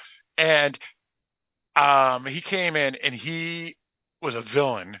played him, and he came in and he was a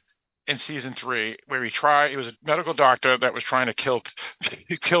villain in season 3, where he was a medical doctor that was trying to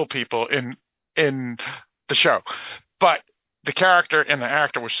kill people in the show, but the character and the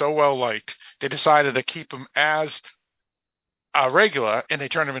actor were so well liked, they decided to keep him as a regular, and they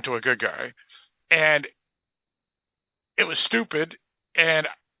turned him into a good guy. And it was stupid, and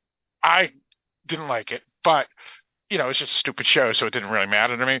I didn't like it, but it's just a stupid show, so it didn't really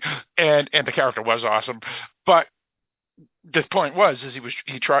matter to me. And the character was awesome, but the point is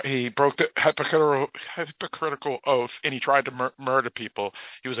he broke the hypocritical oath, and he tried to murder people.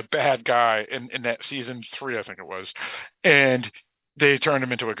 He was a bad guy in that season 3, I think it was, and they turned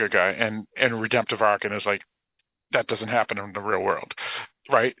him into a good guy and a redemptive arc, and it's like that doesn't happen in the real world,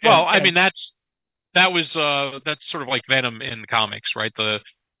 right? Well, I mean that's sort of like Venom in the comics, right? The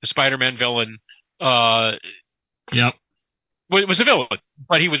Spider-Man villain. Yep. Was a villain,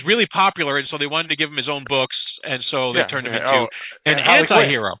 but he was really popular, and so they wanted to give him his own books, and so they turned him into an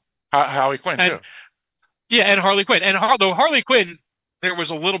anti-hero. Harley Quinn, too. Yeah, and Harley Quinn. And though Harley Quinn, there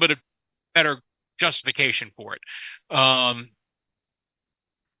was a little bit of better justification for it. But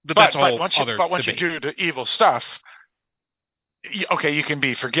that's a whole other But once debate. you do the evil stuff, you can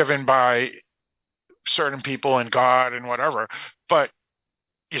be forgiven by certain people and God and whatever, but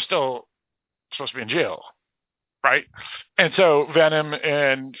you're still supposed to be in jail. Right, and so Venom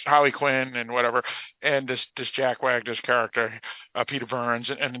and Harley Quinn and whatever, and this Jack Wagner's character, Peter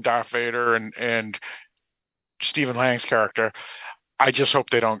Burns, and Darth Vader, and Stephen Lang's character. I just hope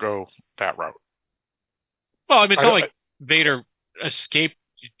they don't go that route. Well, I mean, it's not like Vader escaped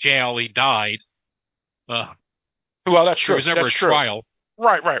jail; he died. Well, that's true. There was never a trial.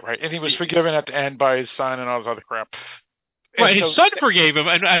 Right, and he was forgiven at the end by his son and all this other crap. Right, his son forgave him,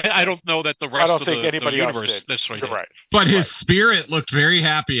 and I don't know that the rest of the universe necessarily did. Right. But his spirit looked very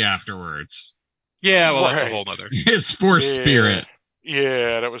happy afterwards. Yeah, well, that's a whole other. His force spirit.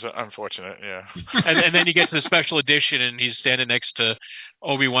 Yeah, that was unfortunate, yeah. and then you get to the special edition, and he's standing next to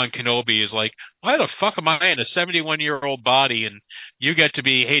Obi-Wan Kenobi. Is like, why the fuck am I in a 71-year-old body, and you get to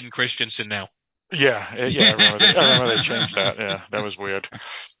be Hayden Christensen now? Yeah, I remember they changed that. Yeah, that was weird.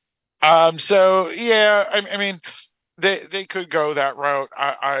 So, yeah, I mean... They could go that route.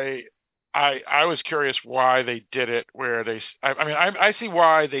 I was curious why they did it. I see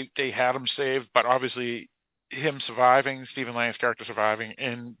why they had him saved, but obviously him surviving, Stephen Lang's character surviving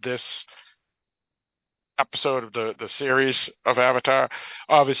in this episode of the series of Avatar,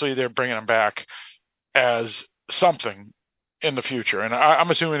 obviously they're bringing him back as something in the future, and I'm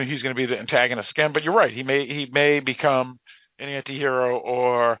assuming he's going to be the antagonist again. But you're right, he may become an anti-hero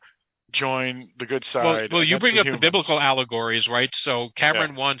or join the good side. Well, you bring up the biblical allegories, right? So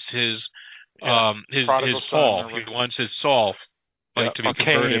Cameron wants his Paul. He wants his Saul, to be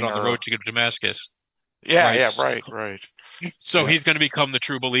converted on the road to Damascus. Right? Right. So he's going to become the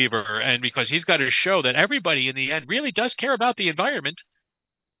true believer, and because he's got to show that everybody in the end really does care about the environment.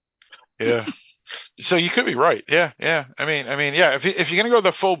 Yeah. So you could be right. Yeah. I mean, yeah. If you're going to go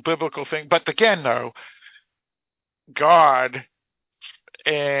the full biblical thing, but again, though, God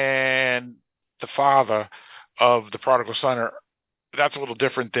and the father of the prodigal son that's a little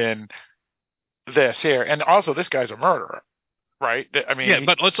different than this here. And also, this guy's a murderer, right? I mean,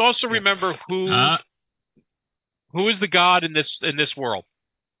 but let's also remember who is the God in this world.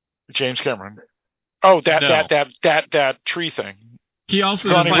 James Cameron. Oh, that tree thing. He also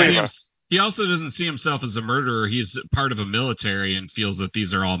doesn't see himself as a murderer. He's part of a military and feels that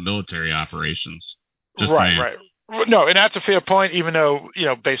these are all military operations. Right. No, and that's a fair point, even though,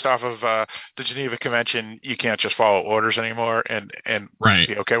 based off of the Geneva Convention, you can't just follow orders anymore and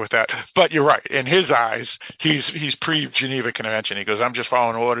be okay with that. But you're right. In his eyes, he's pre-Geneva Convention. He goes, I'm just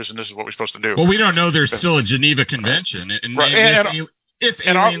following orders, and this is what we're supposed to do. Well, we don't know there's still a Geneva Convention. If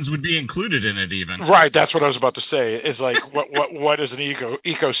aliens would be included in it even. Right, that's what I was about to say. Is like, what is an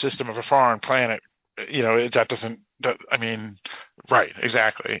ecosystem of a foreign planet? That doesn't... right,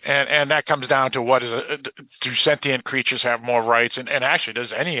 exactly, and that comes down to do sentient creatures have more rights, and actually,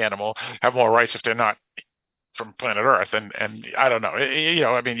 does any animal have more rights if they're not from planet Earth? And I don't know,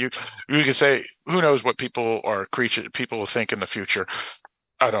 you can say who knows what people will think in the future.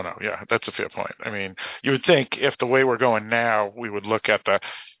 I don't know. Yeah, that's a fair point. I mean, you would think if the way we're going now, we would look at the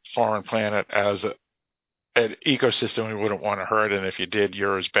foreign planet as an ecosystem we wouldn't want to hurt, and if you did,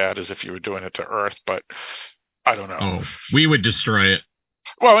 you're as bad as if you were doing it to Earth, but I don't know. Oh, we would destroy it.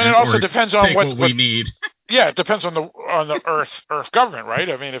 Well, and it also depends on what we need. Yeah, it depends on the Earth government, right?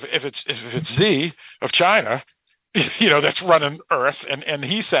 I mean, if it's Xi of China, that's running Earth, and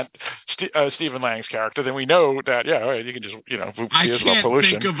he sent Stephen Lang's character, then we know that you can just I can't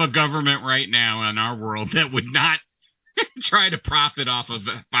think of a government right now in our world that would not try to profit off of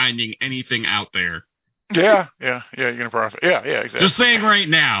finding anything out there. Yeah, you're gonna profit. Yeah, exactly. Just saying right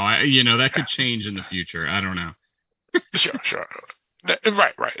now, that could change in the future. I don't know. Sure.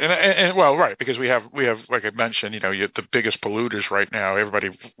 Right, and well, right, because we have like I mentioned, the biggest polluters right now. Everybody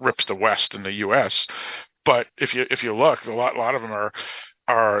rips the West in the U.S., but if you look, a lot of them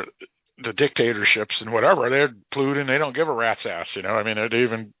are the dictatorships and whatever. They're polluting. They don't give a rat's ass. I mean, they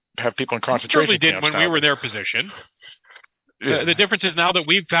even have people in concentration camps. Certainly did when we were in their position. Yeah. The difference is now that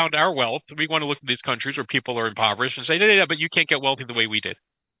we've found our wealth, we want to look at these countries where people are impoverished and say, no, but you can't get wealthy the way we did.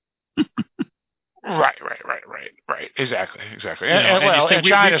 Right. Exactly. And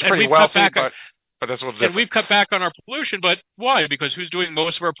China's pretty wealthy, but that's what. And we've cut back on our pollution, but why? Because who's doing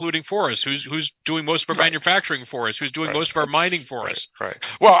most of our polluting for us? Who's doing most of our manufacturing for us? Who's doing most of our mining for us? Right.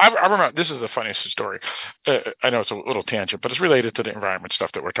 Well, I remember, this is the funniest story. I know it's a little tangent, but it's related to the environment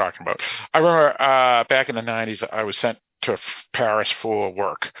stuff that we're talking about. I remember back in the 90s, I was sent to Paris for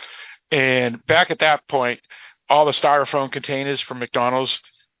work. And back at that point, all the styrofoam containers from McDonald's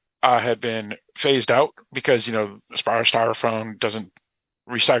had been phased out because, styrofoam doesn't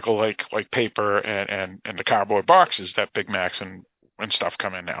recycle like paper and the cardboard boxes that Big Macs and stuff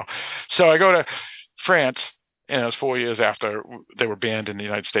come in now. So I go to France, and it was 4 years after they were banned in the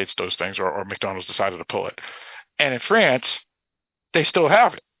United States, those things, or McDonald's decided to pull it. And in France, they still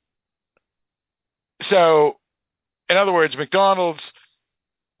have it. So, in other words, McDonald's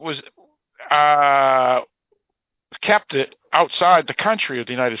was kept it outside the country of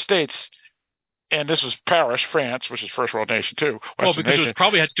the United States, and this was Paris, France, which is first world nation too. Well, because it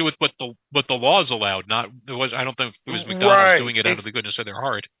probably had to do with what the laws allowed. I don't think it was McDonald's doing it out of the goodness of their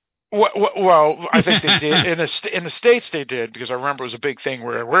heart. Well, I think they did in the States. They did, because I remember it was a big thing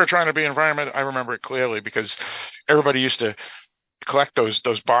where we're trying to be environment. I remember it clearly because everybody used to collect those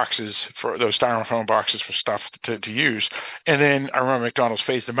boxes, for those styrofoam boxes for stuff to use. And then I remember McDonald's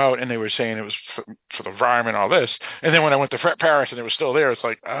phased them out, and they were saying it was for the environment, all this. And then when I went to Paris and it was still there, it's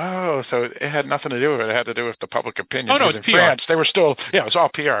like, oh, so it had nothing to do with it. It had to do with the public opinion. Oh, no, it's in PR. France, they were still, it was all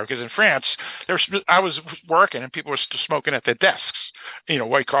PR, because in France, I was working and people were still smoking at their desks,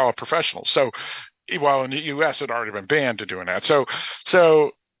 white collar professionals. So, while in the U.S. it had already been banned to doing that. So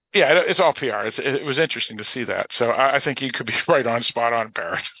yeah, it's all PR. It was interesting to see that. So I think you could be spot on,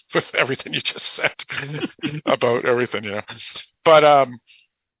 Barrett, with everything you just said about everything, But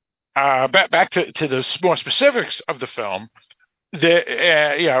back to the more specifics of the film.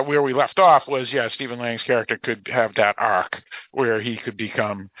 Where we left off was, Stephen Lang's character could have that arc where he could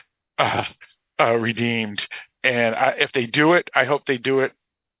become redeemed. And if they do it, I hope they do it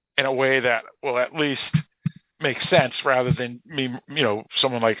in a way that will at least makes sense, rather than me,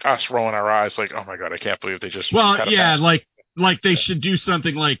 someone like us rolling our eyes like, oh my God, I can't believe they just. Well, yeah, like they should do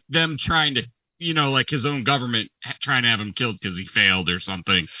something like them trying to, like his own government trying to have him killed because he failed or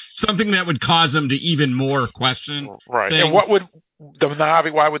something that would cause them to even more question. Right. things. And why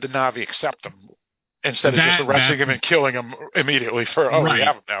would the Na'vi accept him instead of just arresting him and killing him immediately for, right. We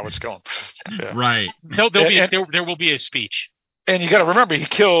have him now, it's going. Yeah. Right. There will be a speech. And you got to remember, he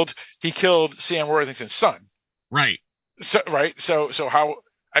killed Sam Worthington's son. Right. So how?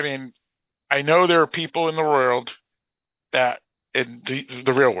 I mean, I know there are people in the world that, in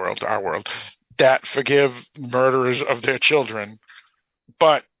the real world, our world, that forgive murderers of their children,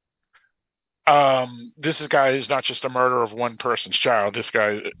 but this guy is not just a murder of one person's child. This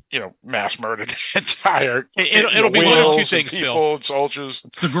guy, mass murdered the entire. It'll be one of two things, people, Phil. and soldiers.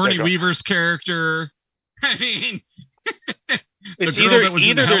 Sigourney Weaver's character. I mean, it's either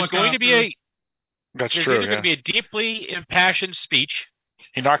there's going to be a. That's There's true. either going to be a deeply impassioned speech.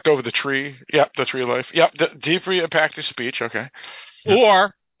 He knocked over the tree. Yep, the tree of life. Yep, the deeply impacted speech. Okay.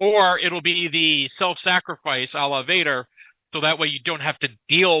 Or it'll be the self-sacrifice a la Vader, so that way you don't have to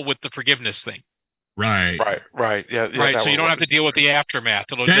deal with the forgiveness thing. Right. Yeah. Right. So you don't have to deal with the aftermath.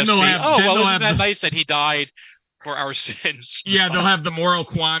 It'll just be, isn't that nice that he died for our sins? Yeah, they'll have the moral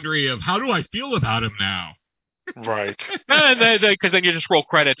quandary of, how do I feel about him now? Right. Because then you just roll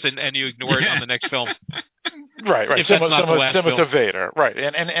credits and you ignore it on the next film. Right. Similar to Vader. Right.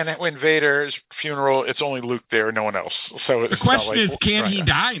 And when Vader's funeral, it's only Luke there, no one else. So the question is, can he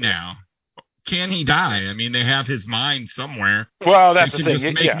die now? Can he die? I mean, they have his mind somewhere. Well, that's the thing.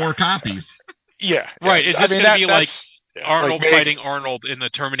 Just make more copies. Yeah. Right. Is this going to be like Arnold fighting Arnold in the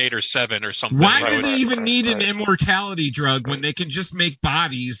Terminator 7 or something? Why do they even need an immortality drug when they can just make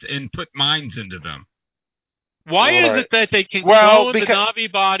bodies and put minds into them? Why is it that they can clone the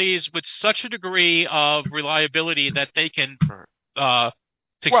Na'vi bodies with such a degree of reliability that they can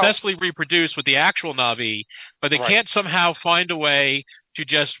successfully reproduce with the actual Na'vi, but they can't somehow find a way to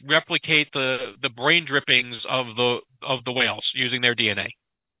just replicate the brain drippings of the whales using their DNA?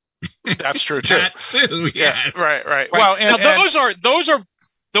 That's true too. That too, yeah. Right. Well, and those are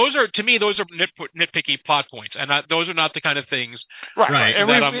those are nitpicky plot points, and those are not the kind of things. Right.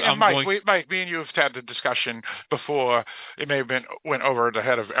 And Mike, me and you have had the discussion before. It may have went over the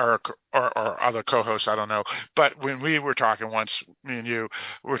head of Eric or other co-hosts. I don't know. But when we were talking once, me and you,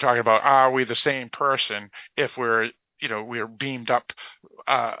 we were talking about, are we the same person if we're beamed up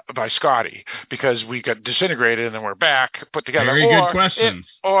by Scotty because we got disintegrated and then we're back, put together. Very good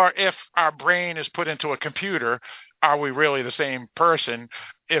questions. Or if our brain is put into a computer, are we really the same person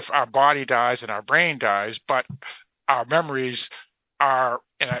if our body dies and our brain dies, but our memories are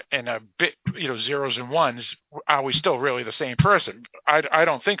in a bit, zeros and ones? Are we still really the same person? I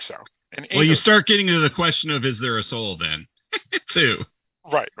don't think so. Well, you start getting into the question of, is there a soul then, too?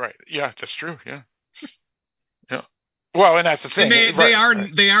 Right. Yeah, that's true. Yeah. Well, and that's the thing.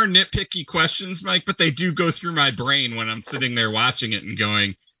 And they are nitpicky questions, Mike, but they do go through my brain when I'm sitting there watching it and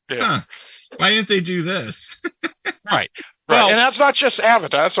going, why didn't they do this? Right. Well, and that's not just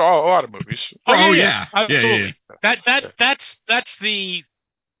Avatar. That's a lot of movies. Yeah. Absolutely. Yeah.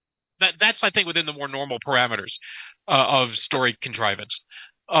 That's I think within the more normal parameters of story contrivance.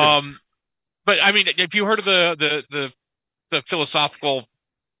 But I mean, if you heard of the philosophical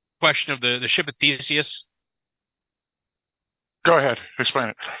question of the ship of Theseus. Go ahead, explain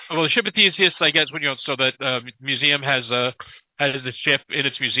it. Well, the ship of Theseus, I guess, so that museum has the ship in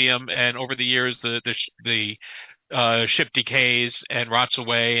its museum, and over the years the ship decays and rots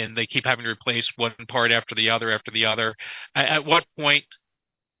away, and they keep having to replace one part after the other. At what point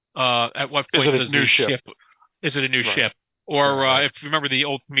is it a new ship? Is it a new ship? Or if you remember the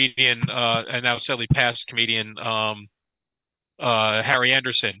old comedian and now sadly passed comedian Harry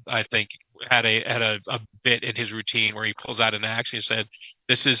Anderson, I think, had a bit in his routine where he pulls out an axe and he said,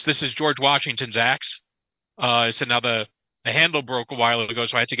 "This is George Washington's axe." He said, "Now the handle broke a while ago,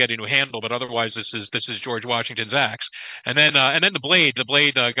 so I had to get a new handle, but otherwise this is George Washington's axe." And then the blade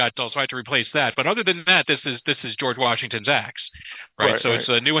got dull, so I had to replace that. But other than that, this is George Washington's axe, right? So it's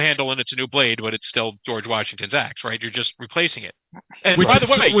a new handle and it's a new blade, but it's still George Washington's axe, right? You're just replacing it. And by the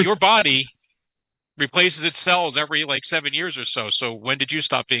way, your body replaces its cells every 7 years or so. So when did you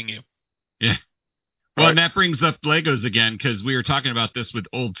stop being you? Yeah. Well, and that brings up Legos again, because we were talking about this with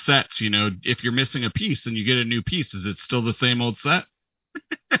old sets. If you're missing a piece and you get a new piece, is it still the same old set?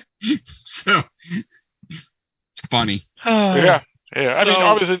 So it's funny. Yeah. I mean,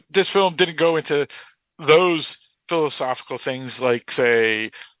 obviously, this film didn't go into those philosophical things like, say,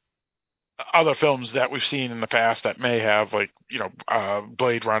 other films that we've seen in the past that may have, Blade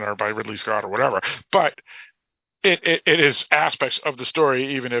Runner by Ridley Scott or whatever. But it is aspects of the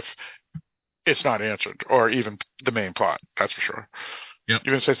story, even if it's not answered, or even the main plot. That's for sure. Yeah. You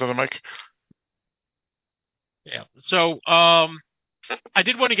gonna say something, Mike? Yeah. So, I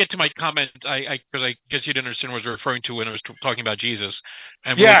did want to get to my comment, because I guess you didn't understand what I was referring to when I was talking about Jesus.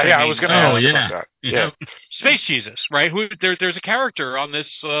 And I was going to ask about that. Yeah. Space Jesus, right? There's a character on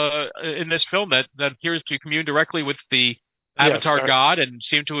this in this film that appears to commune directly with the Avatar god and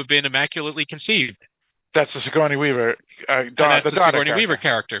seem to have been immaculately conceived. That's the Sigourney Weaver. That's the Sigourney Weaver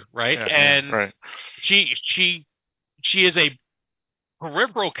character, right? Right. She is a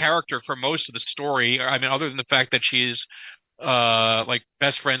peripheral character for most of the story. I mean, other than the fact that she is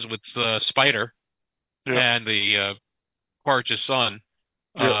best friends with Spider and the Quaritch's son.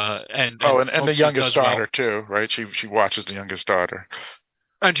 And the youngest daughter too, right? She watches the youngest daughter.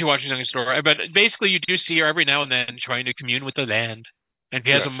 And she watches the youngest daughter. But basically, you do see her every now and then trying to commune with the land. And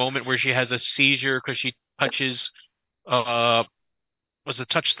she has a moment where she has a seizure because she touches, touch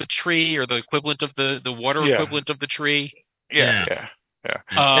the tree or the equivalent of the water equivalent of the tree? Yeah.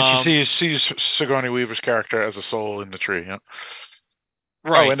 And she sees Sigourney Weaver's character as a soul in the tree. Yeah.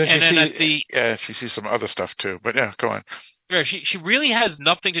 Right. And then she sees some other stuff too. But go on. Yeah, she really has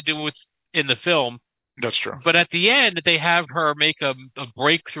nothing to do with in the film. That's true. But at the end, they have her make a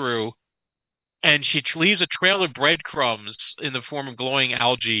breakthrough. And she leaves a trail of breadcrumbs in the form of glowing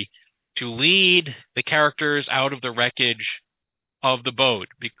algae to lead the characters out of the wreckage of the boat,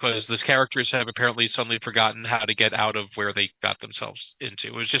 because those characters have apparently suddenly forgotten how to get out of where they got themselves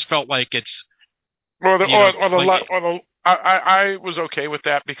into. It just felt like it's. I was okay with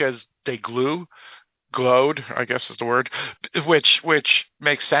that because they glowed, I guess is the word, which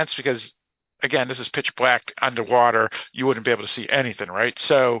makes sense because, again, this is pitch black underwater. You wouldn't be able to see anything, right?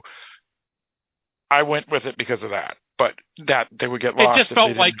 So I went with it because of that, but that they would get lost. It just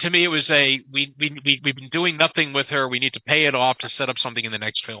felt like, to me, it was we've been doing nothing with her. We need to pay it off to set up something in the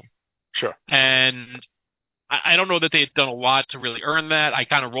next film. Sure. And I don't know that they had done a lot to really earn that. I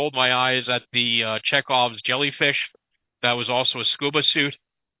kind of rolled my eyes at the Chekhov's jellyfish. That was also a scuba suit.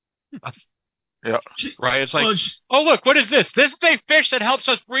 Yeah. Right? It's like, oh, look, what is this? This is a fish that helps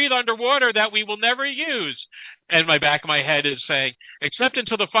us breathe underwater that we will never use. And my back of my head is saying, except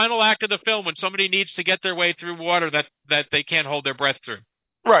until the final act of the film when somebody needs to get their way through water that they can't hold their breath through.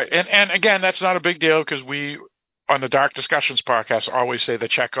 Right. And again, that's not a big deal because we, on the Dark Discussions podcast, always say the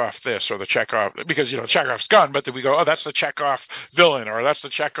Chekhov this or the Chekhov, because, Chekhov's gun, but then we go, oh, that's the Chekhov villain, or that's the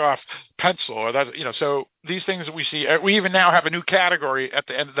Chekhov pencil, or that's, so these things that we see, we even now have a new category at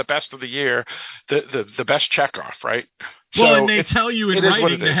the end of the best of the year, the best Chekhov, right? Well, so and they tell you in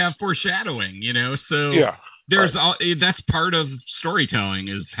writing to is. have foreshadowing, so yeah. There's that's part of storytelling,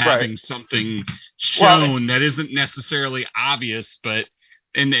 is having something shown that isn't necessarily obvious, but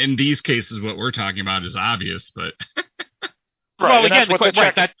in these cases, what we're talking about is obvious, but well, again,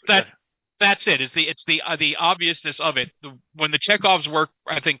 that's it. It's the obviousness of it. When the Chekhovs work,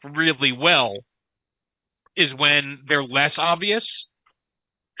 I think, really well, is when they're less obvious.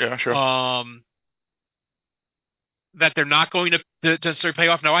 Yeah, sure. That they're not going to necessarily pay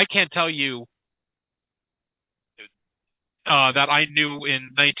off. Now, I can't tell you that I knew in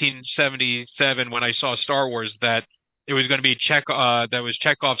 1977 when I saw Star Wars that it was going to be that was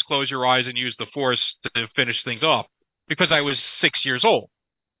Chekhov's "Close Your Eyes and Use the Force" to finish things off, because I was 6 years old.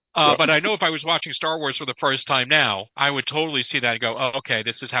 But I know if I was watching Star Wars for the first time now, I would totally see that and go, "Oh, okay,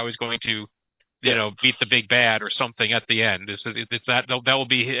 this is how he's going to, beat the big bad or something at the end." It's that will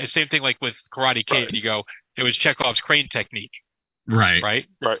be the same thing like with Karate Kid. Right. You go, it was Chekhov's crane technique, right.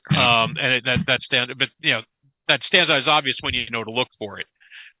 And that stands, but that stands out as obvious when you know to look for it,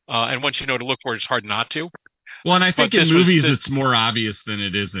 and once you know to look for it, it's hard not to. Well, and I think in movies it's more obvious than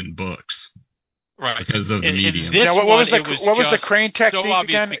it is in books. Right. Because of the medium. What was the crane technique so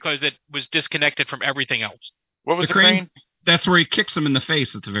obvious again? Because it was disconnected from everything else. What was the crane? That's where he kicks him in the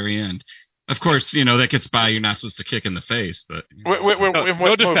face at the very end. Of course, that gets by. You're not supposed to kick in the face, but in what movie?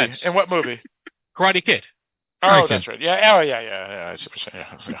 In what movie? Karate Kid. Oh, that's right. Yeah. Oh, yeah. I see what you're saying.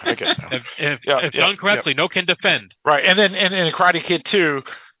 Yeah, I get it now. If done correctly, no can defend. Right, and then in Karate Kid 2,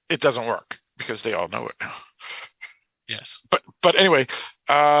 it doesn't work because they all know it now. Yes. But anyway,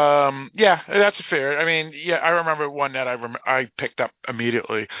 that's fair. I mean, I remember one that I picked up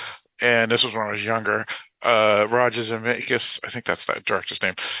immediately, and this was when I was younger. Roger Zemeckis, I think that's that director's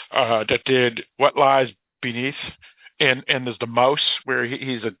name, that did What Lies Beneath, and there's the mouse where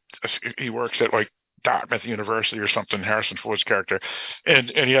he works at like Dartmouth University or something, Harrison Ford's character, and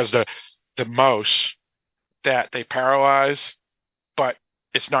he has the mouse that they paralyze, but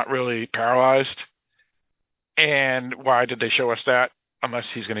it's not really paralyzed. And why did they show us that? Unless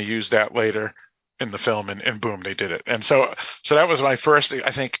he's going to use that later in the film, and boom, they did it. And so that was my first, I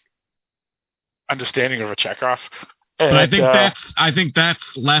think, understanding of a Chekhov. And, but I think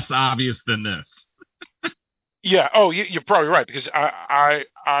that's less obvious than this. Yeah. Oh, you're probably right, because I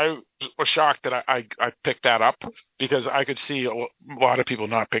was shocked that I picked that up, because I could see a lot of people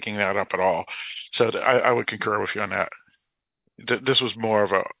not picking that up at all. So I would concur with you on that. This was more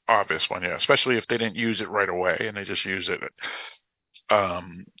of a obvious one, especially if they didn't use it right away and they just use it.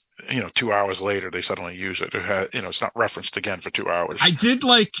 2 hours later they suddenly use it. It's not referenced again for 2 hours.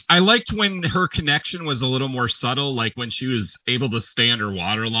 I liked when her connection was a little more subtle, like when she was able to stay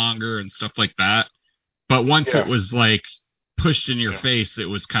underwater longer and stuff like that. But once it was like pushed in your face, it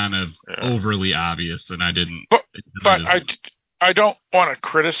was kind of overly obvious, and I didn't. But I don't want to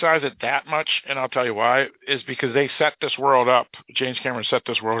criticize it that much, and I'll tell you why, is because they set this world up. James Cameron set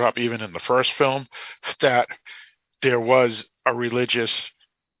this world up even in the first film, that there was a religious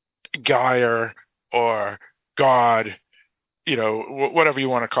Gaia or God, whatever you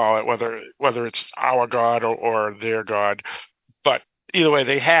want to call it, whether it's our God or their God. But either way,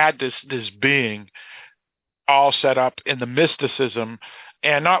 they had this being all set up in the mysticism,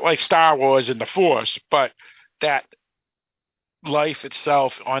 and not like Star Wars in the Force, but that life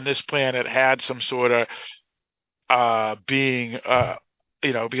itself on this planet had some sort of being,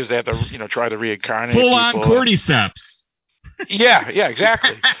 because they had to, try to reincarnate full people. On cordyceps. Yeah,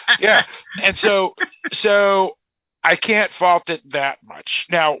 exactly. Yeah. And so I can't fault it that much.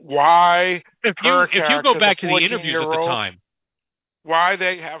 Now, why if you go back to the interviews at the time, why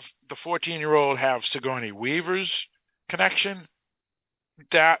they have the 14-year-old have Sigourney Weaver's connection,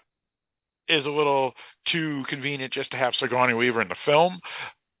 that is a little too convenient just to have Sigourney Weaver in the film.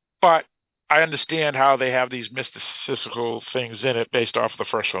 But I understand how they have these mystical things in it based off of the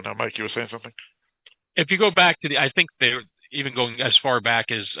first one. Now, Mike, you were saying something? If you go back to I think they're even going as far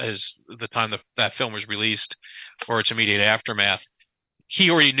back as the time that film was released or its immediate aftermath,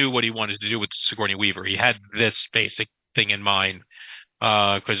 he already knew what he wanted to do with Sigourney Weaver. He had this basic thing in mind,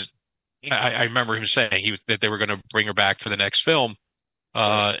 because I remember him saying that they were going to bring her back for the next film.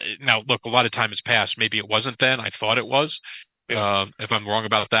 Now, look, a lot of time has passed. Maybe it wasn't then. I thought it was. If I'm wrong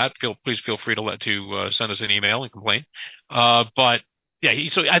about that, please feel free to send us an email and complain. But yeah,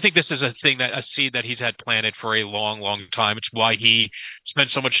 so I think this is a seed that he's had planted for a long, long time. It's why he spent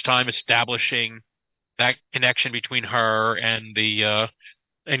so much time establishing that connection between her and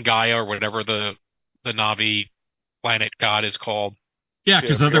and Gaia, or whatever the Na'vi planet god is called. Yeah,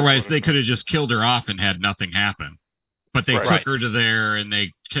 because otherwise they could have just killed her off and had nothing happen. But they took her to there and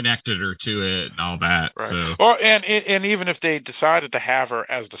they connected her to it and all that. Right. So. Or and even if they decided to have her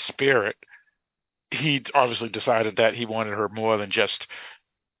as the spirit, he obviously decided that he wanted her more than just,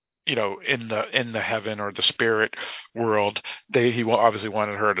 in the heaven or the spirit world. He obviously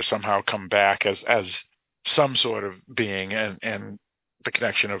wanted her to somehow come back as some sort of being, and the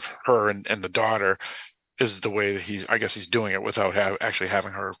connection of her and the daughter is the way that he's doing it without actually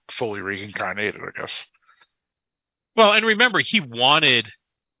having her fully reincarnated, I guess. Well, and remember, he wanted.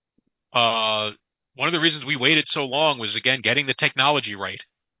 One of the reasons we waited so long was, again, getting the technology right.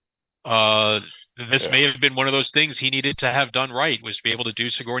 This may have been one of those things he needed to have done right, was to be able to do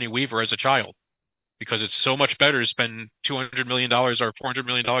Sigourney Weaver as a child, because it's so much better to spend $200 million or $400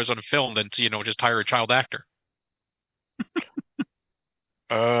 million on a film than to just hire a child actor.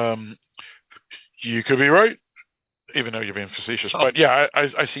 You could be right, even though you're being facetious. But yeah,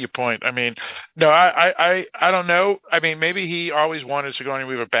 I see your point. I mean, no, I don't know. I mean, maybe he always wanted Sigourney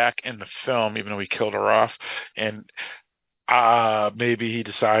Weaver back in the film, even though he killed her off, and maybe he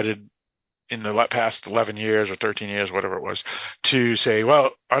decided in the past 11 years or 13 years, whatever it was, to say,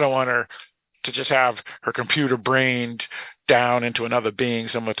 well, I don't want her to just have her computer brained down into another being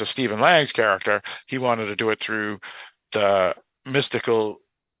similar to Stephen Lang's character. He wanted to do it through the mystical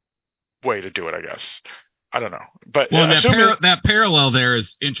way to do it, I guess. I don't know. But that parallel there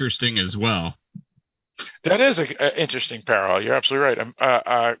is interesting as well. That is an interesting parallel. You're absolutely right.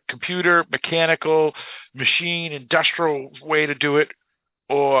 A computer, mechanical, machine, industrial way to do it,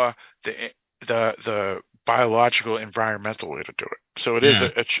 or the biological, environmental way to do it. So it is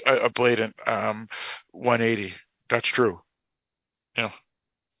a blatant 180. That's true. Yeah.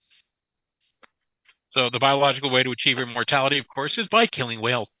 So the biological way to achieve immortality, of course, is by killing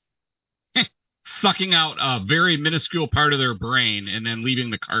whales. Sucking out a very minuscule part of their brain and then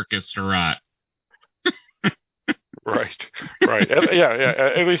leaving the carcass to rot. Right.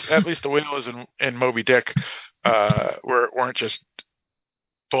 Yeah. At least the whales in Moby Dick weren't just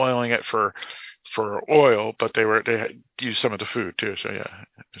boiling it for oil, but they had used some of the food too. So yeah,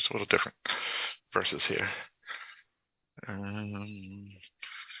 it's a little different versus here.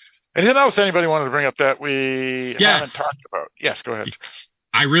 Anything else anybody wanted to bring up that we haven't talked about? Yes, go ahead.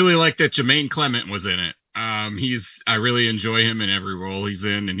 I really like that Jermaine Clement was in it. I really enjoy him in every role he's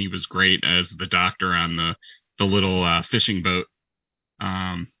in, and he was great as the doctor on the little fishing boat.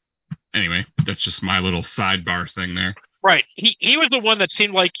 Anyway, that's just my little sidebar thing there. Right. He was the one that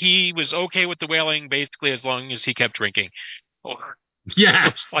seemed like he was okay with the whaling basically as long as he kept drinking.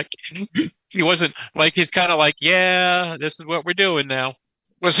 Yeah. Like he wasn't like, he's kind of like, yeah, this is what we're doing now.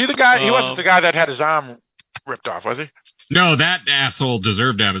 Was he the guy? He wasn't the guy that had his arm ripped off, was he? No, that asshole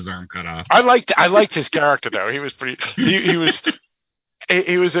deserved to have his arm cut off. I liked his character though. He was pretty. He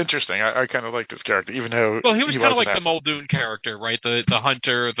was interesting. I kind of liked his character, even though he was kind of like the Muldoon character, right? The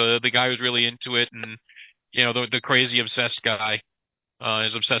hunter, the guy who's really into it, and the crazy obsessed guy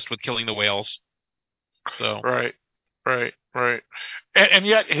is obsessed with killing the whales. So right, and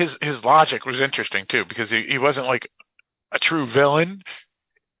yet his logic was interesting too, because he wasn't like a true villain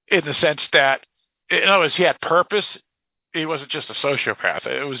in the sense that, in other words, he had purpose. He wasn't just a sociopath.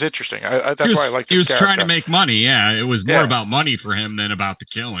 It was interesting. That's why I liked his character. He was trying to make money, yeah. It was more about money for him than about the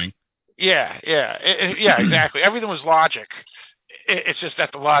killing. Yeah, exactly. Everything was logic. It's just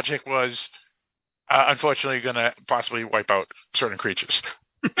that the logic was, unfortunately, going to possibly wipe out certain creatures.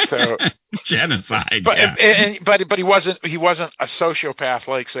 So genocide. But he wasn't a sociopath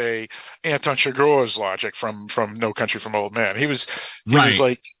like, say, Anton Chigurh's logic from No Country for Old Men. He was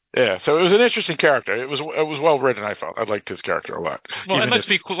like. Yeah, so it was an interesting character. It was well written. I felt I liked his character a lot. Well, and let's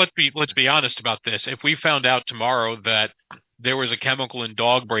be honest about this. If we found out tomorrow that there was a chemical in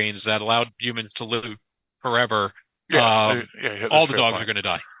dog brains that allowed humans to live forever, all the dogs are going to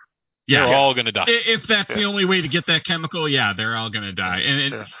die. Yeah, they're all going to die. If that's the only way to get that chemical, they're all going to die,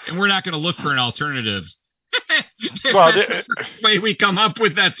 and we're not going to look for an alternative. Well, the way we come up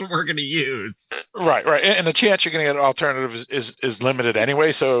with, that's what we're going to use. Right, and the chance you're going to get an alternative is limited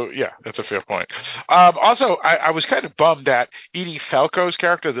anyway. So yeah, that's a fair point. Also, I was kind of bummed that Edie Falco's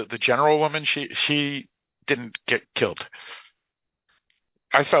character, the general woman, she didn't get killed.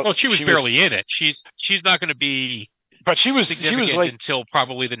 I felt she was barely in it. She's not going to be but she was like until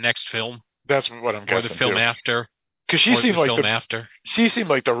probably the next film. That's what I'm guessing. Or the film too. After. Because she seemed like after. She seemed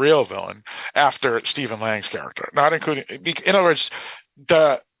like the real villain after Stephen Lang's character, not including. In other words,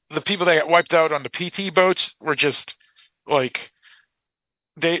 the people that got wiped out on the PT boats were just like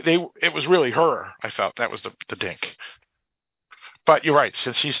it was really her. I felt that was the dink. But you're right.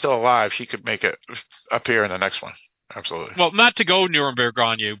 Since she's still alive, she could make it appear in the next one. Absolutely. Well, not to go Nuremberg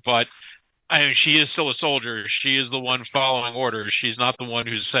on you, but she is still a soldier. She is the one following orders. She's not the one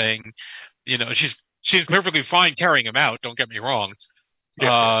who's saying, she's perfectly fine carrying him out. Don't get me wrong.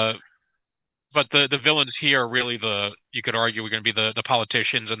 Yeah. But the villains here are really you could argue, are going to be the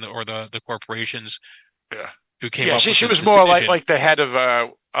politicians or the corporations. Yeah. Who came up with she was more like the head of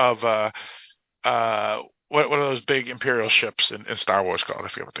what are those big Imperial ships in Star Wars called? I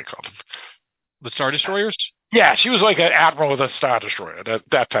forget what they called them. The Star Destroyers? Yeah, she was like an admiral of a Star Destroyer.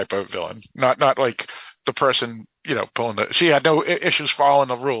 That type of villain. Not like the person, pulling she had no issues following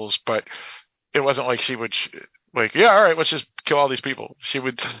the rules, but it wasn't like she would like, yeah, all right, let's just kill all these people.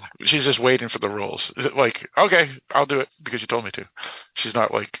 She's just waiting for the rules. Is it like, okay, I'll do it because you told me to. She's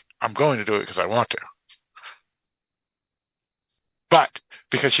not like, I'm going to do it because I want to. But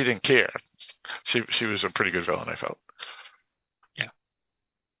because she didn't care, she was a pretty good villain, I felt. Yeah.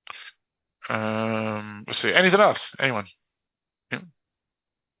 Let's see. Anything else? Anyone? Yeah.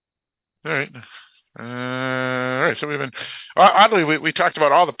 All right. All right. So we've been oddly we talked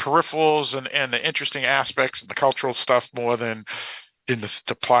about all the peripherals and the interesting aspects and the cultural stuff more than in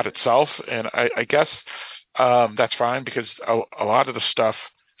the plot itself, and I guess that's fine because a lot of the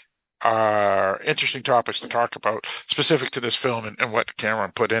stuff are interesting topics to talk about specific to this film and what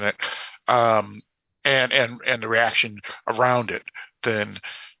Cameron put in it, and the reaction around it than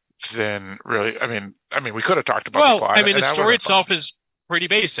really. I mean, we could have talked about the plot. I mean, the story itself is pretty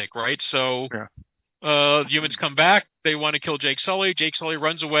basic, right? So, humans come back. They want to kill Jake Sully. Jake Sully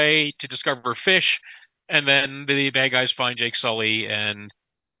runs away to discover fish, and then the bad guys find Jake Sully, and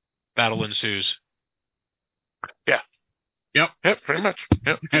battle ensues. Yeah. Yep, pretty much.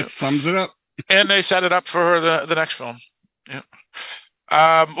 Yep. That sums it up. And they set it up for the next film. Yep.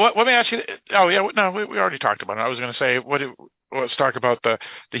 Let me ask you. Oh yeah, no, we already talked about it. I was going to say let's talk about the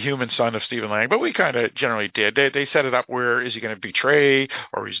human son of Stephen Lang, but we kind of generally did. They set it up where is he going to betray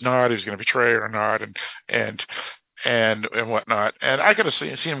or he's not? Is he going to betray or not? And whatnot. And I could have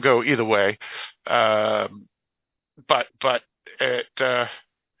seen him go either way. But it kind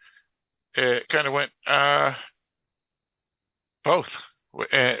of went both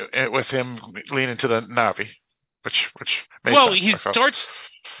with him leaning to the Na'vi, which makes sense, he starts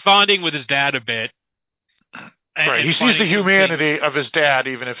bonding with his dad a bit. Right, he sees the humanity of his dad,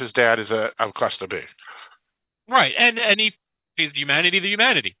 even if his dad is a Cluster B. Right, and he sees the humanity.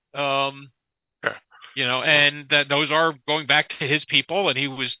 And that those are going back to his people, and he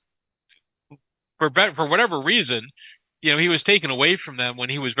was for whatever reason, he was taken away from them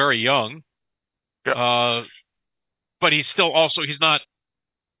when he was very young. Yeah. But he's still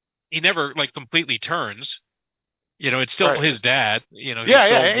he never like completely turns. It's still his dad.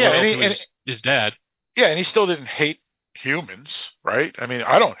 His dad. Yeah, and he still didn't hate humans, right? I mean,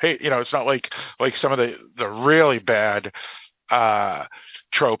 I don't hate. It's not like some of the really bad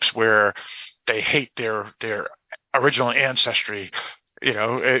tropes where they hate their original ancestry. He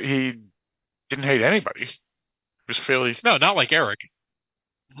didn't hate anybody. He was fairly not like Eric.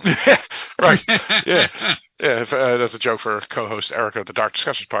 Right. Yeah. That's a joke for co-host Erica of the Dark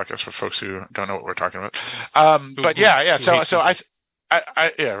Discussions podcast for folks who don't know what we're talking about. But yeah. So right.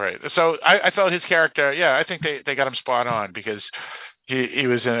 So I felt his character. Yeah, I think they got him spot on because he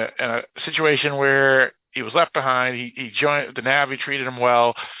was in a situation where he was left behind. He joined the Na'vi, treated him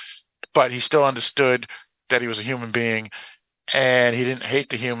well, but he still understood that he was a human being. And he didn't hate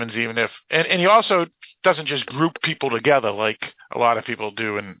the humans, even if, and he also doesn't just group people together like a lot of people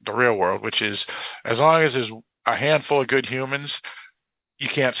do in the real world, which is as long as there's a handful of good humans, you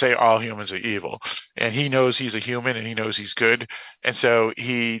can't say all humans are evil. And he knows he's a human and he knows he's good. And so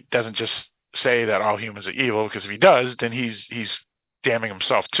he doesn't just say that all humans are evil, because if he does, then he's damning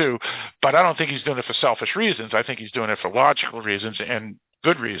himself too. But I don't think he's doing it for selfish reasons. I think he's doing it for logical reasons and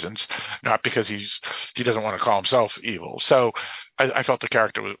good reasons, not because he doesn't want to call himself evil. So I felt the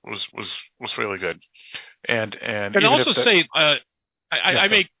character was really good. And also say I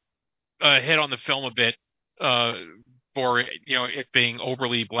may hit on the film a bit for it being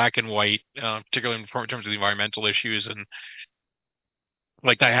overly black and white, particularly in terms of the environmental issues, and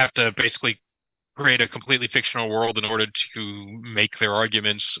like I have to basically create a completely fictional world in order to make their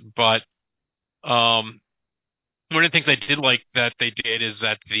arguments. But one of the things I did like that they did is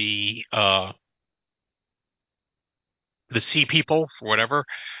that the sea people, or whatever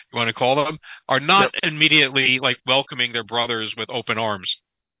you want to call them, are not immediately like welcoming their brothers with open arms,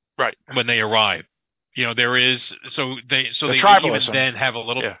 right, when they arrive. There is they even then have a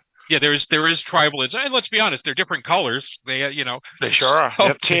little. Yeah, there is tribalism, and let's be honest, they're different colors. They they sure are.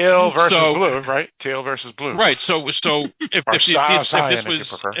 Yep. Teal versus blue, right? Teal versus blue, right? So if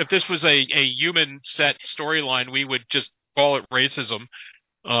this was a human set storyline, we would just call it racism.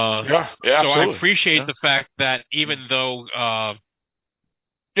 Yeah, so absolutely. I appreciate the fact that even though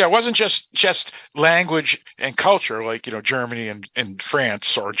it wasn't just language and culture, like Germany and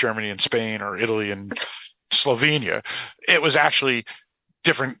France, or Germany and Spain, or Italy and Slovenia. It was actually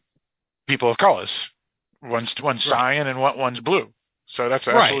different people of colors. One's cyan and one's blue. So that's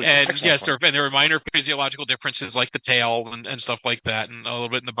absolutely right. And yes, there are minor physiological differences like the tail and stuff like that, and a little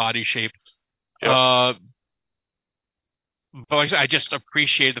bit in the body shape. Yep. But like I said, I just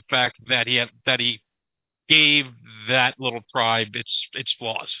appreciate the fact that he gave that little tribe its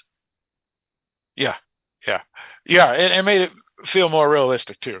flaws. Yeah. It made it feel more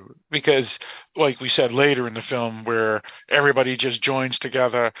realistic too, because like we said later in the film, where everybody just joins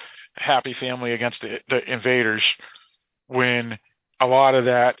together, happy family against the invaders, when a lot of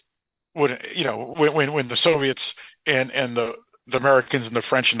that would when the Soviets and the Americans and the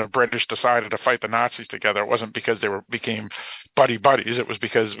French and the British decided to fight the Nazis together, it wasn't because they became buddies. It was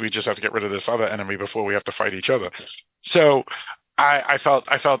because we just have to get rid of this other enemy before we have to fight each other. So I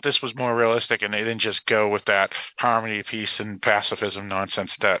felt this was more realistic, and they didn't just go with that harmony, peace, and pacifism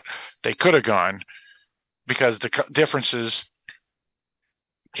nonsense that they could have gone, because the differences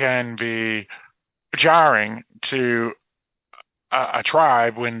can be jarring to a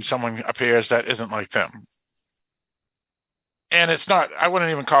tribe when someone appears that isn't like them. And it's not, I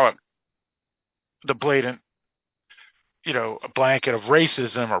wouldn't even call it the blatant, a blanket of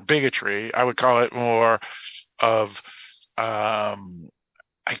racism or bigotry. I would call it more of, I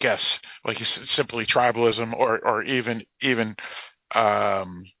guess, like you said, simply tribalism, or even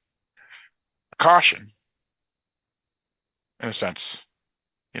caution, in a sense.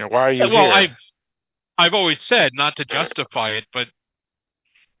 Why are you here? I've always said, not to justify it, but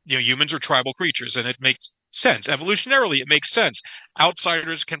humans are tribal creatures, and it makes sense. Evolutionarily, it makes sense.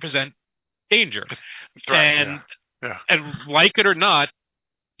 Outsiders can present danger. And like it or not,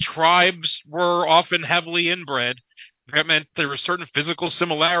 tribes were often heavily inbred. That meant there were certain physical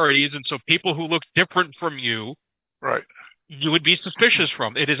similarities, and so people who look different from you, right, you would be suspicious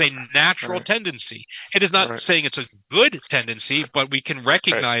from. It is a natural tendency. It is not saying it's a good tendency, but we can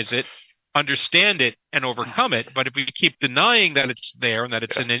recognize it, understand it, and overcome it. But if we keep denying that it's there and that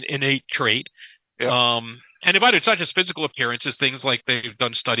it's an innate trait, and it's not just physical appearances, things like they've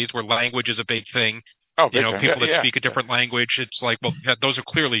done studies where language is a big thing. People that speak a different language, it's like, well, those are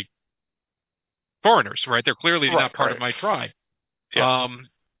clearly foreigners, right? They're clearly not part of my tribe. And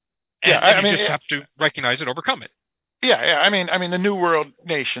you just have to recognize and overcome it. I mean, the New World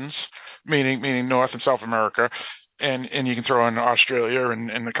nations, meaning North and South America, and you can throw in Australia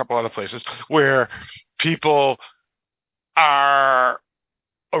and a couple other places where people are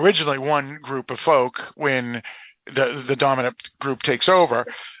originally one group of folk when the dominant group takes over.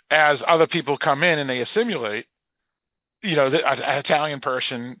 As other people come in and they assimilate, an Italian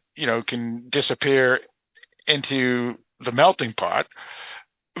person, can disappear into the melting pot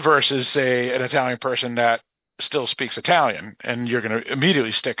versus, say, an Italian person that still speaks Italian, and you're going to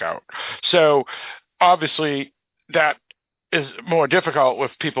immediately stick out. So obviously that is more difficult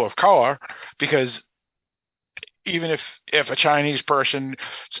with people of color, because even if a Chinese person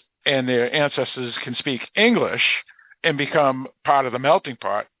and their ancestors can speak English and become part of the melting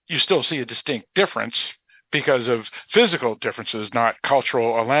pot, you still see a distinct difference because of physical differences, not cultural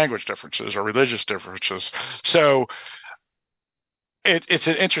or language differences or religious differences. So it's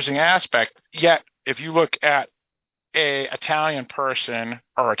an interesting aspect. Yet, if you look at a Italian person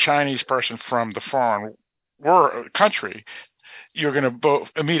or a Chinese person from the foreign country, you're going to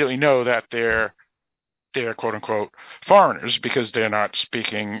both immediately know that they're quote unquote foreigners, because they're not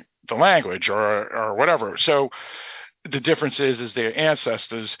speaking the language or whatever. So the difference is their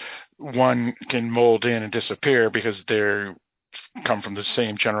ancestors, one can mold in and disappear because they come from the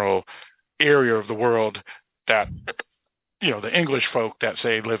same general area of the world that the English folk that,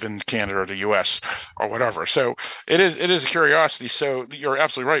 say, live in Canada or the U.S. or whatever. So it is a curiosity. So you're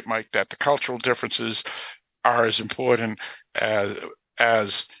absolutely right, Mike, that the cultural differences are as important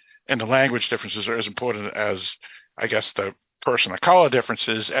as and the language differences are as important as, I guess, the person of color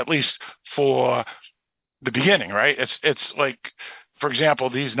differences, at least for the beginning, right? It's like, for example,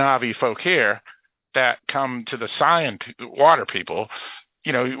 these Na'vi folk here that come to the Cyan water people,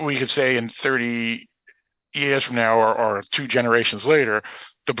 we could say in 30 years from now or 2 generations later,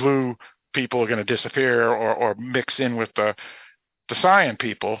 the blue people are going to disappear or mix in with the cyan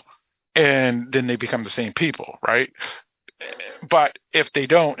people, and then they become the same people, right? But if they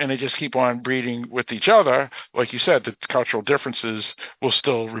don't, and they just keep on breeding with each other, like you said, the cultural differences will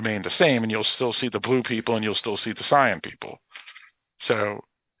still remain the same, and you'll still see the blue people and you'll still see the cyan people. So,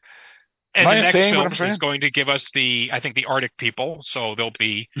 and am the I next saying film what I'm saying? is going to give us I think the Arctic people, so they'll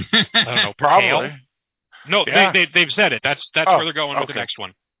be, I don't know, Probably. pale. No, Yeah. they've said it. That's where they're going with the next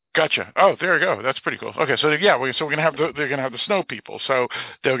one. Gotcha. Oh, there you go. That's pretty cool. Okay, so yeah, we're gonna have they're gonna have the snow people. So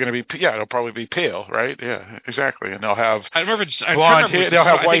they're gonna be they'll probably be pale, right? Yeah, exactly. And they'll have blonde hair. They'll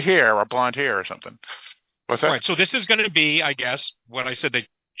have white hair or blonde hair or something. What's that? Right. So this is going to be, I guess, what I said they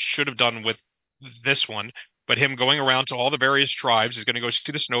should have done with this one. But him going around to all the various tribes, he's going to go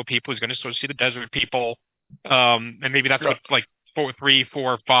see the snow people. He's going to go see the desert people, and maybe that's what like 3,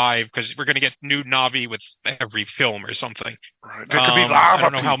 4, 5, because we're going to get new Na'vi with every film or something. Right. There could be lava I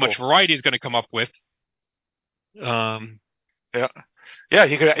don't know people. how much variety he's going to come up with. Yeah,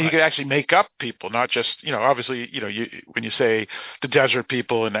 he could actually make up people, not just obviously when you say the desert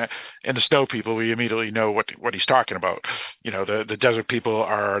people and the snow people, we immediately know what he's talking about. The desert people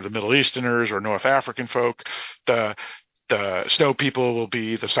are the Middle Easterners or North African folk. The snow people will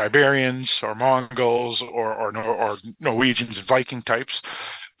be the Siberians or Mongols or Norwegians and Viking types.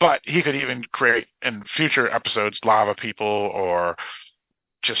 But he could even create in future episodes lava people or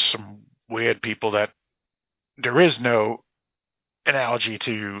just some weird people that there is no analogy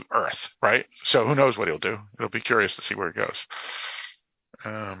to Earth, right? So who knows what he'll do? It'll be curious to see where it goes.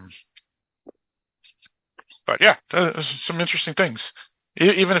 But yeah, there's some interesting things.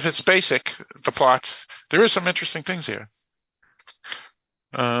 Even if it's basic, the plots, there is some interesting things here.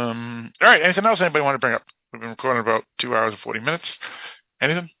 All right, anything else anybody want to bring up? We've been recording about 2 hours and 40 minutes.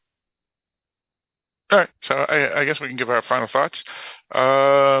 Anything? All right, so I guess we can give our final thoughts.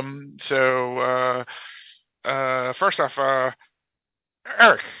 First off,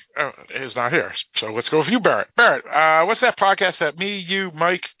 Eric is not here, so let's go with you, Barrett. Barrett, what's that podcast that me, you,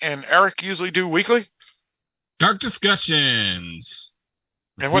 Mike, and Eric usually do weekly? Dark Discussions.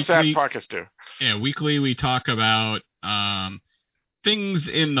 And what's that podcast do? Yeah, weekly we talk about things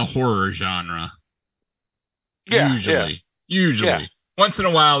in the horror genre. Usually. Yeah. Once in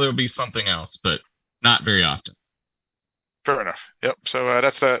a while there'll be something else, but not very often. Fair enough. Yep. So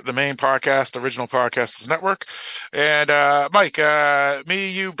that's the main podcast, original podcast of the network. And Mike,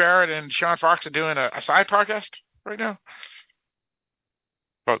 me, you, Barrett, and Sean Fox are doing a side podcast right now.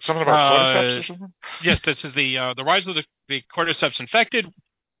 Something about cordyceps or something? Yes, this is the Rise of the Cordyceps Infected,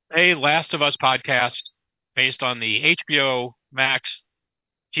 a Last of Us podcast based on the HBO Max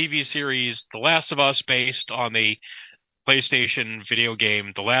TV series The Last of Us, based on the PlayStation video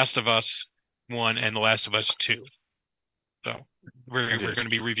game The Last of Us 1 and The Last of Us 2. So we're going to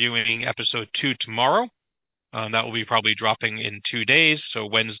be reviewing episode 2 tomorrow. That will be probably dropping in 2 days, so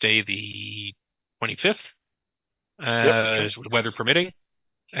Wednesday the 25th, is weather permitting.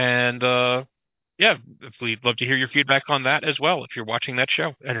 And we'd love to hear your feedback on that as well if you're watching that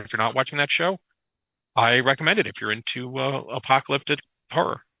show. And if you're not watching that show, I recommend it if you're into apocalyptic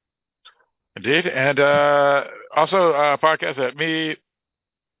horror. Indeed. And also a podcast that me,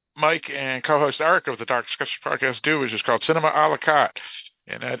 Mike, and co-host Eric of the Dark Discussion podcast do, which is called Cinema a la carte.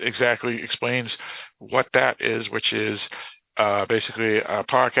 And that exactly explains what that is, which is basically a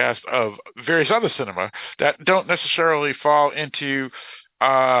podcast of various other cinema that don't necessarily fall into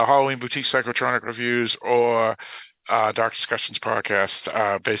Halloween Boutique Psychotronic Reviews or Dark Discussions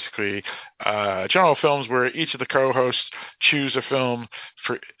podcast. Basically, general films where each of the co-hosts choose a film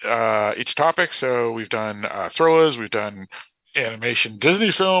for each topic. So we've done thrillers, we've done animation Disney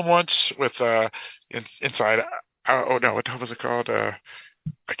film once with Inside. What the hell was it called?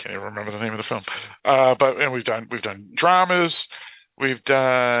 I can't even remember the name of the film. And we've done dramas, we've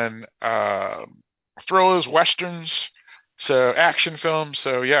done thrillers, westerns, so action films.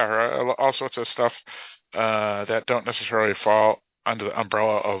 So yeah, all sorts of stuff that don't necessarily fall under the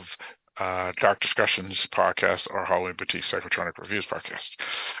umbrella of Dark Discussions podcast or Halloween Boutique Psychotronic Reviews podcast.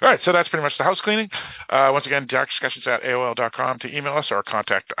 All right, so that's pretty much the house cleaning. Once again, darkdiscussions@aol.com to email us or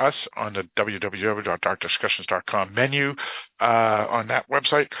contact us on the www.darkdiscussions.com menu on that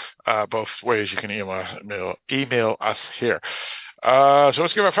website. Both ways you can email us here. So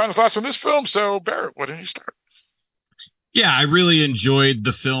let's give our final thoughts on this film. So Barrett, why don't you start? Yeah, I really enjoyed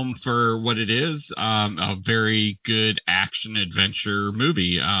the film for what it is. A very good action adventure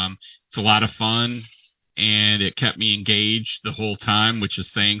movie. It's a lot of fun, and it kept me engaged the whole time, which is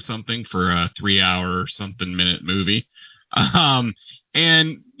saying something for a 3 hour something minute movie. And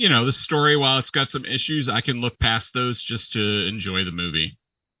the story, while it's got some issues, I can look past those just to enjoy the movie.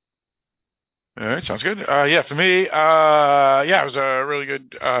 All right, sounds good. Yeah, for me, it was a really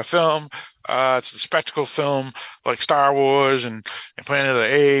good film. It's a spectacle film like Star Wars and Planet of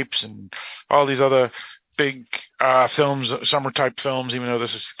the Apes and all these other big films, summer type films. Even though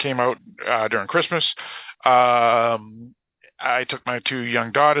came out during Christmas, I took my 2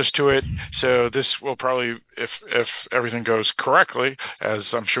 young daughters to it, so this will probably, if everything goes correctly,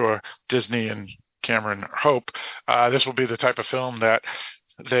 as I'm sure Disney and Cameron hope, this will be the type of film that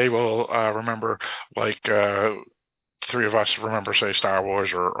they will remember, like 3 of us remember, say, Star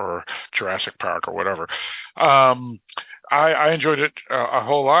Wars or Jurassic Park or whatever. I enjoyed it a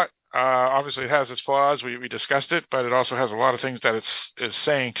whole lot. Obviously, it has its flaws. We discussed it, but it also has a lot of things that is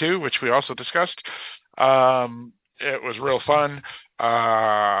saying too, which we also discussed. It was real fun.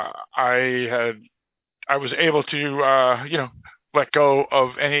 I was able to let go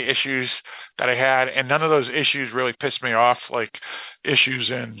of any issues that I had, and none of those issues really pissed me off, like issues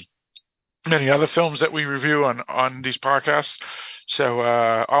in many other films that we review on these podcasts. So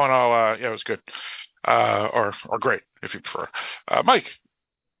all in all, it was good, or great if you prefer. Mike.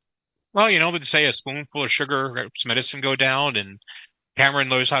 Well, they say a spoonful of sugar helps medicine go down, and Cameron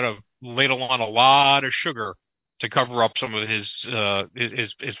knows how to ladle on a lot of sugar to cover up some of his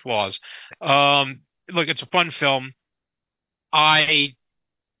flaws. Look, it's a fun film. I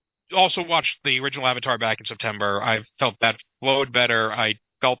also watched the original Avatar back in September. I felt that flowed better. I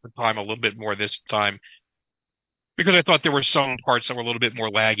felt the time a little bit more this time because I thought there were some parts that were a little bit more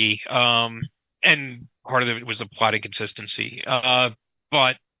laggy. And part of it was the plot inconsistency.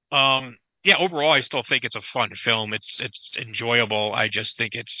 But overall, I still think it's a fun film. It's enjoyable. I just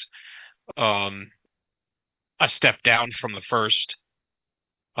think it's a step down from the first.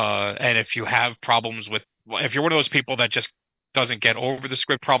 And if you have problems if you're one of those people that just doesn't get over the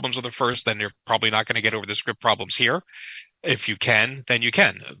script problems of the first, then you're probably not going to get over the script problems here. If you can, then you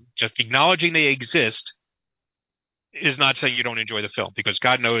can. Just acknowledging they exist is not saying you don't enjoy the film, because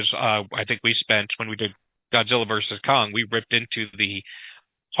God knows, I think we spent, when we did Godzilla versus Kong, we ripped into the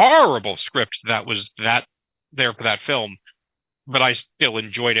horrible script that was there for that film, but I still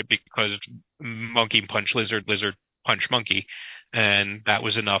enjoyed it because monkey punch lizard, lizard punch monkey, and that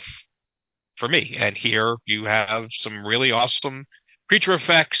was enough for me. And here you have some really awesome creature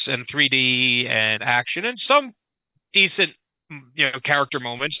effects and 3D and action and some decent, character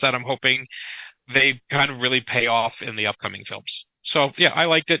moments that I'm hoping they kind of really pay off in the upcoming films. So yeah, I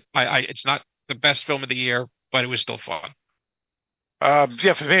liked it. It's not the best film of the year, but it was still fun.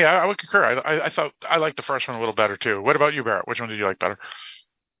 For me, I would concur. I thought I liked the first one a little better too. What about you, Barrett? Which one did you like better?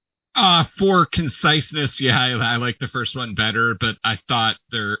 For conciseness, I like the first one better, but I thought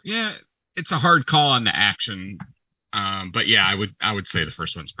it's a hard call on the action. But yeah, I would say the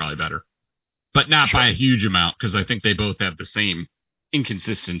first one's probably better, but not by a huge amount, because I think they both have the same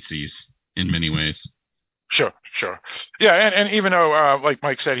inconsistencies in many ways. Sure. Yeah, and even though, like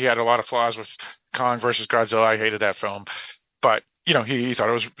Mike said, he had a lot of flaws with Kong versus Godzilla, I hated that film. But, he thought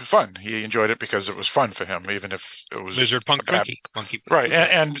it was fun. He enjoyed it because it was fun for him, even if it was Lizard Punk Monkey. Right,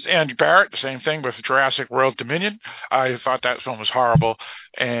 and Barrett, the same thing with Jurassic World Dominion. I thought that film was horrible,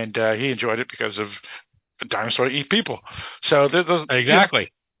 and he enjoyed it because of dinosaur eat people. So there's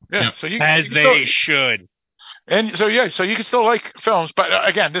exactly. Yeah. So they should. And so you can still like films, but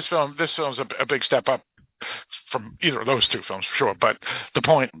again, this film's a big step up from either of those 2 films for sure. But the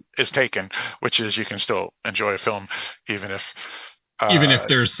point is taken, which is you can still enjoy a film even if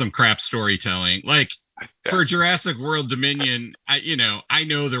there's some crap storytelling. Like for Jurassic World Dominion, I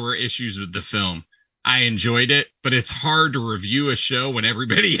know there were issues with the film. I enjoyed it, but it's hard to review a show when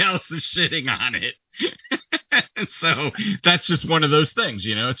everybody else is shitting on it. So that's just one of those things,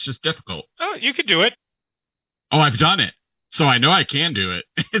 it's just difficult. Oh, you could do it. Oh, I've done it, so I know I can do it.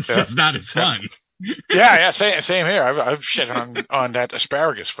 It's just not as fun. Yeah, same here. I've shit on that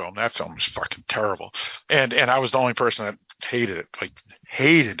asparagus film. That film was fucking terrible, and I was the only person that hated it. Like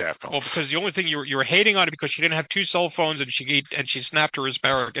hated that film. Well, because the only thing you were hating on it because she didn't have 2 cell phones and she snapped her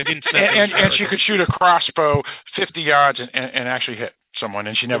asparagus. And she could shoot a crossbow 50 yards and actually hit someone,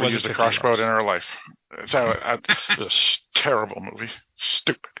 and she never used a crossbow in her life. So it was a terrible movie.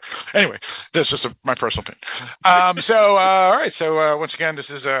 Stupid. Anyway, that's just my personal opinion. All right. So once again, this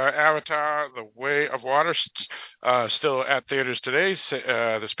is Avatar: The Way of Water, still at theaters today.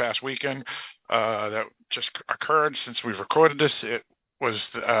 This past weekend, that just occurred since we've recorded this. It was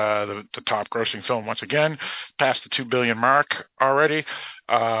the top grossing film once again, past the 2 billion mark already.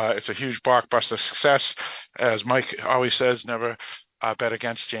 It's a huge blockbuster success. As Mike always says, never bet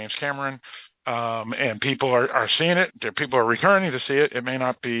against James Cameron. and people are seeing it. People are returning to see it. It may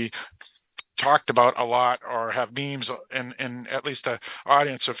not be talked about a lot or have memes in at least the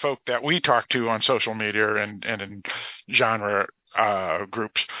audience of folk that we talk to on social media and in genre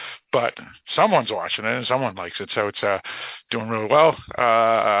groups, but someone's watching it and someone likes it, so it's doing really well.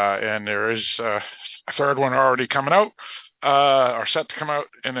 And there is a third one already coming out, or set to come out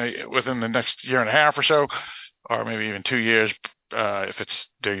within the next year and a half or so, or maybe even 2 years if it's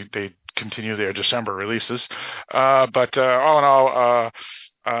they continue their December releases. But all in all,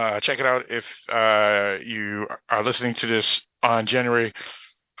 check it out if you are listening to this on January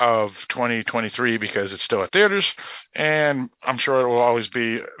of 2023, because it's still at theaters, and I'm sure it will always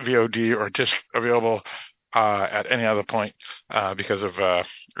be VOD or disc available at any other point because of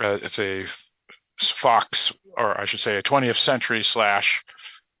it's a Fox, or I should say a 20th Century /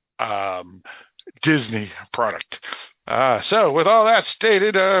 Disney product. So with all that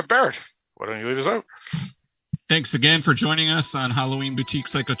stated, Barrett, why don't you lead us out? Thanks again for joining us on Halloween Boutique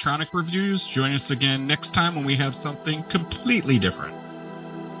Psychotronic Reviews. Join us again next time when we have something completely different.